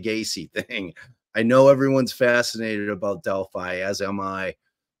sleeping on the Gacy thing. I know everyone's fascinated about Delphi, as am I,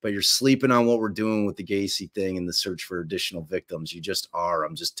 but you're sleeping on what we're doing with the Gacy thing and the search for additional victims. You just are.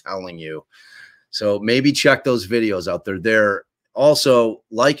 I'm just telling you. So maybe check those videos out. They're there. Also,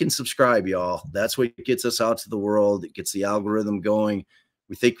 like and subscribe, y'all. That's what gets us out to the world. It gets the algorithm going.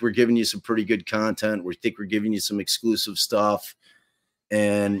 We think we're giving you some pretty good content. We think we're giving you some exclusive stuff.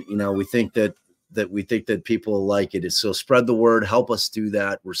 And, you know, we think that people like it. So spread the word. Help us do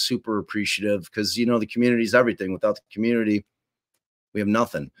that. We're super appreciative because, you know, the community is everything. Without the community, we have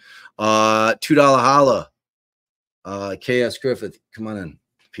nothing. $2 holla. KS Griffith, come on in.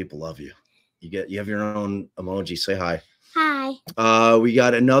 People love you. You have your own emoji. Say hi. Hi. We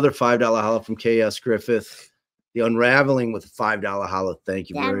got another $5 holla from KS Griffith. The Unraveling with a $5 holla. Thank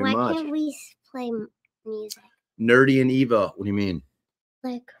you very much. Why can't we play music? Nerdy and Eva. What do you mean?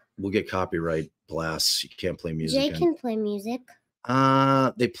 Like, we'll get copyright blasts. You can't play music. Jay can play music.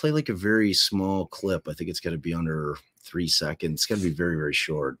 They play like a very small clip. I think it's got to be under 3 seconds. It's got to be very, very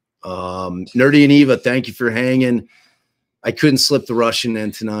short. Nerdy and Eva, thank you for hanging. I couldn't slip the Russian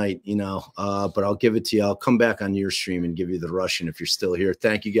in tonight, you know, but I'll give it to you. I'll come back on your stream and give you the Russian if you're still here.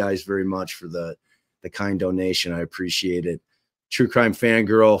 Thank you guys very much for the kind donation. I appreciate it. True Crime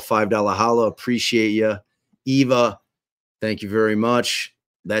Fangirl, $5 holla. Appreciate you. Eva, thank you very much.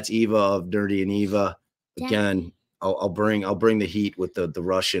 That's Eva of Nerdy and Eva. Again, I'll bring the heat with the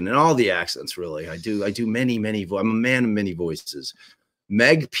Russian and all the accents. Really, I do many. I'm a man of many voices.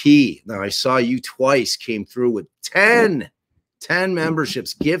 Meg P. Now I saw you twice. Came through with 10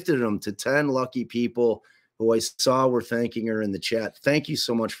 memberships. Gifted them to 10 lucky people who I saw were thanking her in the chat. Thank you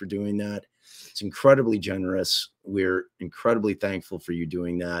so much for doing that. It's incredibly generous. We're incredibly thankful for you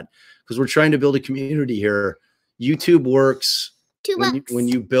doing that because we're trying to build a community here. YouTube works when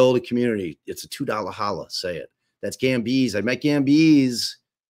you build a community. It's a $2 holla. Say it. That's Gambiz. I met Gambiz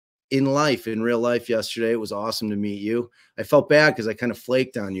in real life yesterday. It was awesome to meet you. I felt bad because I kind of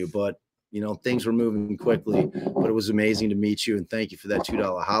flaked on you, but you know, things were moving quickly, but it was amazing to meet you. And thank you for that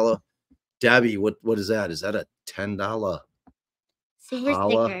 $2 holla. Debbie, what is that? Is that a $10 Super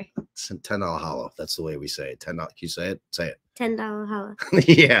holla? sticker. It's a $10 holla. That's the way we say it. $10. Can you say it? Say it. $10 holla.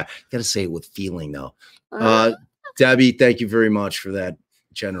 Yeah. Gotta say it with feeling though. Debbie, thank you very much for that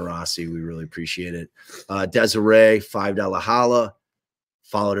generosity. We really appreciate it. Desiree, $5 holla.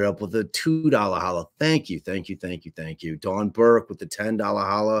 Followed it up with a $2 holla. Thank you. Dawn Burke with the $10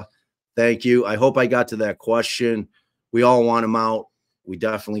 holla. Thank you. I hope I got to that question. We all want him out. We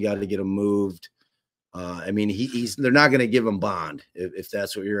definitely got to get him moved. I mean, they're not going to give him bond if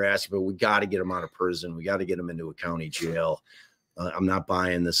that's what you're asking, but we got to get him out of prison. We got to get him into a county jail. I'm not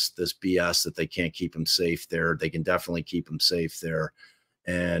buying this BS that they can't keep him safe there. They can definitely keep him safe there.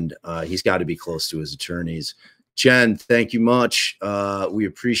 And he's got to be close to his attorneys. Jen, thank you much. We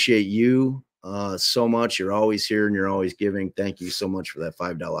appreciate you so much. You're always here and you're always giving. Thank you so much for that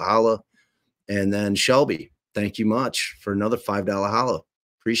 $5 holla. And then Shelby, thank you much for another $5 holla.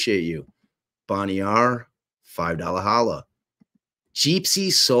 Appreciate you. Bonnie R, $5 holla. Jeepsy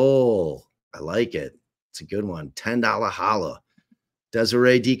Soul, I like it. It's a good one. $10 holla.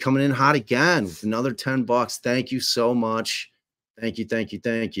 Desiree D coming in hot again with another $10. Thank you so much. Thank you.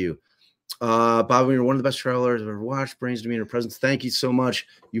 Bobby, you're one of the best travelers I've ever watched. Brains, demeanor, presence. Thank you so much.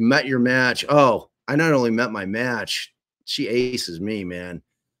 You met your match. Oh, I not only met my match, she aces me, man.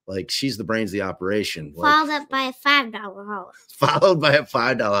 Like she's the brains of the operation. Followed up by a $5 holla. Followed by a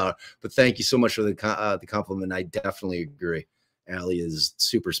 $5 holla. But thank you so much for the compliment. I definitely agree. Allie is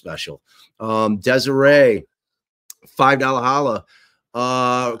super special. Desiree, $5 holla.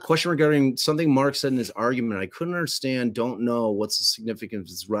 Question regarding something Mark said in his argument. I couldn't understand, don't know what's the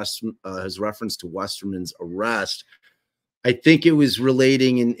significance of his reference to Westerman's arrest. I think it was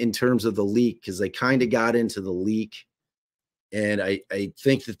relating in terms of the leak because they kind of got into the leak. And I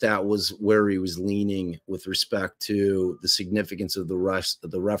think that was where he was leaning with respect to the significance of the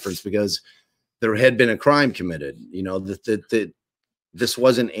reference because there had been a crime committed, you know, that this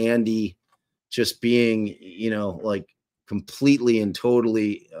wasn't Andy just being, you know, like completely and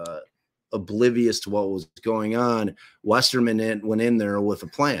totally oblivious to what was going on. Westerman went in there with a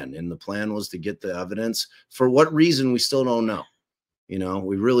plan, and the plan was to get the evidence. For what reason, we still don't know. You know,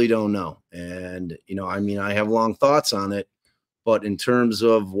 we really don't know. And, you know, I mean, I have long thoughts on it, but in terms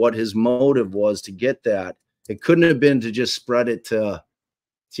of what his motive was to get that, it couldn't have been to just spread it to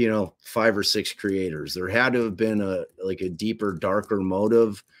you know, 5 or 6 creators. There had to have been a deeper, darker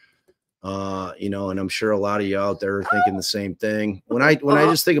motive. You know, and I'm sure a lot of you out there are thinking the same thing. When I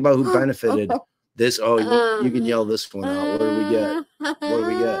just think about who benefited this, you can yell this one out. What do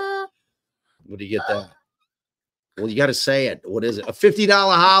we get? What do you get that? Well, you got to say it. What is it? A $50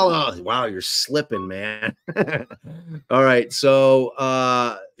 holla. Wow, you're slipping, man. All right.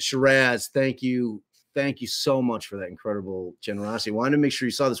 So, Shiraz, thank you. Thank you so much for that incredible generosity. I wanted to make sure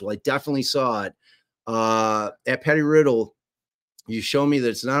you saw this. Well, I definitely saw it. At Patty Riddle, you show me that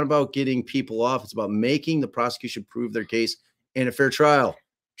it's not about getting people off. It's about making the prosecution prove their case in a fair trial.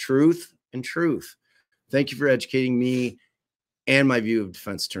 Truth and truth. Thank you for educating me and my view of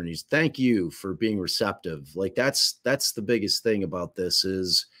defense attorneys. Thank you for being receptive. Like that's the biggest thing about this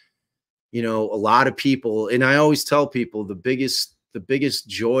is, you know, a lot of people, and I always tell people the biggest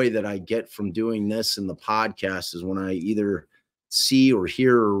joy that I get from doing this in the podcast is when I either see or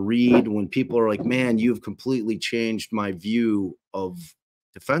hear or read when people are like, man, you've completely changed my view of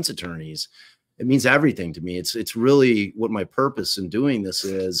defense attorneys. It means everything to me. It's really what my purpose in doing this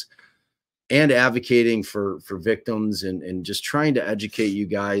is, and advocating for victims and just trying to educate you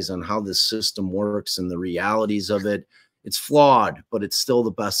guys on how this system works and the realities of it. It's flawed, but it's still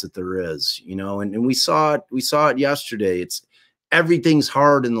the best that there is, you know, and we saw it yesterday. Everything's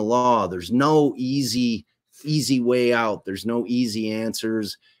hard in the law. There's no easy way out. There's no easy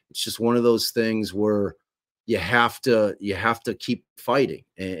answers. It's just one of those things where you have to keep fighting.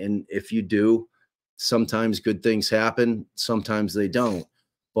 And if you do, sometimes good things happen, sometimes they don't.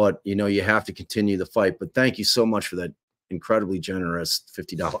 But, you know, you have to continue the fight. But thank you so much for that incredibly generous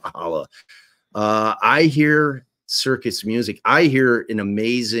 $50 holla. I hear circus music. I hear an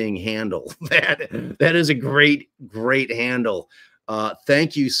amazing handle. That is a great handle.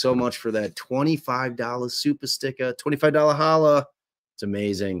 Thank you so much for that $25 super sticker, $25 holla. It's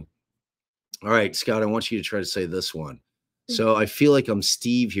amazing. All right, Scott, I want you to try to say this one. So I feel like I'm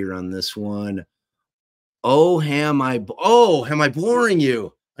Steve here on this one. Oh, am I boring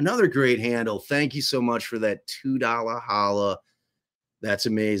you? Another great handle. Thank you so much for that $2 holla. That's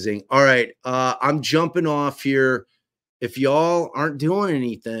amazing. All right. I'm jumping off here. If y'all aren't doing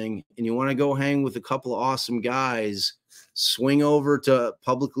anything and you want to go hang with a couple of awesome guys, swing over to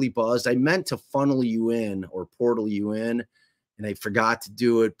Publicly Buzzed. I meant to funnel you in or portal you in, and I forgot to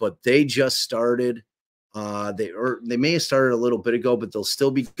do it, but they just started. They may have started a little bit ago, but they'll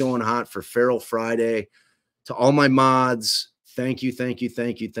still be going hot for Feral Friday. To all my mods, thank you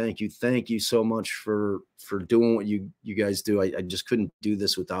so much for doing what you guys do. I just couldn't do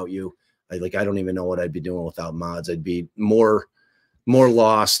this without you. I don't even know what I'd be doing without mods. I'd be more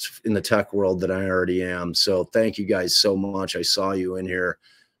lost in the tech world than I already am. So thank you guys so much. I saw you in here,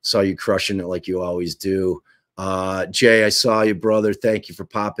 saw you crushing it like you always do. Jay, I saw you, brother. Thank you for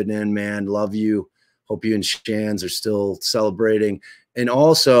popping in, man. Love you. Hope you and Shans are still celebrating. And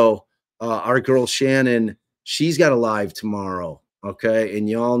also our girl Shannon, she's got a live tomorrow. Okay. And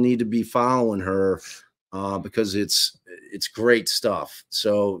y'all need to be following her because it's great stuff.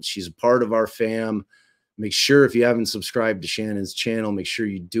 So she's a part of our fam. Make sure if you haven't subscribed to Shannon's channel, make sure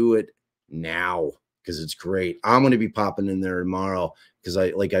you do it now because it's great. I'm going to be popping in there tomorrow because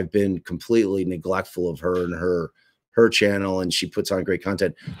I've been completely neglectful of her and her channel, and she puts on great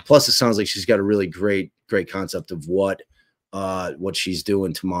content. Plus, it sounds like she's got a really great concept of what she's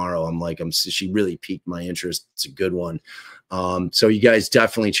doing tomorrow. She really piqued my interest. It's a good one. So you guys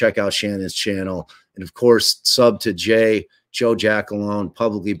definitely check out Shannon's channel. And of course, sub to Joe Jackalone,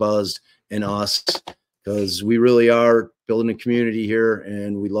 Publicly Buzzed, and us, because we really are building a community here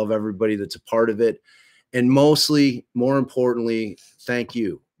and we love everybody that's a part of it. And mostly, more importantly, thank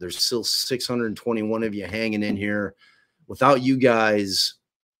you. There's still 621 of you hanging in here. Without you guys,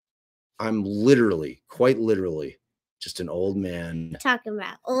 I'm quite literally, just an old man. Talking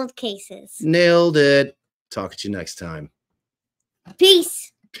about old cases. Nailed it. Talk at you next time.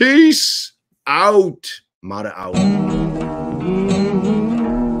 Peace. Peace out. Mata out.